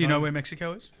good. And, Do you know where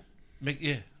Mexico is?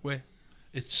 Yeah, Where?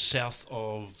 it's south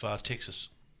of Texas.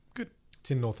 Good.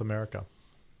 It's in North America.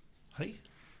 Hey,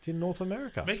 It's in North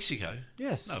America. Mexico?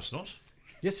 Yes. No, it's not.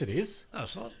 Yes, it is. No,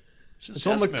 it's not. It's in It's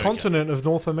South on the America. continent of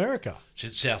North America. It's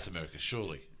in South America,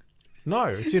 surely. No,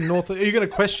 it's in North... Are you going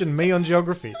to question me on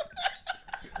geography?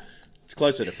 It's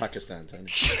closer to Pakistan, Tony.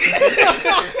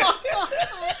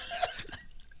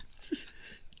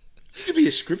 You could be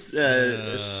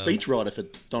a speech writer for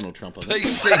Donald Trump. I think.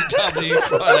 PCW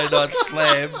Friday Night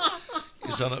Slam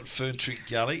is on at Ferntree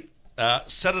Gully.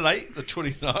 Saturday, the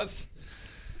 29th,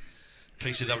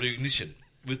 PCW Ignition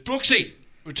with Brooksy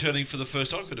returning for the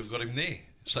first time. I could have got him there.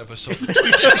 Save myself a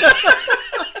tweet.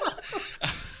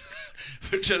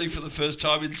 Returning for the first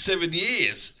time in 7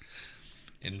 years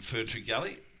in Ferntree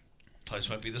Gully. Place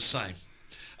won't be the same.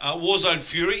 Warzone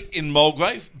Fury in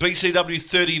Mulgrave. BCW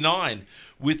 39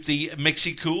 with the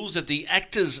Mexicools at the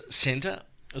Actors Centre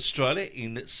Australia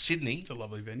in Sydney. It's a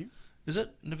lovely venue. Is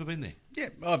it? Never been there. Yeah,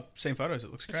 I've seen photos.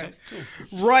 It looks great. Okay,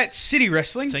 cool. Riot City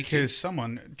Wrestling, Thank you. because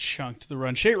someone chunked the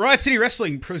run sheet. Riot City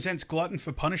Wrestling presents Glutton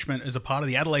for Punishment as a part of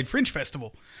the Adelaide Fringe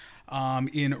Festival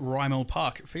in Rymel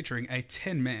Park, featuring a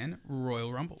 10-man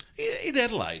Royal Rumble. In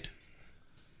Adelaide,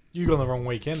 You got on the wrong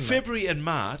weekend. mate. February and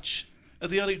March are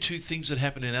the only two things that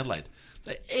happen in Adelaide.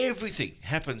 Everything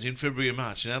happens in February and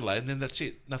March in Adelaide, and then that's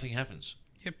it. Nothing happens.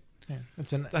 Yep. Yeah,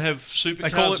 it's an They have supercars They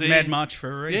call it there. Mad March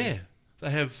for a reason. Yeah. They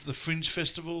have the Fringe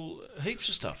Festival, heaps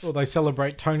of stuff. Well, they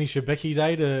celebrate Tony Shebeki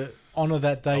Day to honour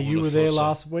that day wouldn't you were have there thought so.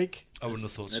 last week. I wouldn't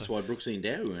have thought That's so. why Brooksy and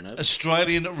Dowie went over.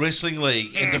 Australian Wrestling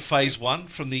League into Phase 1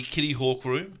 from the Kitty Hawk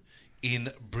Room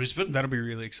in Brisbane. That'll be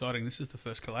really exciting. This is the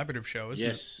first collaborative show, isn't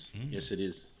Yes, yes, it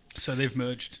is. it? So they've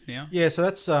merged now. Yeah, so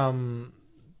that's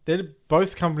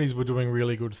both companies were doing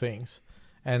really good things,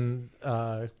 and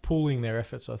pooling their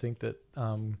efforts. I think that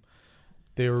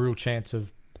they're a real chance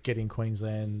of getting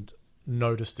Queensland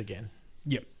noticed again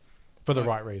Yep. for the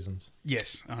right reasons.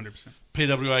 Yes, 100%.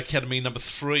 PWA Academy number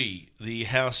 3, The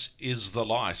House is the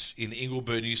Light in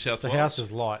Ingleburn, New South The Wales. house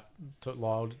is light,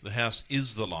 loud. The House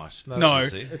is the Light. No, It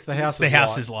says there. It's the house. The is house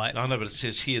light. is light. I know, but it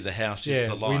says here the House Yeah, is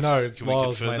the Light. we know. Can we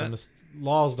Lyle's confirm made a that? mistake.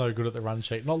 Lyle's no good at the run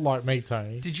sheet. Not like me,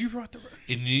 Tony. Did you write the...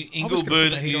 In I was gonna put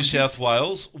the Ingleburn, heat New on South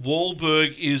Wales,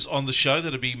 Wahlberg is on the show.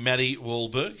 That'll be Matty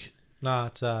Wahlberg, Nah,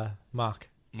 it's Mark.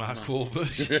 Mark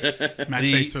Wahlberg. Match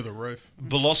The- these through the roof.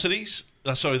 Velocities.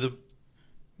 The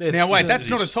Now, wait, that's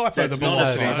it not a is. typo, the That's not a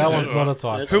velocities. No, typo. that one's Right. not a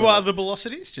type. That's Who right. are the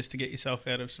velocities? Just to get yourself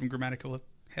out of some grammatical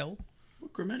hell. Well,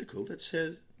 grammatical. That's how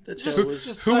it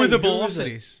was. Who are the Who is it?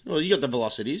 velocities? Well, you got the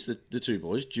Velocities, the two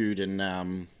boys, Jude and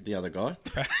the other guy,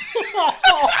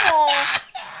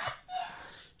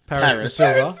 Paris De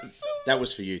Silva. That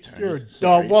was for you, Tony. You're a, no,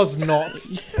 Sorry. it was not.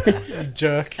 You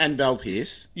jerk. And Val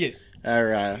Pierce Yes.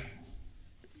 are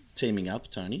teaming up,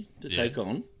 Tony, to Yeah. take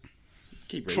on.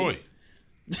 Keep reading. Troy.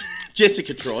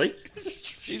 Jessica Troy,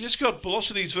 You just got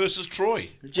Velocities versus Troy.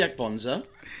 Jack Bonza,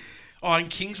 Oh, and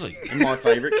Kingsley. and my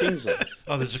favourite Kingsley.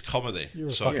 Oh, there's a comma there. You're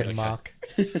a Sorry, fucking okay. mark.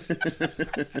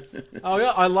 Oh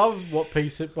yeah, I love what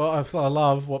I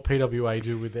love what PWA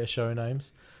do with their show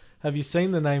names. Have you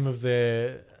seen the name of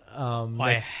their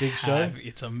next big show?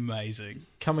 It's amazing.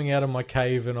 Coming out of my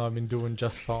cave, and I've been doing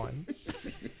just fine.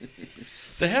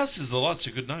 The House is the Light's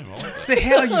a good name. I like it. It's the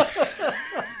how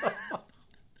you...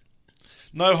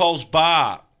 No Holes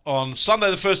Bar on Sunday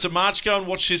the 1st of March. Go and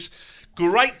watch this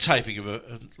great taping of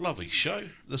a lovely show.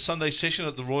 The Sunday session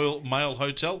at the Royal Mail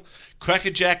Hotel.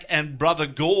 Crackerjack and Brother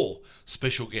Gore,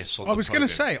 special guests on I the was going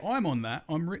to program. say, I'm on that.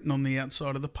 I'm written on the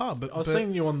outside of the pub. But, I was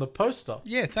seeing you on the poster.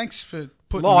 yeah, thanks for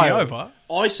putting Lyle. me over.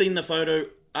 I seen the photo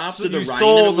after the You rain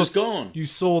saw and it the was gone. You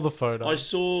saw the photo. I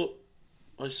saw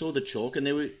the chalk and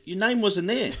your name wasn't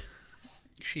there.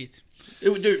 Shit.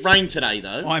 It rained today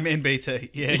though. I'm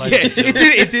NBT. Yeah, Ladies and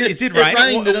it did rain.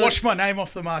 rained, It and washed my name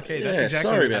off the marquee. That's yeah,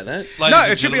 exactly sorry what about happened. that. Ladies No,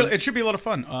 and it gentlemen, should be a lot of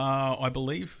fun. I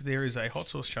believe there is a hot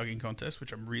sauce chugging contest,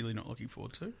 which I'm really not looking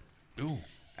forward to. Ooh.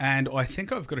 And I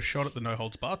think I've got a shot at the No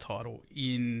Holds Bar title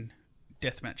in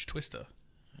Deathmatch Twister.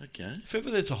 Okay. If ever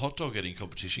there's a hot dog eating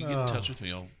competition, get in touch with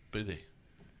me. I'll be there.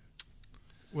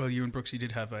 Well, you and Brooksy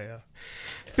did have a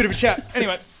bit of a chat.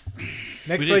 Anyway.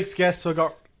 Next we did- week's guest, we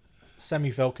got Sammy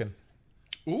Falcon.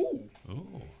 Ooh.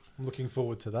 Ooh. I'm looking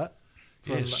forward to that.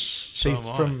 Yes, so She's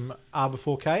am I. from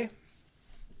Arbor4K,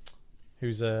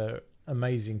 who's a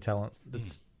amazing talent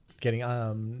that's getting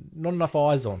not enough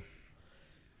eyes on.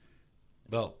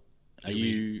 Well, Are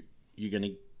you going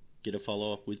to get a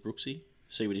follow up with Brooksy?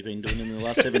 See what he's been doing in the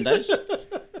last 7 days?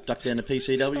 Duck down to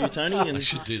PCW, Tony. And I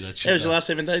should do that. how's your last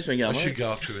 7 days been going? I should mate?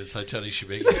 go up to him and say, Tony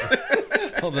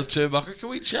Shebeki, on the turnbuckle, can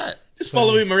we chat? Just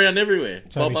follow him around everywhere.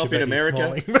 Tony Pop up in Shebeki America.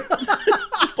 smiling.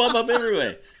 Just pop up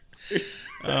everywhere.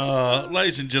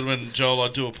 Ladies and gentlemen, Joel, I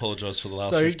do apologise for the last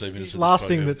So, 15 minutes of the last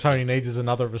thing program. that Tony needs is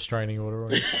another restraining order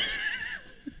on him.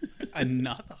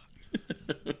 Another.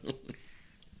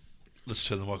 Let's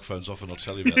turn the microphones off and I'll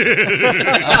tell you about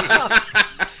that.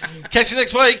 Catch you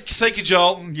next week. Thank you,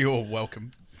 Joel. You're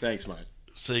welcome. Thanks, mate.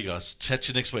 See you guys. Catch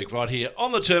you next week right here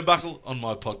on the Turnbuckle on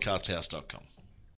mypodcasthouse.com.